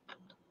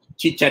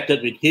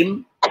chit-chatted with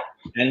him,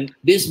 and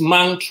this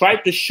monk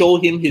tried to show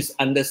him his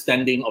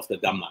understanding of the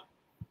Dhamma.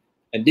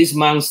 And this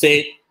monk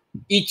said,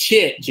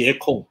 "Ichie jie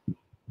kong."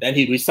 Then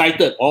he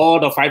recited all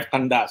the 5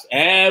 khandas.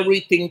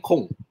 Everything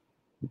kong.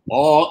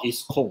 All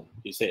is kong.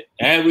 He said,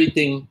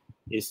 everything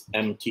is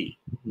empty.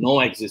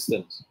 No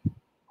existence.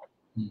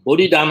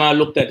 Bodhidharma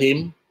looked at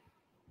him,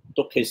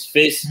 took his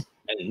fist,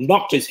 and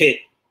knocked his head.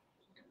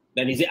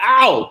 Then he said,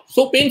 "Ow,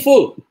 so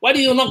painful. Why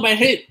did you knock my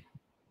head?"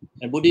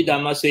 And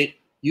Bodhidharma said,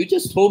 "You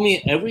just told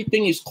me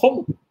everything is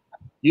kong.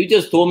 You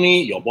just told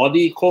me your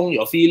body kong,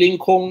 your feeling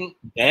kong,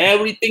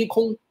 everything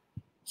kong.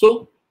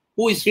 So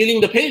who is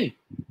feeling the pain?"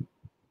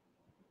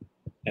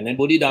 And then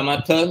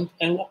Bodhidharma turned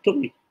and walked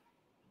away.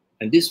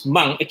 And this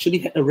monk actually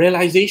had a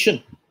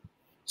realization.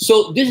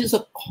 So this is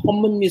a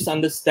common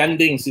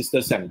misunderstanding,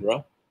 Sister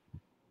Sandra.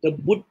 The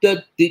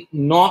Buddha did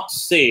not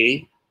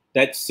say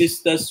that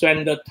Sister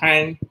Sandra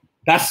Tang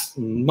does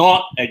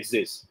not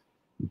exist.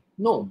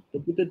 No, the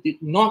Buddha did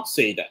not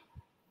say that.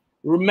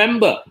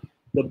 Remember,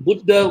 the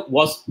Buddha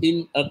was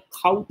in a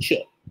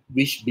culture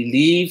which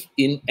believed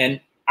in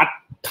an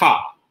atta,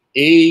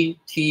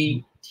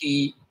 A-T-T-A.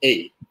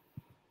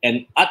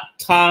 And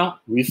atta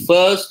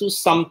refers to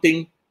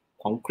something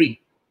concrete,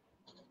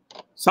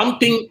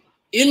 something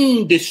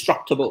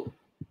indestructible,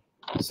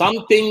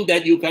 something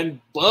that you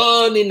can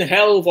burn in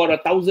hell for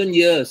 1,000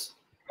 years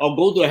or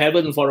go to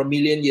heaven for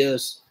 1,000,000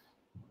 years,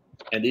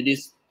 and it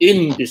is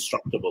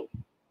indestructible.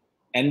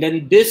 And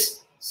then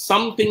this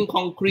something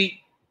concrete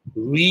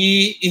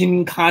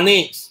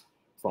reincarnates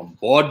from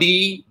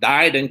body,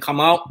 die, then come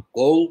out,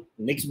 go,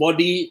 next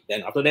body,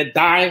 then after that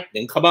die,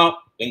 then come out,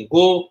 then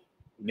go,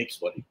 next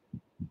body.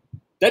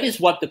 That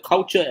is what the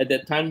culture at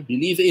that time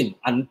believed in,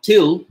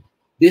 until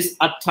this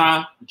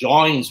atta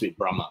joins with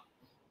Brahma.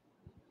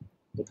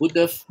 The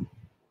Buddha,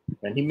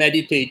 when he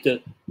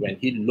meditated, when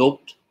he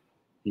looked,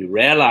 he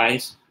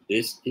realized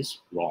this is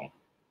wrong.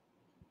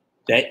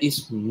 There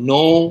is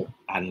no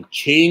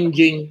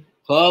unchanging,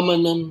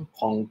 permanent,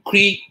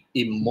 concrete,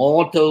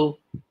 immortal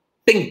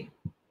thing.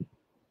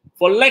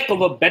 For lack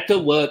of a better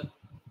word,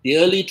 the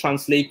early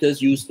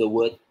translators used the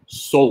word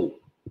soul.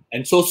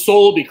 And so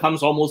soul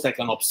becomes almost like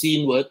an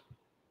obscene word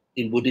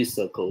in Buddhist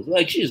circles. Well,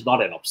 actually, it's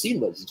not an obscene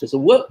word, it's just a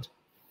word.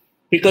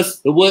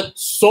 Because the word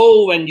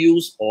so, when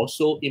used,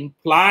 also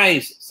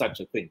implies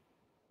such a thing.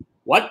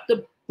 What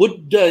the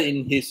Buddha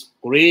in his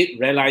great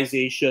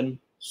realization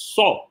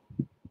saw,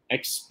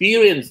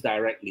 experienced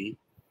directly,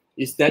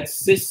 is that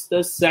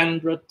Sister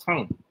Sandra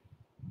Tang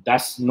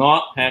does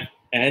not have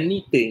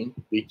anything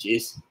which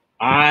is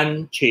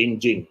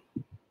unchanging,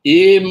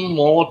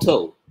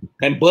 immortal,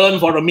 can burn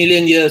for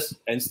 1,000,000 years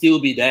and still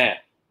be there,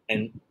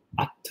 and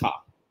atta.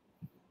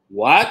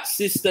 What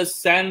Sister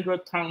Sandra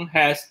Tang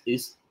has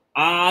is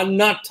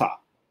anatta.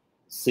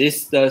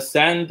 Sister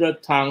Sandra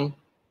Tang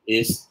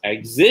is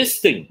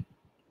existing,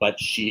 but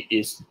she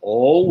is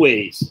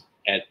always,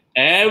 at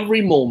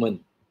every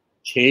moment,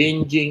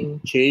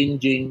 changing,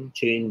 changing,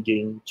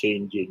 changing,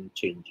 changing,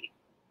 changing.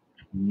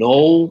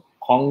 No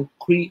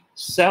concrete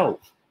self.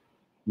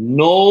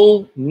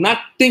 No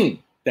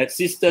nothing that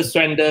Sister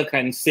Sandra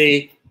can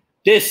say,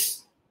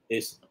 this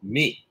is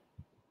me.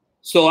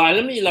 So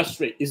let me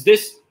illustrate. Is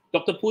this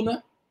Dr.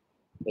 Punna?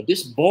 But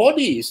this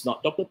body is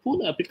not Dr.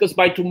 Punna, because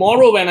by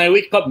tomorrow when I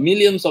wake up,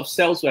 millions of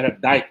cells will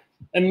have died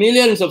and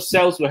millions of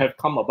cells will have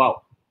come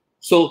about.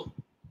 So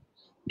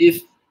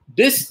if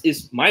this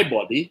is my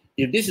body,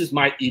 if this is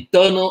my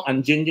eternal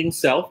unchanging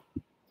self,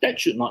 that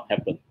should not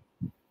happen.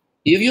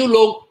 If you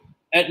look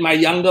at my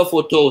younger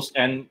photos,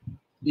 and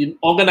the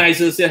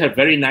organizers have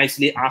very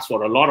nicely asked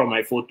for a lot of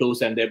my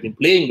photos and they've been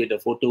playing with the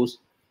photos,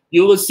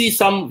 you will see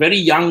some very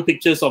young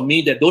pictures of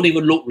me that don't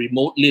even look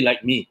remotely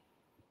like me.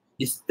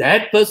 Is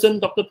that person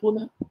Dr.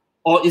 Punna?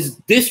 Or is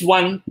this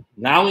one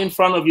now in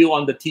front of you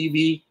on the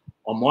TV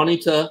or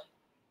monitor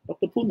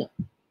Dr. Punna?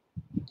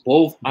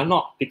 Both are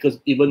not, because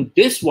even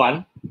this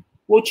one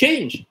will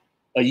change.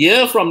 A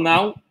year from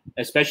now,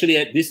 especially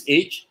at this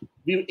age,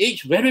 we will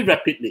age very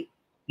rapidly.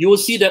 You will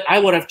see that I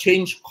would have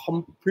changed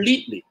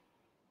completely.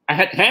 I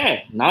had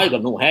hair. Now I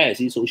got no hair.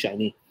 See, so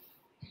shiny.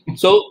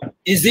 So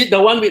is it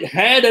the one with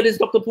hair that is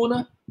Dr.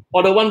 Punna,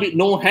 or the one with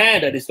no hair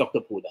that is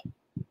Dr. Punna?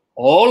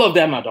 All of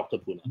them are Dr.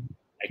 Punna,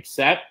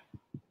 except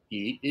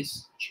he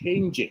is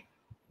changing.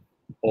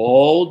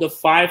 All the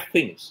 5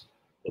 things,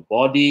 the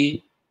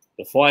body,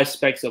 the 4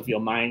 aspects of your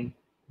mind,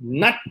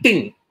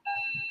 nothing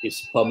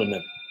is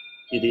permanent.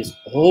 It is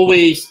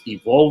always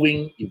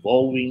evolving,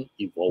 evolving,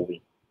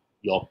 evolving.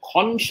 Your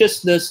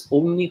consciousness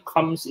only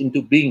comes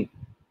into being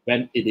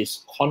when it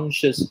is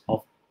conscious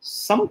of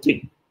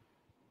something.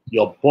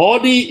 Your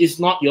body is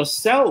not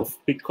yourself,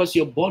 because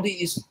your body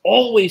is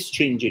always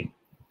changing.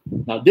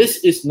 Now,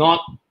 this is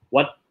not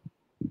what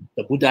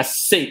the Buddha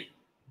said.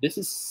 This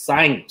is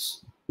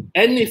science.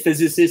 Any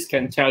physicist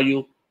can tell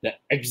you the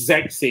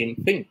exact same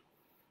thing.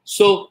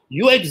 So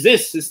you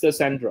exist, Sister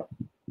Sandra,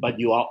 but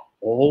you are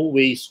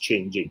always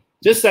changing.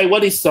 Just like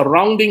what is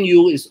surrounding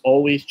you is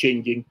always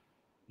changing,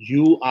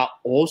 you are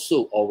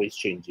also always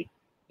changing.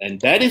 And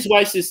that is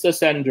why, Sister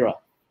Sandra,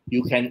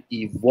 you can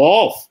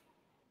evolve,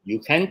 you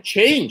can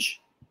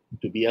change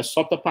to be a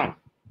Sotapan,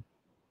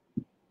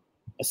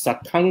 a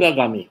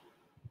Satangagami,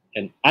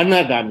 an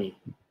Anagami,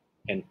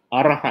 an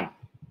Arahant,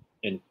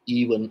 and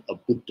even a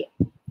Buddha.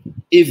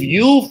 If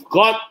you've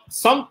got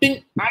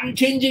something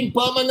unchanging,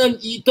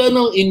 permanent,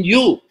 eternal in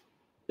you,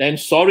 then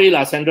sorry,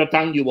 Sandra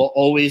Tang, you will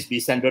always be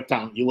Sandra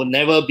Tang. You will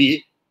never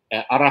be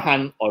an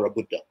Arahant or a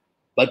Buddha.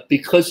 But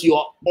because you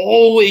are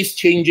always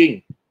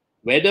changing,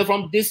 whether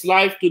from this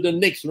life to the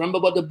next, remember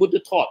what the Buddha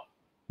taught,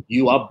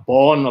 you are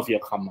born of your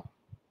karma.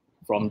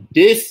 From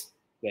this,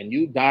 when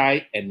you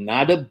die,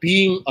 another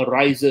being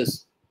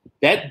arises.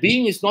 That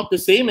being is not the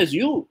same as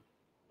you,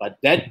 but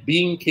that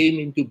being came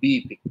into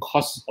being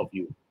because of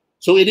you.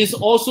 So it is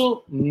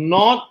also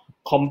not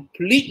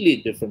completely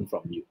different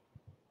from you.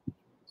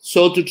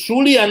 So to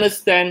truly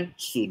understand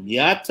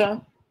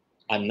sunyata,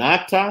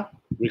 anatta,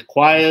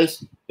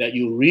 requires that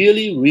you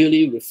really,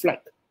 really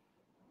reflect.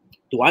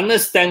 To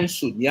understand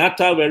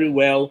sunyata very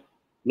well,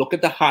 look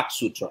at the Heart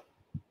Sutra.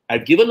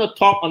 I've given a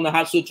talk on the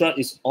Heart Sutra.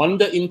 It's on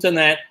the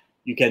internet.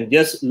 You can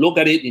just look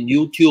at it in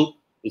YouTube.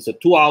 It's a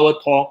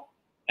 2-hour talk,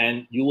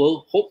 and you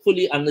will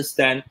hopefully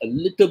understand a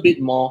little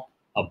bit more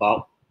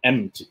about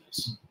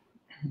emptiness.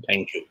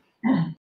 Thank you.